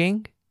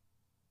smoking,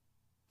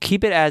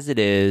 keep it as it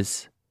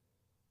is,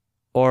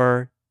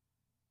 or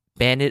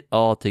ban it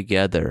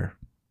altogether.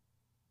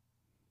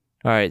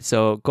 All right,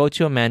 so go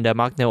to Amanda,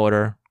 Maknae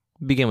order.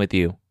 Begin with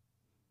you.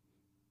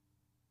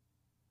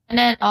 And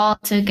it all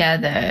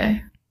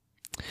together.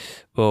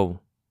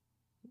 Oh.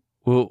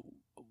 Well,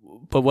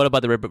 but what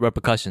about the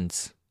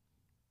repercussions?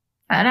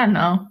 I don't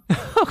know.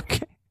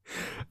 Okay.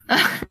 All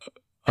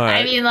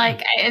right. I mean,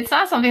 like, it's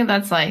not something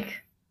that's like,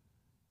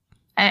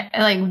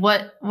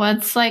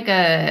 what's like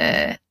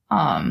a,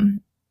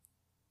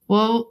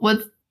 what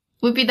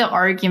would be the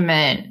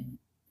argument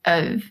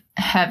of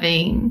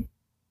having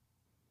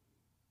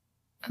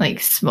like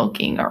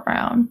smoking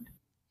around?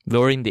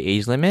 Lowering the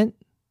age limit?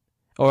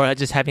 Or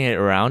just having it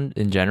around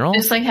in general?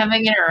 Just like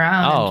having it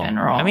around in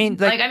general. I mean,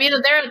 there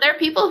are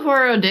people who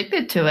are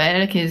addicted to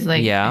it because,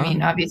 like, Yeah. I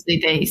mean,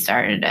 obviously they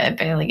started it,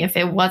 but like if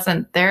it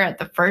wasn't there at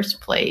the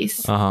first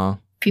place,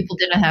 people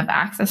didn't have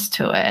access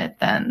to it,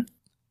 then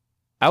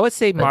I would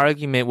say my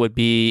argument would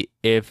be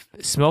if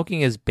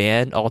smoking is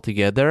banned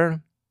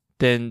altogether,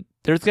 then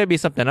there's going to be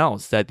something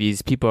else that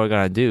these people are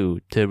going to do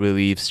to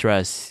relieve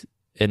stress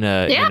in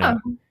a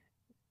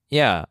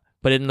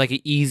but in like an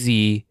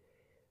easy,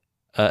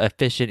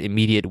 efficient,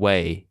 immediate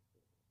way.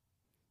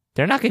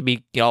 They're not going to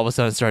be all of a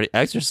sudden starting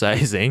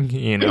exercising,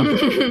 you know.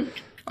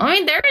 I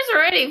mean, there's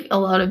already a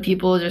lot of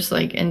people just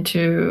like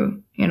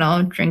into,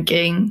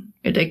 drinking,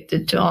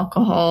 addicted to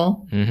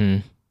alcohol.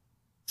 Mm-hmm.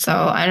 So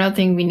I don't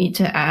think we need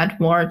to add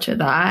more to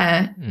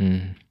that.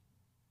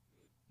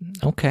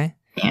 Okay.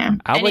 Yeah.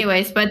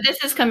 Anyways, but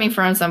this is coming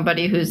from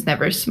somebody who's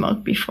never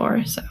smoked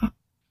before, so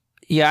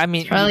yeah, I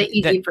mean, it's probably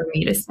easy for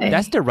me to say.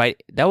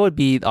 That would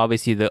be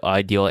obviously the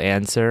ideal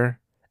answer.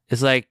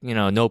 It's like,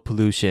 no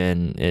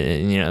pollution,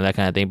 that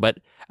kind of thing. But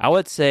I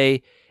would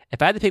say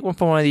if I had to pick one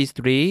from one of these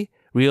three,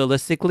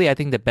 realistically, I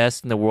think the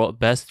best in the world,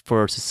 best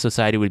for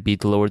society would be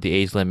to lower the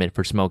age limit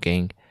for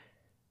smoking.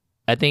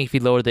 I think if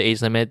you lower the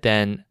age limit,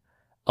 then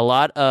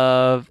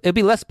it'd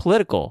be less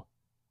political.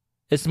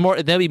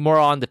 There'll be more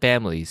on the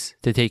families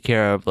to take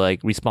care of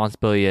like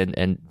responsibility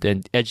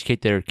and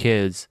educate their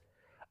kids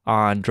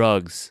on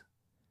drugs.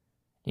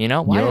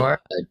 Why?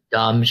 You're a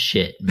dumb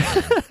shit,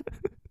 man.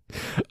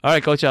 All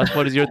right, Coach House,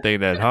 what is your thing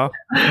then, huh?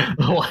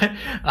 What?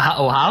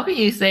 How can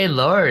you say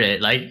lower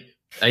it? Like,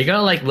 are you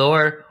gonna like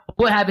lower?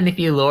 What happened if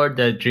you lowered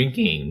the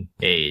drinking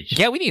age?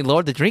 Yeah, we need to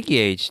lower the drinking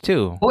age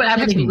too. What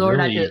happened if you lowered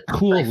really that to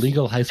cool like,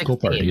 legal high school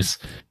 16? parties?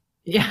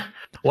 Yeah.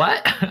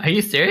 What? Are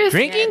you serious?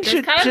 Drinking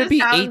should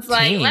be 18.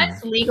 Like,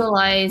 let's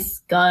legalize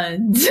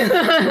guns.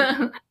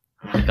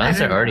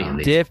 Guns are already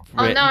legal.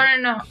 Different. Oh,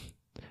 no.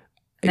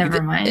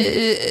 Never mind.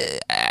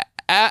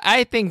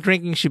 I think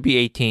drinking should be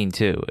 18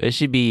 too. It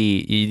should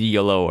be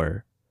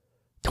lower.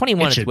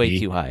 21 is way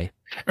too high.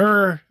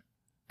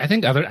 I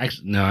think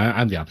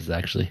I'm the opposite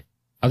actually.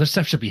 Other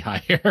stuff should be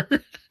higher.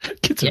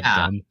 Kids are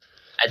dumb.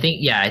 I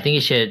think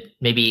it should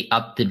maybe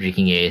up the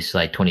drinking age to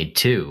like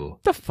 22.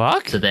 The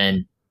fuck? So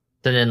then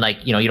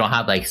like, you don't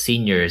have like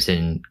seniors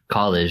in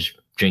college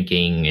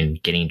drinking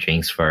and getting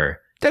drinks for.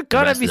 They're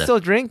gonna be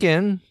still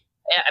drinking.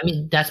 Yeah, I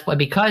mean, that's why,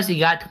 because you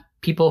got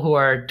people who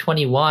are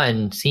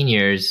 21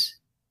 seniors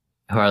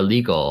who are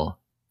legal.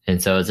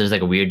 And so there's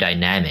like a weird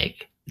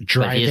dynamic.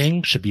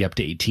 Driving should be up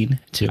to 18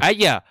 too.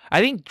 I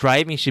think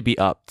driving should be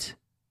upped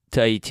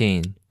to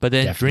 18, but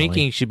then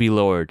drinking should be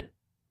lowered.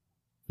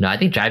 No, I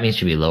think driving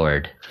should be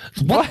lowered.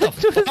 What the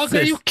fuck?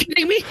 Are you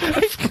kidding me?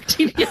 I'm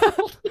 15 years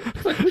old.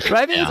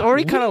 Driving is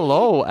already kind of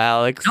low,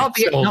 Alex. No,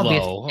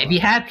 if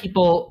you have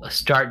people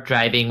start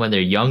driving when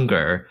they're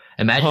younger,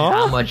 imagine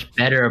how much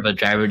better of a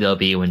driver they'll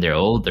be when they're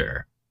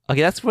older.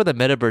 Okay, that's for the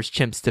metaverse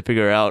chimps to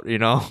figure out,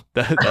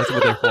 That's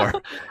what they're for.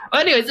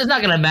 Well, anyways, it's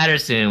not going to matter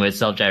soon with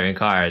self-driving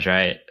cars,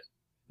 right?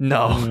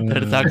 No,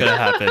 that's not going to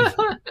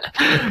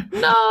happen.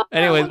 No.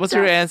 Anyways, what's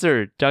your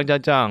answer?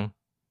 Zhang.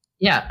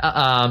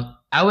 Yeah,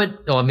 I would.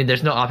 Well, I mean,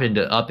 there's no option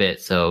to up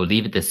it, so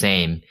leave it the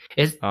same.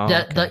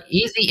 The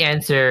easy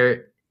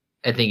answer,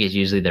 I think, is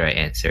usually the right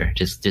answer.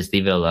 Just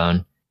leave it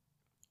alone.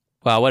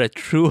 Wow, what a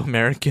true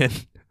American.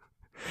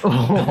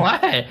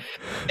 What?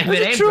 If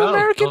it ain't true broke,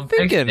 American don't fix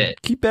thinking.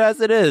 it. Keep it as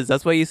it is.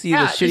 That's why you see the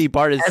shitty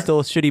Bart is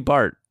still shitty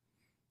Bart.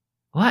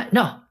 What?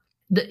 No.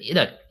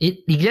 Look,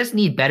 you just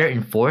need better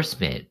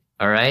enforcement.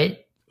 All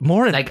right.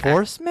 More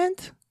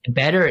enforcement.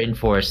 Better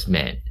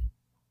enforcement.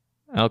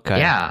 Okay.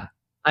 Yeah.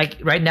 Like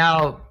right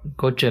now,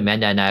 Coach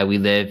Amanda and I, we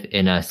live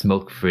in a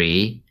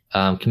smoke-free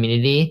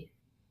community.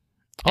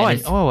 I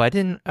didn't.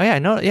 Oh yeah, I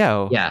know.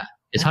 Yeah. Yeah,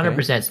 it's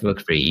 100%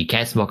 smoke-free. You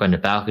can't smoke on the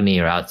balcony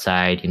or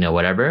outside,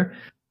 whatever.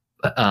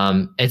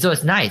 And so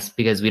it's nice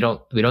because we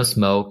don't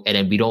smoke, and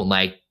then we don't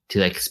like to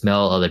like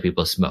smell other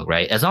people's smoke,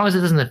 right? As long as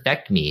it doesn't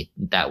affect me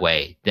that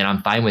way, then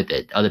I'm fine with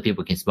it. Other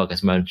people can smoke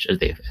as much as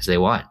they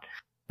want.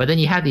 But then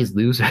you have these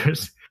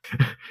losers.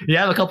 You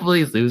have a couple of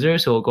these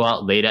losers who will go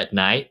out late at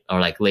night, or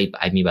like late,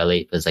 I mean by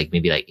late, it's like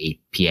maybe like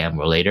 8 p.m.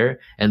 or later,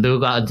 and they'll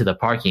go out into the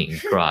parking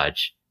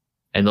garage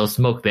and they'll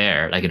smoke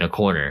there, like in a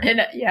corner. In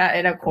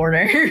a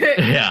corner.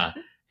 Yeah.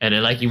 And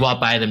then like you walk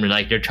by them and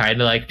like they're trying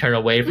to like turn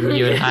away from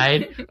you and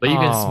hide, but you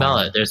can smell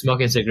it. They're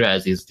smoking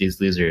cigarettes, these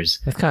losers.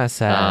 That's kind of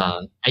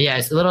sad. Yeah,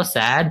 it's a little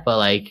sad, but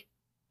like,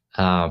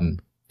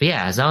 But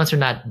yeah, as long as they're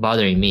not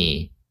bothering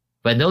me.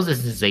 But in those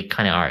instances, they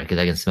kind of are because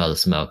I can smell the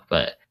smoke.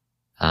 But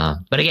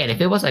again, if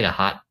it was like a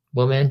hot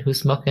woman who's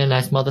smoking and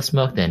I smell the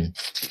smoke, then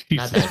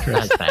not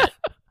as bad.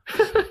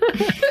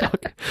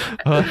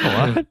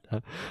 What?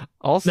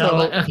 Also, No,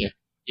 but, okay.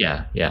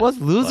 Yeah. was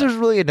losers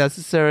really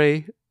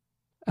necessary?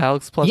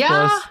 Alex plus Yeah.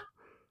 plus.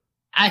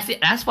 I see,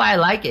 that's why I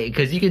like it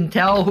because you can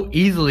tell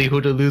easily who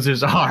the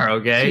losers are.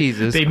 Okay,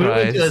 Jesus they move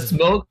into a Christ.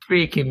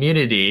 smoke-free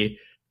community,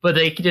 but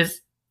they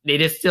just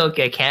still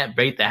can't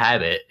break the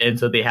habit, and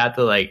so they have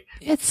to like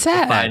It's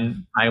sad.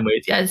 find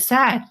ways. Yeah, it's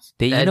sad.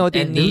 They- and, what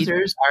they and need?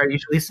 losers are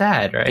usually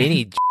sad, right? They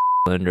need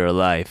in their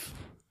life.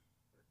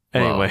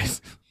 Well,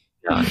 Anyways,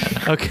 No.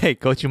 okay,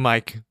 go to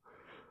Mike.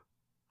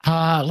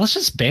 Let's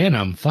just ban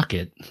them. Fuck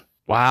it.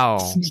 Wow.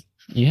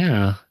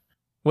 Yeah.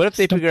 What if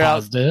they Some figure out?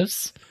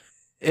 positives.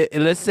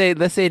 Let's say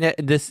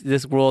in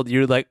this world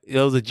you're like it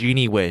was a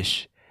genie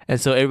wish,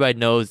 and so everybody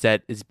knows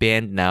that it's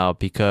banned now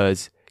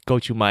because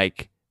Gochu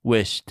Mike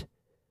wished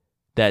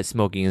that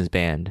smoking is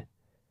banned.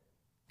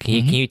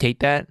 Can you take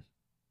that?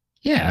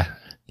 Yeah.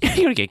 You're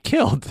gonna get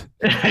killed.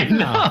 I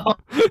know.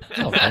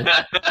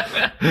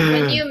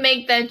 When you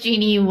make that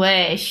genie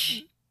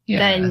wish, Yeah.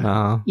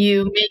 then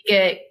you make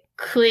it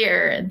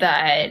clear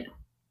that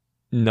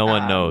No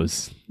one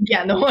knows.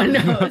 no one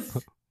knows.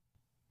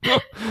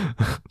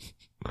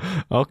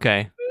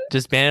 Okay,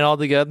 just ban it all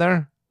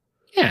together.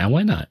 Yeah,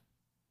 why not?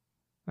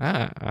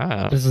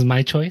 I This is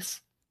my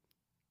choice.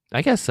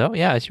 guess so.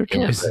 Yeah, it's your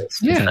Yeah, choice. but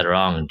it's Yeah. the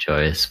wrong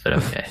choice, but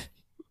okay.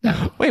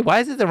 No. Wait, why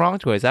is it the wrong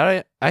choice?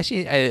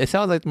 It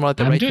sounds like more like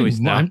the I'm right doing choice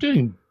now. I'm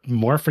doing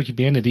more for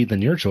humanity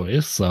than your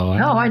choice, so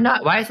No, why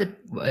not? Why is it?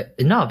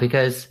 No,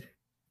 because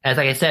as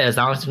like I said, as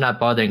long as they're not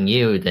bothering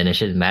you, then it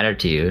shouldn't matter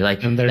to you.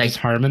 Like, and they're like just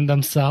harming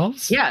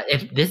themselves. yeah,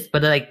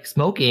 but like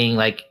smoking,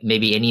 like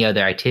maybe any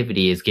other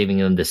activity is giving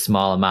them this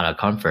small amount of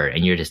comfort,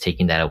 and you're just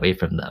taking that away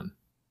from them.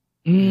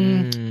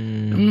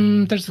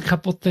 There's a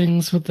couple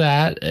things with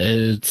that.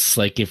 It's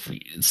like if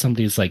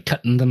somebody's like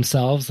cutting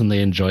themselves and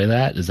they enjoy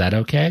that, is that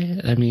okay?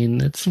 I mean,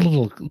 it's a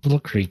little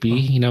creepy,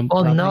 you know.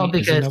 Well, no,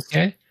 probably isn't because-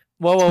 okay.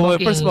 Whoa.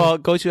 First of Smoking- all,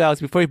 go to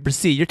Alex before you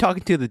proceed. You're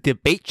talking to the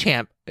debate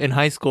champ in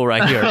high school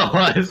right here.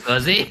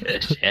 Was he?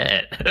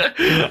 Shit.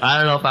 I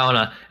don't know if I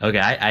want to. Okay,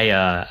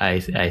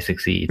 I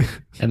succeed.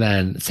 And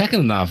then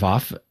second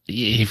off,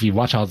 if you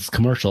watch all these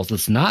commercials,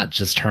 it's not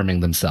just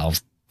harming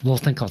themselves. A little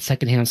thing called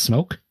secondhand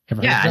smoke.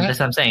 Ever Yeah, heard of that's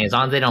that? what I'm saying. As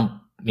long as they don't,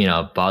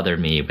 bother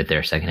me with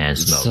their secondhand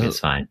smoke, So- it's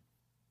fine.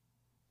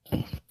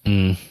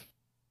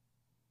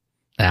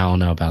 I don't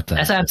know about that.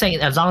 That's what I'm saying.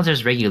 As long as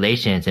there's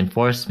regulations,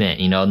 enforcement,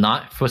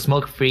 not for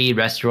smoke-free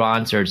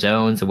restaurants or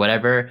zones or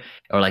whatever,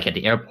 or like at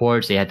the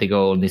airports, they have to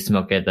go only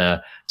smoke at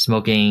the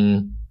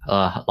smoking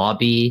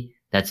lobby.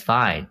 That's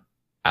fine.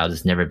 I'll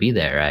just never be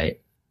there, right?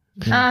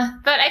 But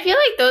I feel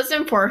like those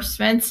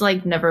enforcements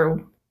like never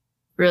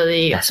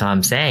really That's what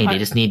I'm saying. They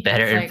just need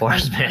better it's, like,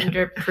 enforcement.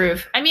 under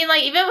proof. I mean,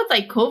 like even with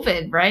like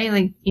COVID, right?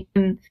 Like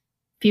even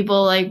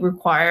people like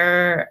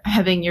require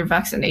having your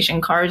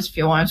vaccination cards if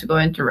you want to go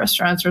into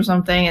restaurants or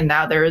something, and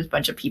now there is a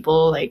bunch of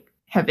people like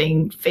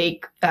having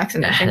fake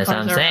vaccination That's what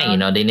cards. I'm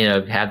saying. around. They need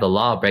to have the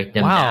law break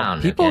them Wow,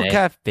 down. people okay?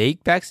 have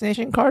fake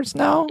vaccination cards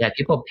now. Yeah,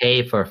 people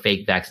pay for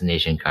fake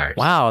vaccination cards.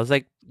 Wow, it's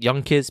like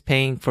young kids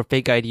paying for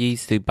fake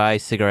IDs to buy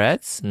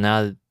cigarettes.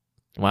 Now,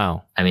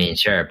 wow. I mean,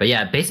 sure, but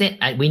yeah, basically,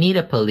 we need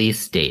a police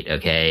state.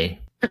 Okay.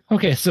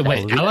 Okay, so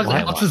wait, Oh, Alex, what?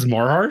 Alex is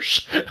more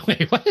harsh.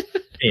 Wait, what?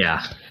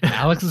 Yeah.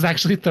 Alex is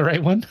actually the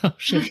right one. Oh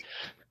shit!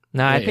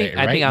 No, I Wait, think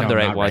right? I'm No, the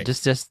right not one. right.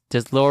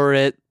 Just lower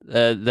it.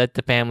 Let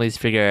the families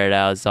figure it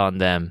out. It's on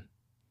them.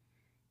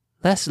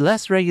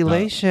 Less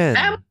regulation.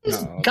 That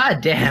was, No.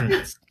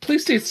 goddamn.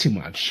 Please say it's too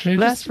much.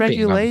 Less Just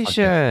being on the podcast.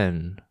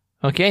 regulation.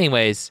 Okay.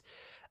 Anyways,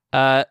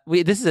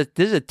 this is a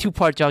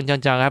 2-part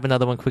Zhang. I have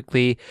another one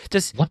quickly.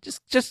 Just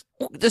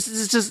this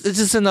is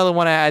just another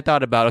one I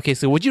thought about. Okay,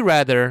 so would you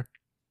rather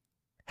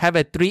have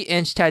a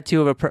 3-inch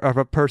tattoo of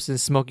a person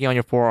smoking on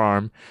your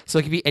forearm? So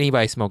it could be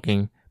anybody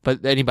smoking,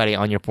 but anybody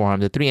on your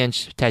forearm, the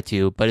 3-inch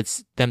tattoo, but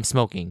it's them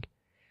smoking,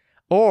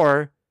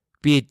 or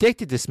be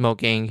addicted to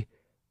smoking,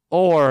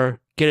 or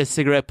get a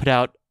cigarette put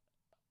out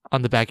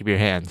on the back of your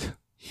hand.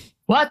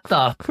 What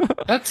the?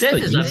 That's This the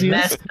is a easiest.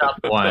 messed up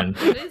one.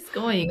 What is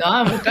going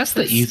on with That's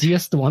the this?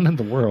 easiest one in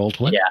the world.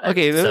 What? Yeah.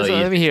 Okay, so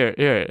let me hear.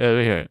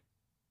 Here.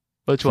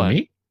 Which For one?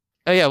 me?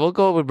 Oh yeah, we'll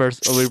go reverse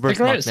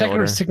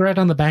Cigarette, cigarette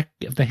on the back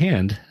of the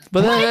hand.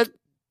 But then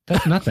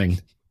That's nothing.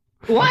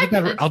 What?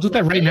 I'll do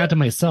that right now to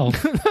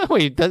myself.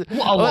 wait, in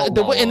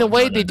the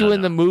way they do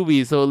in the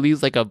movie, so it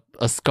leaves like a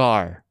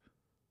scar.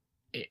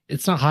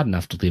 It's not hot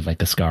enough to leave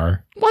like a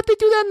scar. What, they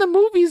do that in the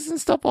movies and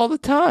stuff all the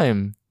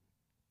time.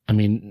 I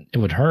mean, it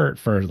would hurt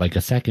for like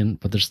a second,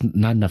 but there's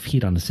not enough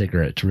heat on a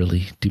cigarette to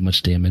really do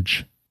much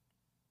damage.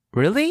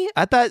 Really?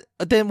 I thought.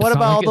 Then what It's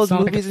about not all like- those it's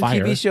not like movies a and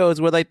TV fire.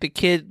 shows where like the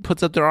kid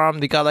puts up their arm,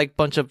 they got like a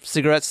bunch of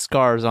cigarette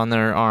scars on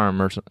their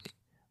arm or something?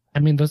 I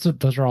mean, those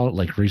are all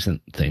like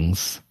recent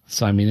things.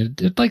 So I mean,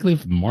 it'd like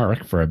leave a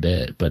mark for a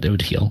bit, but it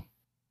would heal.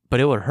 But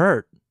it would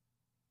hurt.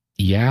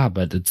 Yeah,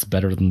 but it's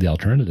better than the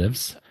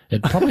alternatives.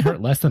 It'd probably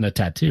hurt less than a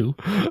tattoo.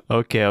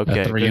 Okay. A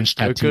 3-inch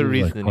tattoo, Good like,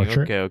 reasoning.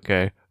 portrait.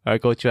 Okay. All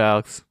right, Coach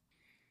Alex.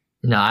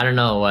 No, I don't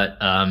know what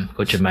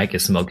Coach Mike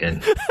is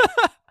smoking.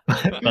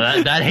 But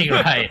that ain't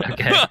right.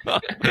 Okay.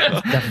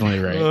 Definitely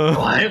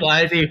right.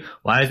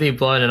 Why is he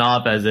blowing it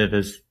off as if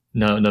it's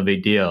no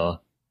big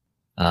deal?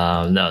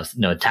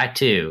 No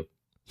tattoo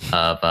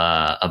of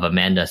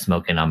Amanda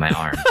smoking on my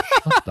arm.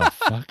 What the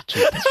fuck?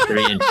 Jesus.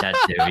 3-inch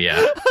tattoo.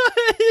 Yeah.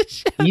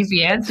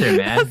 Easy answer,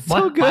 man. That's so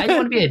Why do you good.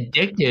 want to be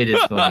addicted to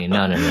smoking?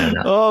 No.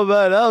 Oh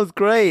man, that was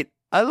great.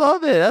 I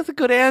love it. That's a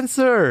good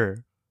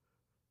answer.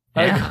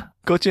 All right, Yeah.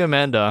 Coach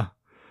Amanda.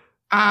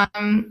 I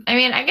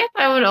mean, I guess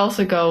I would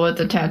also go with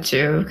the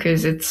tattoo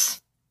because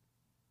it's,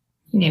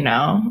 like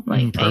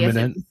I guess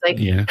Permanent. it's like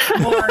Yeah.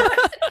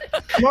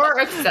 more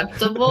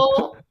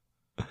acceptable.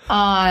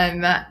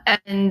 And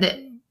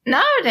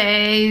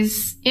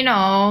nowadays,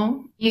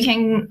 you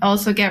can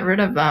also get rid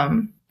of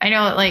them. I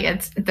know, like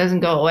it doesn't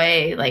go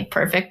away like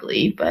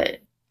perfectly, but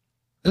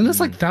And that's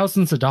like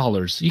thousands of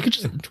dollars. You could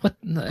just what?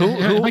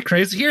 Am I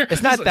crazy here?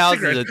 It's not This is a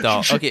thousands cigarette. of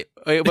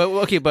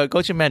dollars. But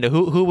Coach Amanda,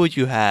 who would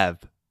you have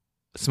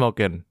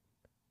smoking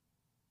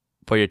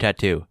for your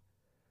tattoo?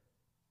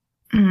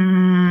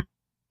 mm,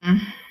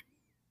 mm.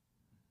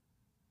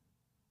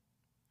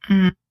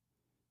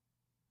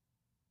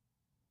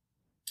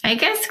 I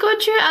guess go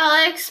to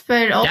Alex,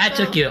 but also, That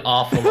took you an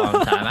awful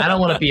long time. I don't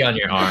want to be on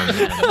your arm. Man.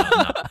 No.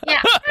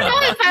 yeah, I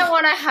don't know if I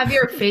want to have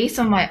your face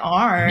on my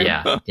arm.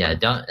 Yeah. I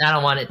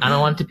don't want it. I don't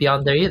want it to be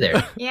on there either.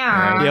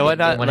 Yeah. Yeah, why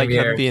not one of like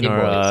your something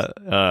or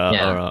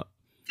Yeah. or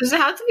Does it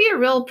have to be a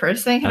real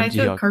person? Can I do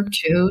a Anti-Hawk.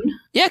 cartoon?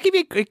 yeah, it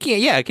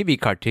could be a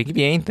cartoon, it could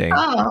be anything.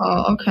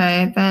 Oh,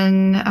 okay.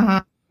 Then,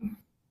 man,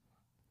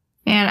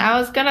 I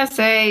was gonna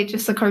say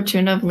just a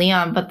cartoon of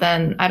Leon, but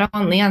then I don't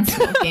want Leon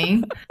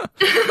smoking.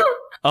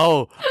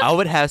 Oh, I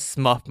would have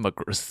Smuff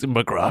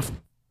McGruff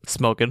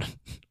smoking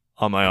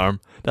on my arm.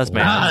 That's my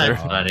Ah, that's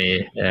answer.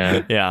 funny.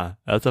 Yeah. Yeah,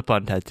 that's a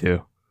fun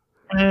tattoo.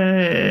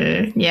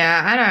 Yeah,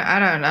 I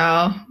don't know.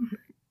 I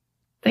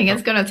think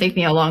it's gonna take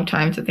me a long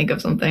time to think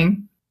of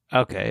something.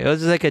 Okay, it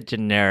was just like a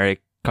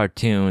generic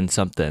cartoon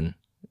something.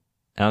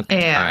 Okay.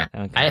 Yeah. All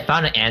right. Okay. I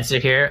found an answer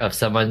here of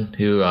someone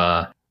who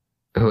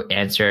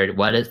answered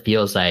what it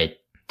feels like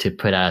to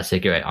put out a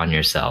cigarette on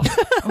yourself.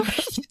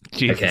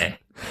 Jesus. Okay.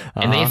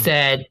 And they Uh-huh.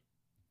 said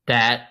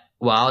that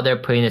while they're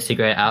putting a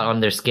cigarette out on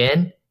their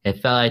skin,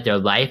 it felt like their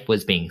life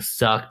was being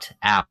sucked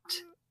out.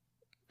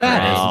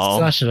 That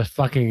Wow. is such a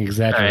fucking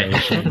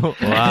exaggeration.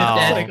 Wow.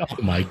 It's like,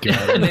 oh my and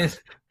god.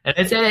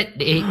 it said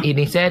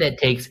he said it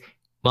takes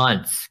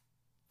months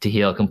to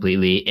heal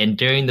completely, and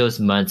during those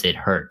months it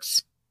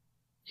hurts.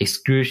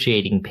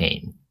 Excruciating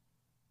pain.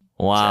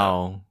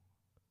 Wow.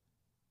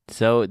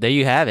 So there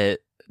you have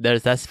it.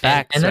 That's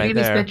facts And look right at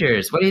these there.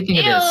 pictures. What do you think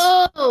of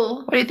this? Ew!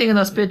 What do you think of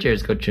those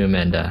pictures, Coach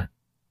Amanda?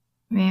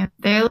 Man,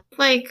 they look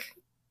like.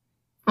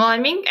 Well, I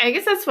mean, I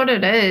guess that's what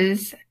it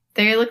is.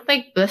 They look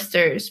like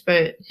blisters,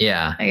 but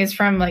Yeah. I guess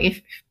from like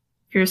if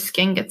your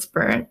skin gets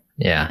burnt.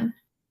 Yeah.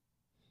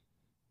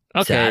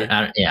 Okay.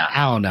 So, yeah.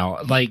 I don't know.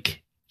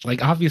 Like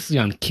obviously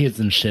on kids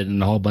and shit,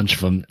 and a whole bunch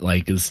of them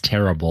like is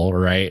terrible,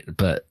 right?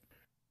 But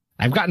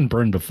I've gotten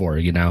burned before,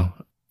 and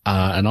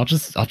I'll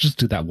just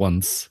do that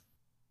once.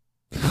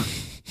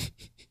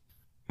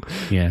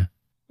 Yeah.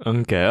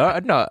 Okay.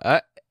 No,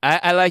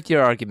 I like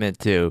your argument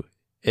too.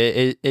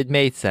 It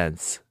made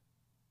sense,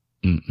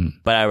 Mm-mm.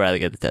 but I'd rather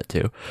get the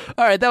tattoo.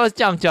 All right, that was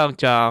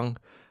Zhang.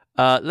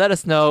 Let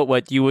us know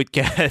what you would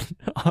get.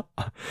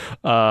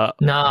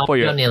 No, For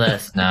you your- don't need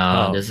this.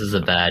 No, Oh. this is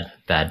a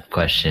bad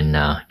question.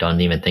 No, don't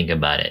even think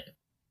about it.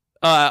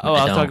 I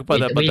was Don't. talking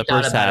about We the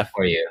thought first about it half.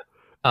 for you.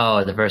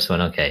 Oh, the first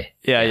one. Okay.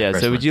 Yeah.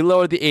 first So would one. you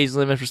lower the age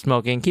limit for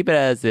smoking, keep it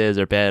as is,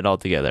 or ban it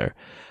altogether?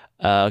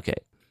 Okay.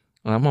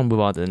 I'm gonna move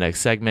on to the next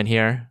segment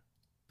here.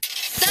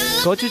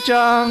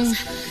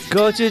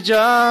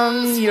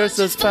 Gochujang, you're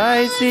so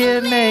spicy,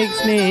 it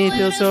makes me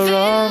feel so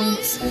wrong.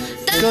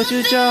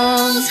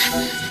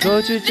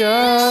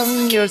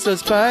 Gochujang, you're so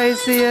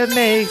spicy, it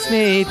makes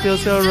me feel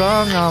so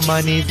wrong on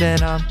my knees,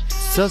 and I'm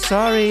so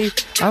sorry.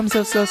 I'm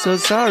so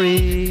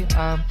sorry.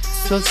 I'm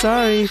so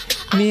sorry.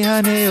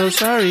 Mihane, oh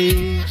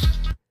sorry.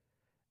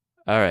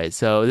 All right,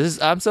 so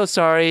I'm so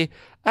sorry.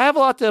 I have a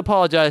lot to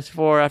apologize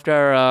for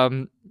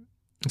after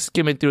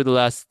skimming through the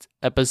last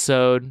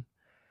episode.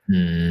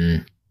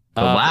 But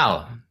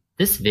wow,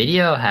 this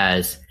video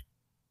has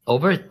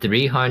over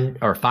 300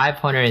 or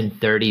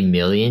 530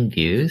 million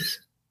views.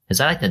 Is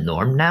that like the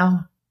norm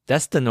now?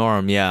 That's the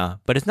norm, yeah.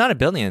 But it's not a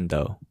billion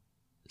though.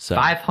 So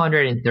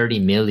 530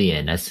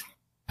 million. That's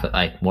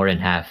like more than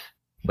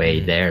halfway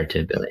there to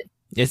a billion.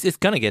 it's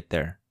gonna get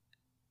there.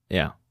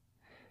 Yeah.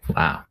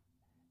 Wow.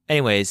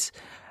 Anyways,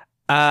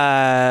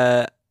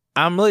 I'm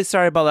really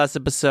sorry about last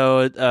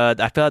episode. I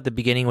felt like the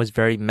beginning was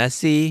very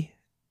messy.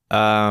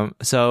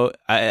 So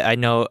I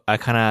know I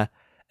kind of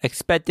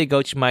expected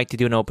Gochi Mike to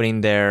do an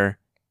opening there.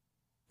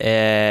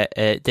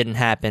 It didn't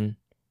happen.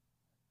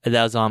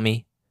 That was on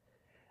me.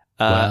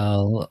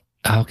 Well,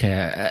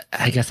 okay.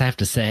 I guess I have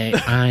to say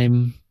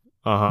I'm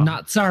Uh-huh.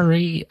 Not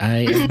sorry. I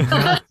am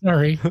not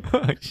sorry.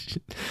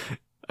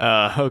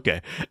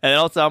 Okay. And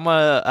also,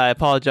 I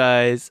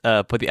apologize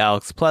for the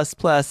Alex Plus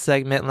Plus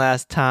segment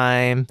last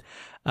time.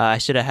 I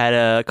should have had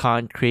a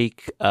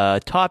concrete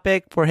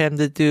topic for him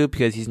to do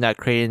because he's not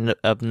creative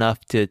enough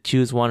to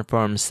choose one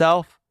for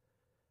himself.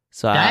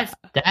 So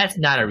That's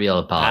not a real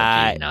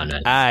apology. No.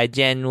 I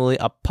genuinely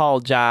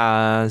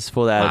apologize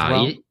for that as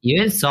well.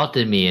 You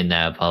insulted me in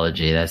that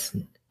apology.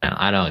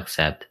 I don't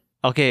accept.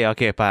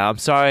 Okay, fine. I'm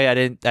sorry I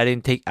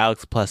didn't take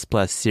Alex Plus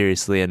Plus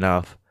seriously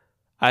enough.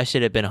 I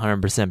should have been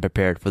 100%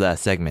 prepared for that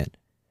segment.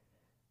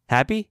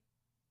 Happy?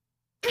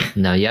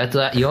 No,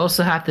 you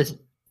also have to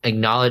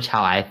acknowledge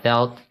how I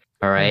felt,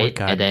 all right?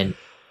 God. And then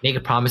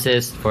make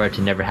promises for it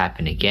to never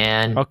happen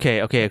again.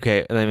 Okay.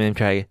 Let me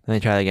try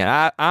that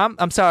again.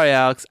 I'm sorry,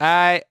 Alex.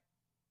 I'm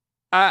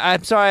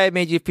sorry I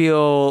made you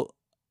feel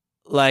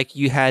like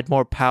you had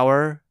more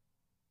power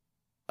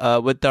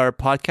with our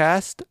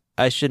podcast.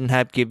 I shouldn't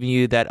have given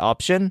you that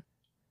option.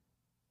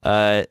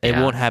 It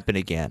won't happen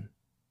again.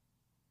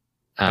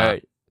 All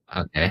right.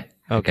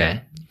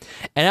 Okay.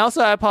 And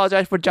also, I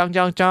apologize for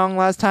Zhang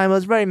last time. It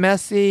was very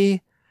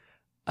messy.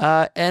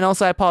 And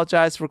also, I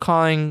apologize for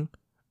calling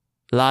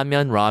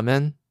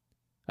ramen.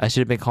 I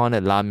should have been calling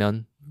it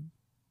ramyeon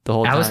the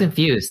whole time. I was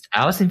confused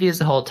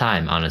the whole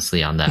time,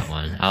 honestly, on that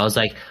one. I was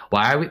like,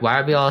 why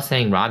are we all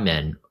saying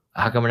ramen?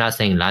 How come we're not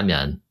saying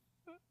ramyeon?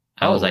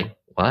 I was like,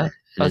 what?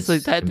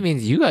 That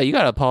means you got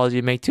an apology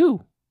to make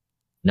too.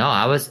 No,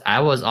 I was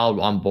all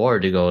on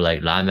board to go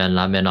like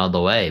ramen all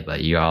the way,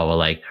 but you all were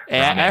like,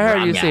 ramen, I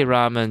heard you ramyeon. say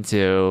ramen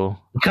too.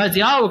 Because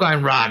y'all were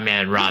going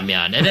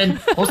ramen, and then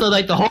also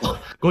like the whole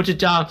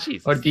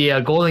gochujang or the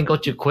golden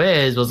gochu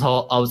quiz was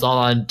all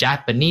on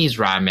Japanese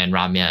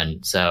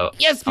ramen. So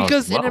Yes,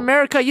 because in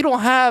America you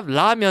don't have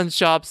ramen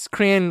shops,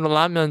 Korean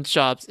ramen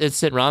shops,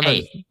 instant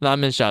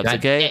ramen shops.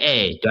 Okay.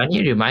 Hey, do I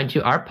need to remind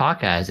you? Our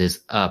podcast is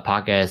a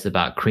podcast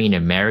about Korean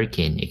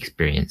American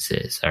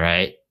experiences. All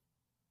right,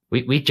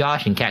 we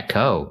Josh and Cat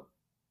Co.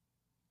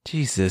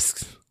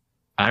 Jesus.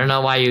 I don't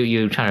know why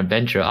you trying to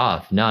venture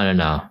off.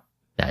 No.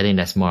 I think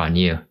that's more on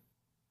you.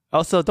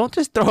 Also, don't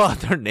just throw out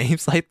their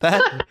names like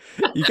that.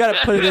 You gotta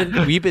put it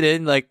in, weave it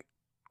in, like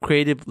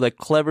creative, like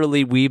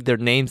cleverly weave their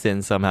names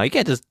in somehow. You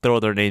can't just throw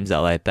their names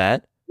out like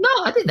that. No,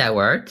 I think that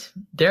worked.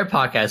 Their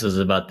podcast was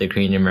about the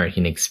Korean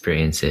American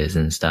experiences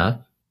and stuff.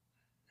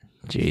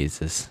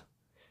 Jesus.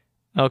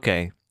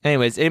 Okay.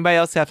 Anyways, anybody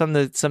else have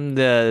something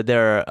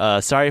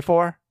they're sorry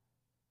for?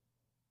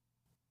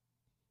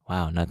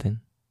 Wow, nothing.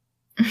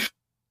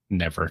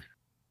 Never.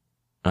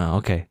 Oh,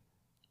 okay.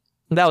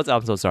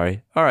 I'm so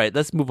sorry. All right,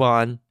 let's move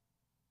on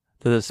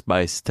to the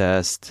spice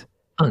test.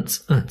 Oh,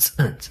 Jesus.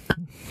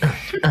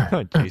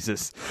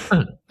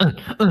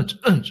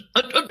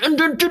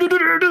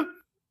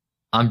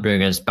 I'm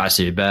bringing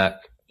spicy back.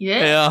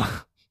 Yeah.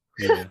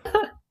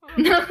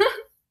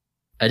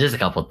 Just a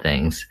couple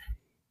things.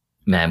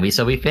 Man, we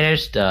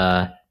finished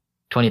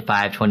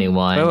 25,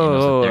 21. and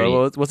also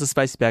 30. What's the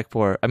spicy back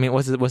for? I mean,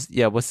 what's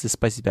the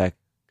spicy back?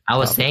 I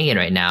was saying it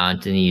right now,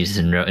 and then you just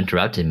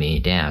interrupted me.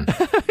 Damn.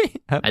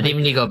 I think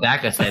we need to go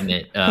back a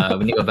segment.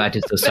 We need to go back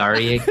to So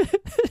Sorry.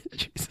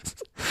 Jesus.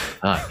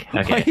 Okay.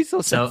 Why are you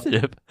so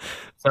sensitive?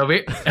 So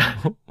we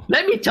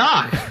let me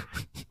talk.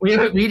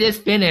 We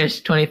just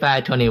finished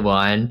 25,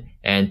 21,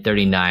 and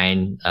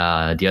 39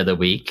 the other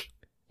week.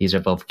 These are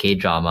both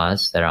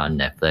K-dramas that are on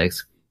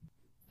Netflix.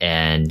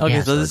 And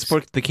okay, so this is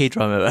for the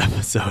K-drama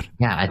episode.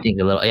 Yeah, I think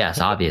it's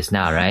obvious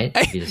now, right?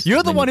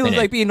 You're the one who was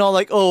like being all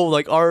like, oh,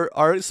 like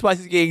our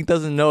Spicy Gang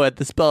doesn't know it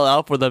to spell it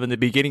out for them in the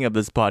beginning of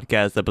this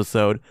podcast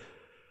episode.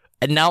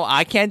 And now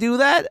I can't do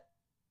that?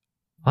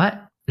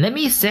 What? Let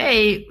me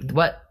say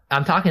what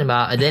I'm talking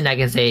about, and then I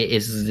can say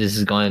this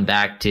is going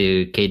back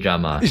to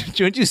K-drama.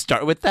 Shouldn't you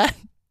start with that?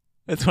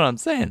 That's what I'm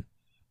saying.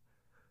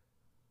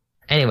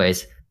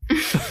 Anyways,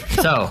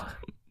 so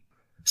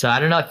I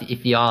don't know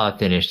if y'all have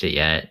finished it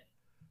yet.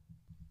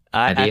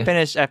 I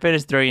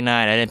finished 39.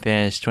 I didn't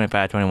finish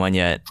 25, 21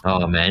 yet.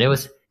 Oh man, it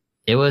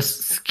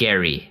was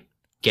scary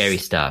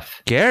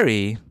stuff.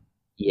 Scary?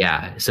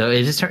 Yeah. So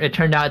it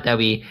turned out that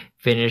we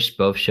finished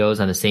both shows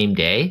on the same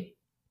day,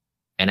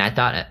 and I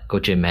thought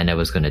Gochu Mena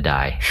was gonna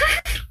die.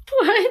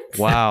 What?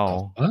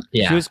 Wow.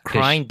 Yeah. She was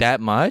crying that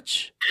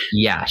much?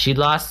 Yeah, she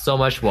lost so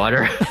much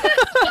water.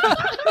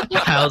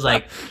 I was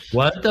like,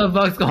 what the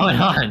fuck's going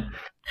on?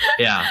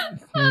 Yeah.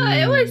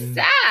 It was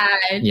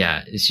sad.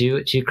 Yeah,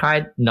 she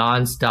cried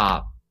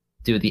nonstop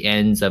through the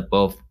ends of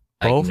both.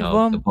 Both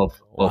of them? Both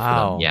of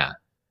them.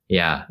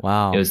 Yeah.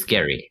 Wow. It was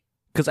scary.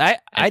 Because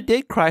I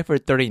did cry for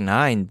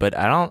 39, but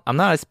I'm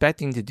not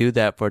expecting to do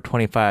that for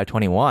 25,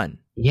 21.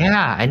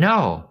 Yeah, I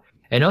know.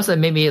 And also it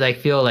made me like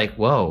feel like,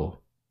 whoa,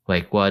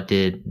 like what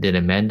did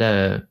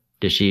Amanda,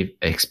 did she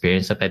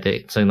experience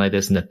something like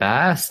this in the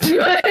past? You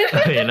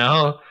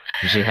know?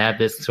 Did she have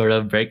this sort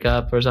of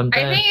breakup or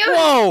something? I think it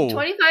was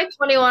 25,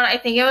 21. I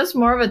think it was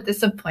more of a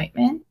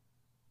disappointment.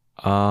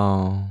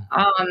 Oh.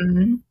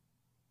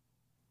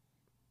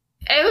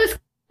 It was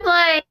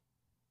like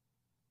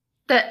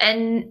the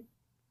end.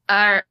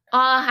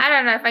 I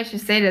don't know if I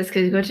should say this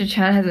because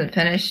Gochu-chan hasn't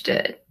finished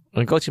it.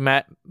 And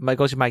my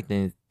Gochu Mike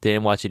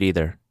didn't watch it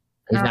either.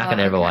 He's not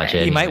gonna ever watch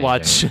it. He might anyway,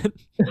 watch right?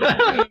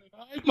 it.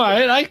 I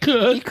might. I He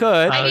could.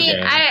 could. I mean,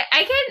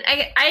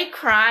 Okay. I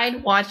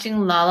cried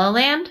watching La La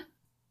Land.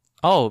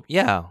 Oh,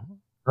 yeah.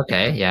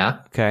 Okay, yeah.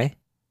 Okay.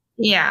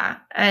 Yeah,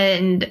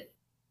 and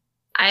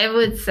I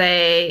would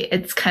say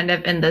it's kind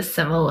of in the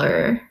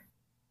similar.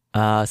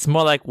 It's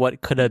more like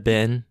what could have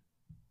been.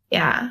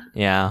 Yeah.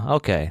 Yeah,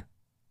 okay.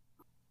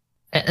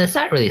 And it's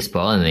not really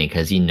spoiling me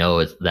because you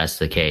know that's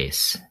the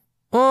case.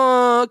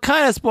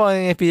 Kind of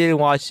spoiling if you didn't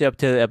watch up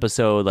to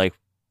episode like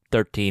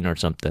 13 or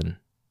something.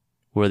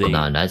 Where they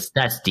No,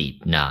 that's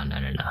deep. No.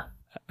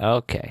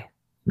 Okay.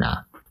 No.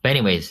 But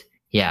anyways,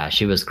 yeah,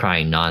 she was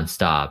crying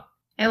nonstop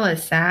It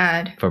was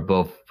sad. for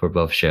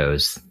both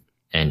shows,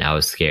 and I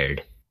was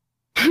scared.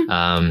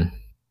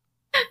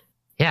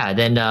 Yeah.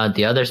 Then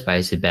the other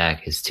spicy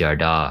back is to our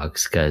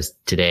dogs because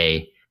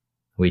today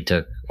we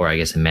took, or I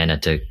guess Amanda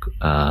took,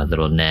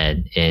 little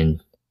Ned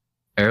in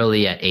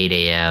early at 8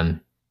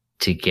 a.m.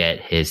 to get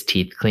his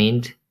teeth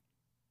cleaned,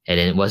 and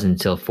it wasn't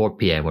until 4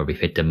 p.m. where we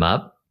picked him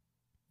up,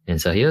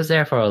 and so he was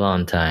there for a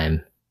long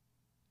time.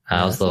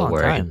 I was That's a little long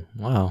worried. time.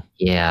 Wow.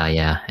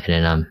 Yeah, and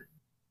then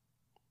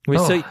Wait,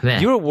 Oh, so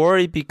man. you were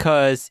worried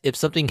because if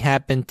something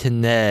happened to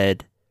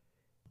Ned,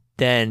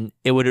 then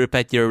it would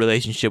affect your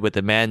relationship with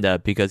Amanda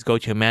because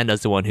Gochu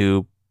Amanda's the one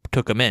who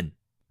took him in,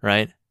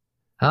 right?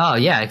 Oh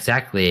yeah,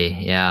 exactly.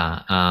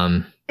 Yeah.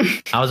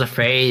 I was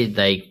afraid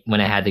like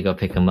when I had to go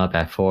pick him up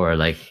at 4,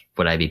 like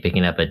would I be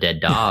picking up a dead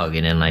dog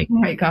and then like Oh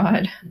my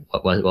god.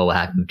 what will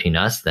happen between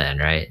us then,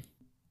 right?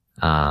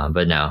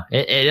 But no,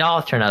 it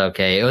all turned out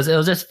okay. It was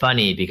just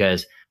funny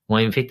because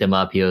when we picked him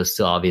up, he was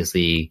still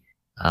obviously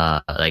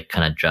like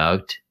kind of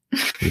drugged.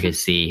 You could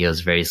see he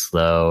was very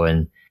slow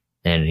and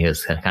he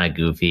was kind of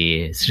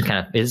goofy.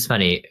 It's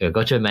funny.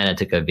 Gochu Amanda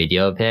took a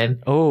video of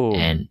him. Oh.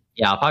 And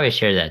yeah, I'll probably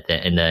share that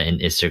in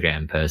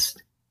Instagram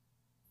post.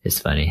 It's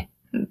funny.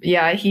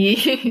 Yeah,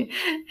 he's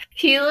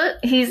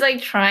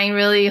like trying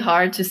really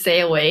hard to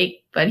stay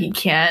awake, but he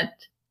can't.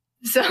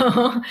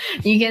 So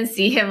you can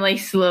see him like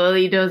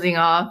slowly dozing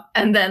off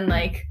and then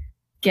like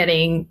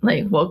getting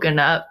like woken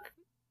up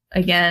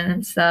again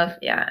and stuff.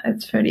 Yeah,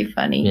 it's pretty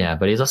funny. Yeah,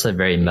 but he's also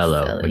very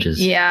mellow, silly. which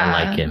is Yeah.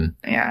 unlike him.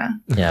 Yeah.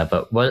 Yeah,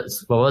 but what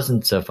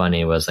wasn't so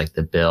funny was like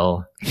the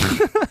bill.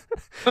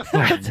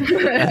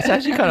 That's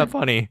actually kind of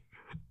funny.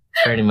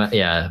 Pretty much,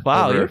 yeah.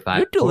 Wow, over your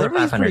over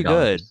delivery is pretty $500.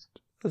 good.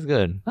 That's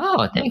good.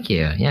 Oh, thank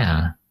you.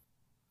 Yeah.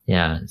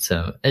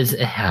 So it's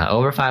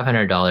over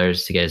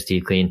 $500 to get his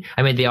teeth clean.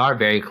 I mean, they are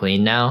very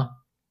clean now,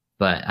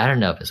 but I don't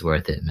know if it's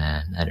worth it,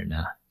 man. I don't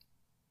know.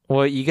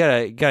 Well, you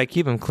gotta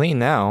keep him clean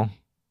now.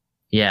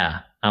 Yeah,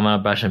 I'm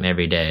gonna brush him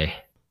every day,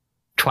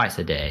 twice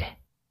a day.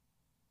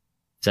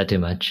 Is that too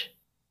much?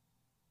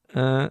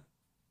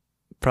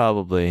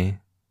 Probably.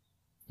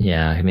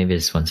 Yeah, maybe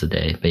it's once a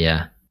day, but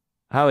yeah.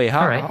 How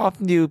All right.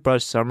 often do you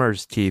brush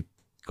Summer's teeth,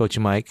 Coach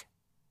Mike?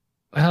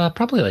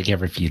 Probably like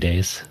every few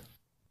days.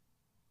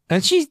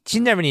 And she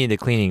never needed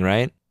cleaning,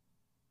 right?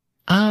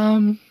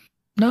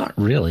 Not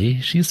really.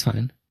 She's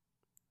fine.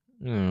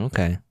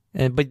 Okay.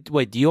 But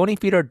wait, do you only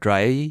feed her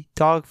dry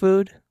dog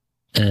food?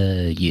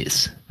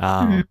 Yes.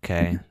 Oh, Mhm.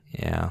 okay.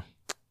 Yeah.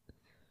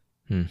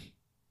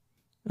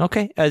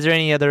 Okay. Is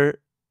there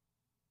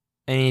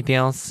anything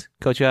else,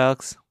 Coach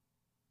Alex?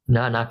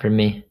 No, not for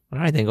me. All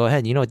right, then go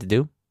ahead. You know what to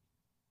do.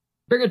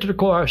 Bring it to the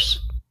course.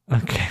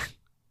 Okay.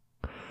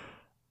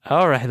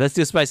 All right, let's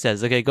do Spice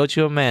Test. Okay, go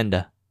to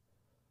Amanda.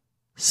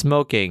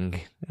 Smoking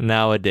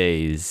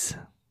nowadays.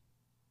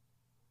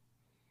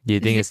 Do you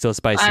think it's still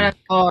spicy? Out of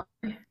 4.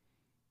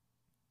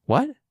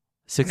 What?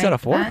 6 Make out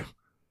of 4? that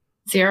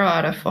 0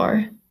 out of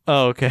 4.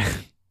 Oh, okay.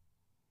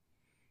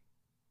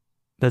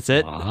 That's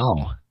it?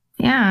 Wow.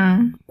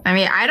 Yeah. I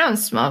mean, I don't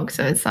smoke,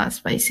 so it's not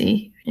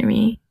spicy for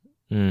me.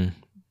 Mm,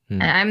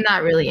 And I'm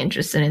not really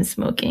interested in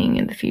smoking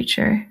in the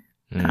future.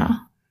 No.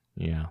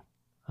 Yeah.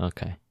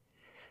 Okay.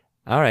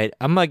 All right.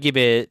 I'm gonna give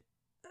it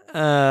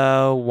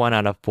 1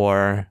 out of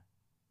 4.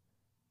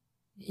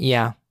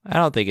 Yeah. I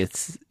don't think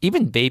it's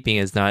even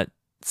vaping is not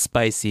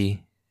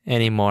spicy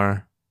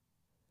anymore.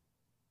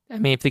 I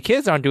mean, if the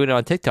kids aren't doing it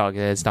on TikTok,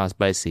 then it's not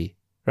spicy,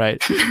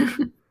 right?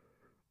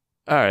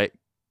 All right.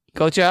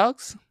 Coach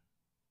Alex?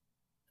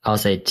 I'll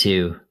say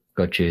 2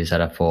 go-tos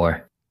out of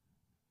 4.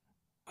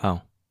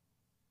 Oh.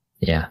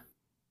 Yeah.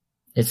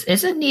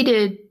 It's a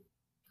needed,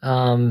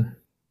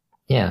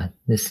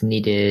 this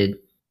needed,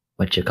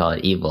 what you call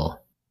it, evil.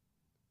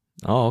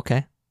 Oh,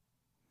 okay.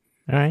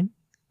 All right.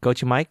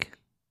 Coach Mike?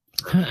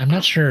 I'm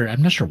not sure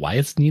why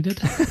it's needed.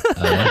 Go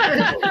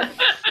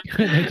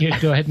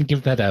ahead and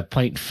give that a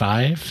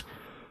 0.5.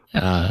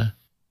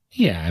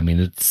 Yeah, I mean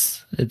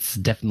it's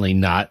definitely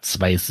not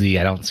spicy.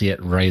 I don't see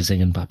it rising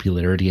in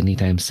popularity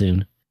anytime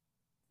soon.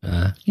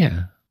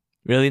 Yeah.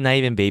 Really? Not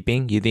even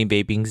vaping? You think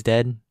vaping's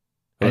dead?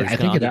 Or it's I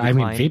think gonna I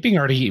mean decline?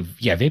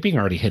 vaping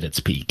already hit its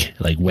peak.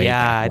 Like way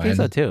Yeah, back I think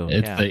so when. too.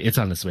 Yeah. It's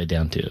on its way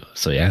down too.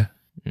 So yeah.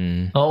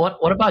 Mm. Oh,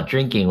 what about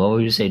drinking? What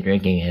would you say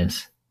drinking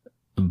is?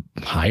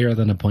 Higher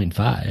than a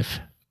 0.5.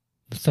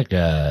 It's like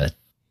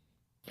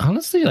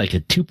honestly, like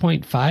a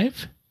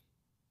 2.5.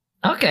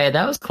 Okay,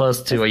 that was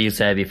close to what you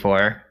said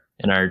before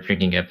in our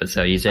drinking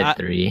episode. You said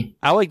 3.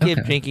 I would give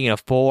Okay. drinking a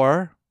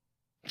 4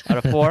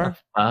 out of 4.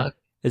 Fuck.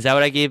 Is that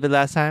what I gave it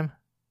last time?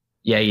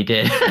 Yeah, you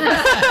did.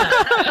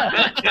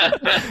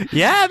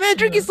 Yeah, man,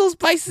 drinking's so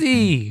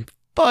spicy.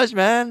 Fudge,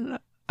 man.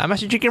 I'm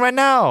actually drinking right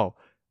now.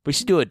 We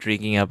should do a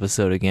drinking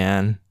episode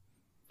again.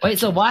 Wait,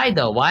 so why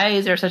though? Why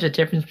is there such a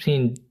difference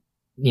between,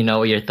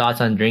 your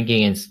thoughts on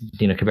drinking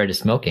and, compared to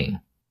smoking?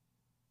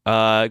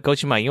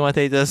 Coach Mike, you want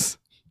to take this?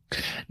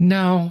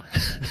 No,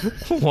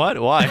 What?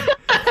 Why?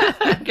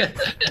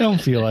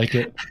 don't feel like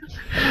it.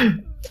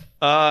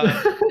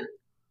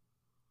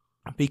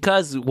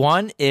 Because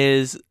one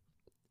is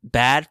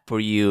bad for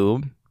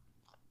you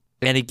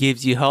and it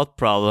gives you health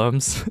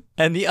problems,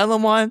 and the other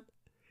one,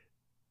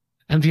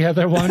 And the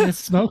other one is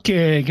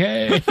smoking.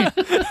 Hey.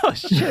 oh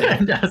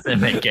shit. That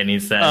doesn't make any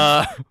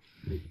sense.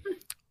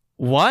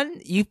 One,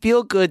 you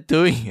feel good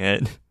doing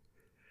it,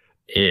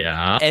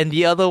 Yeah. and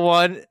the other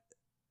one,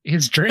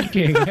 He's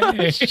drinking.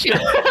 Hey.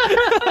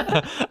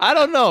 I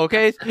don't know.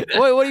 Okay,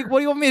 what do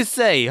you want me to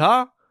say,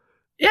 huh?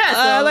 Yeah, so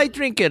I like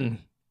drinking.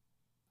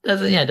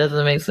 it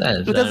doesn't make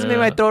sense. It doesn't make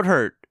my throat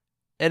hurt,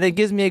 and it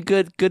gives me a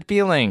good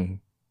feeling.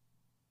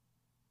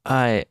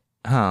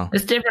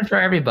 It's different for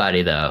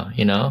everybody though,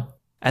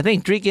 I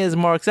think drinking is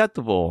more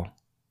acceptable.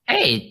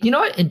 Hey, you know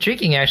what? In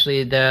drinking,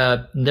 actually,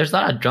 there's a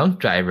lot of drunk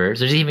drivers.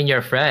 There's even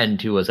your friend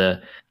who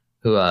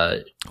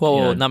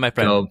Whoa, not my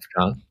friend. drove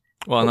drunk.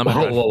 Well, not my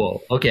friend.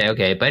 Whoa.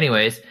 Okay. But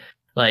anyways,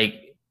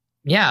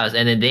 yeah,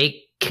 and then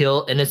they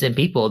kill innocent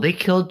people. They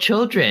kill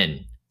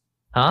children.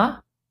 Huh?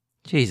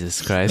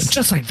 Jesus Christ.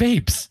 Just like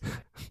vapes.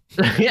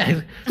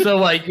 Yeah. So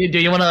what,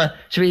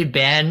 should we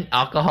ban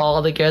alcohol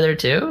altogether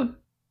too?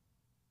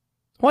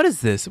 What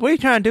is this? What are you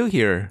trying to do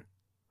here?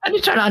 I'm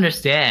just trying to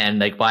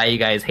understand, why you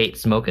guys hate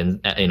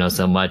smoking,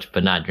 so much,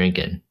 but not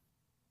drinking.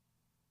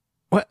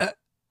 What?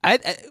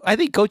 I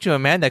think Coach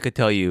Amanda could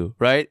tell you,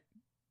 right?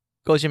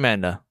 Coach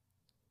Amanda.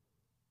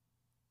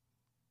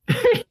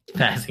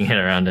 Passing it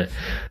around to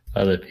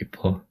other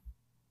people.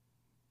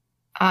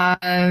 I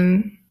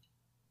don't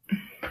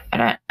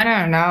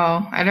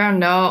know. I don't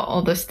know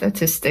all the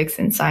statistics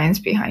and science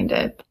behind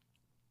it.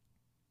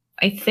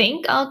 I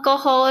think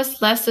alcohol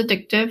is less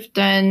addictive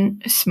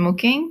than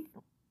smoking.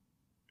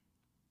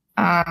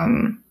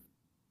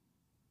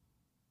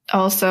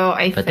 Also,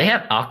 But they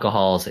have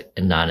Alcoholics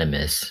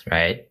Anonymous,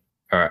 right?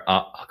 Or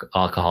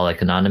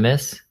Alcoholic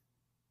Anonymous.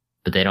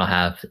 But they don't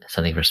have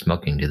something for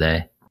smoking, do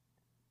they?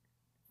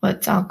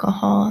 What's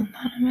Alcohol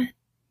Anonymous?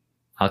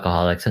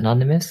 Alcoholics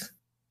Anonymous?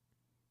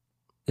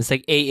 It's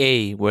like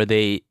AA, where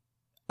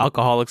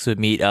alcoholics would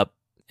meet up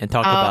and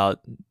talk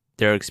about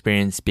their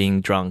experience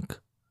being drunk,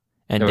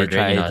 and Or they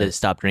try drinking, to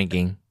stop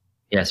drinking.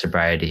 Yeah,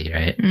 sobriety,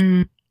 right?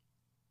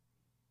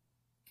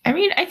 I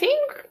mean, I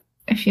think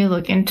if you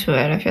look into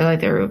it, I feel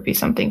like there would be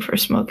something for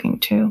smoking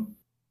too.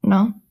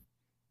 No?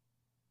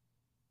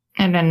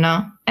 I don't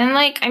know.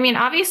 And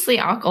obviously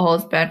alcohol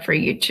is bad for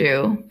you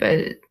too,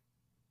 but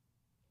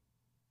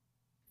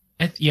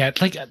I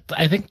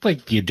think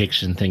the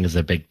addiction thing is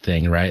a big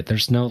thing, right?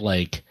 There's no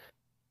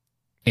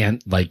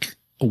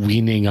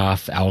weaning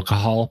off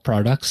alcohol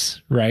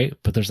products, right?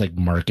 But there's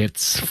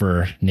markets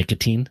for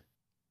nicotine,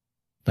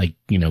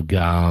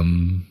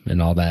 gum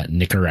and all that,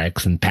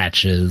 Nicorex and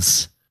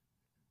patches.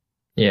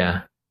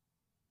 Yeah.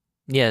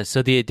 Yeah,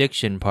 so the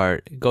addiction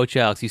part. Coach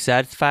Alex, you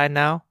satisfied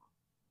now?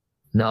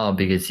 No,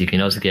 because you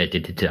can also get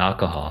addicted to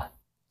alcohol.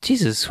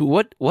 Jesus,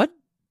 what?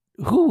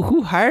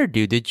 Who hired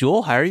you? Did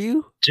Joel hire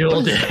you?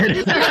 Jewel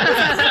did.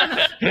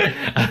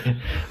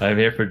 I'm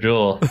here for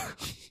Jewel.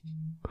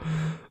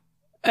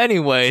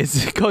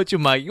 Anyways, Coach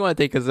Mike, you want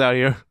to take us out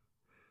here?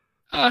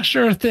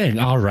 Sure thing.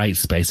 All right,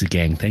 Spicy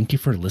Gang. Thank you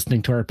for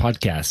listening to our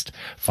podcast.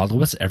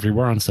 Follow us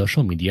everywhere on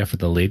social media for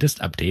the latest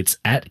updates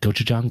at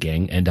Gochujang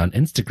Gang and on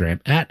Instagram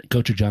at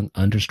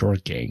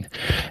Gochujang_gang.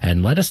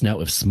 And let us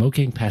know if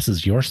smoking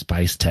passes your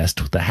spice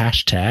test with the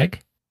hashtag.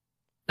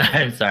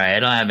 I'm sorry, I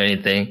don't have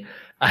anything.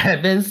 I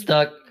have been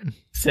stuck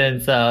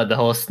since the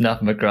whole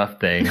Snuff McGruff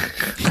thing.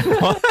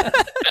 What?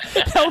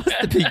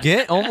 That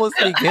was almost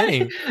the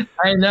beginning.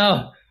 I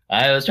know.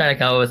 I was trying to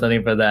come up with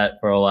something for that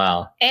for a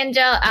while.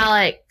 Angel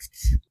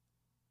Alex.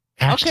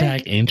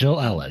 Hashtag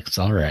Angel Alex.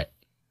 All right.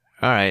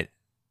 All right.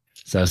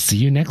 So see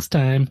you next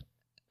time.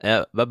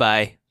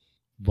 Bye-bye.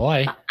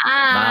 Bye.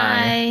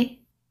 Bye.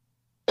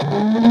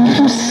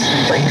 Bye.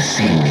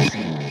 Spicy.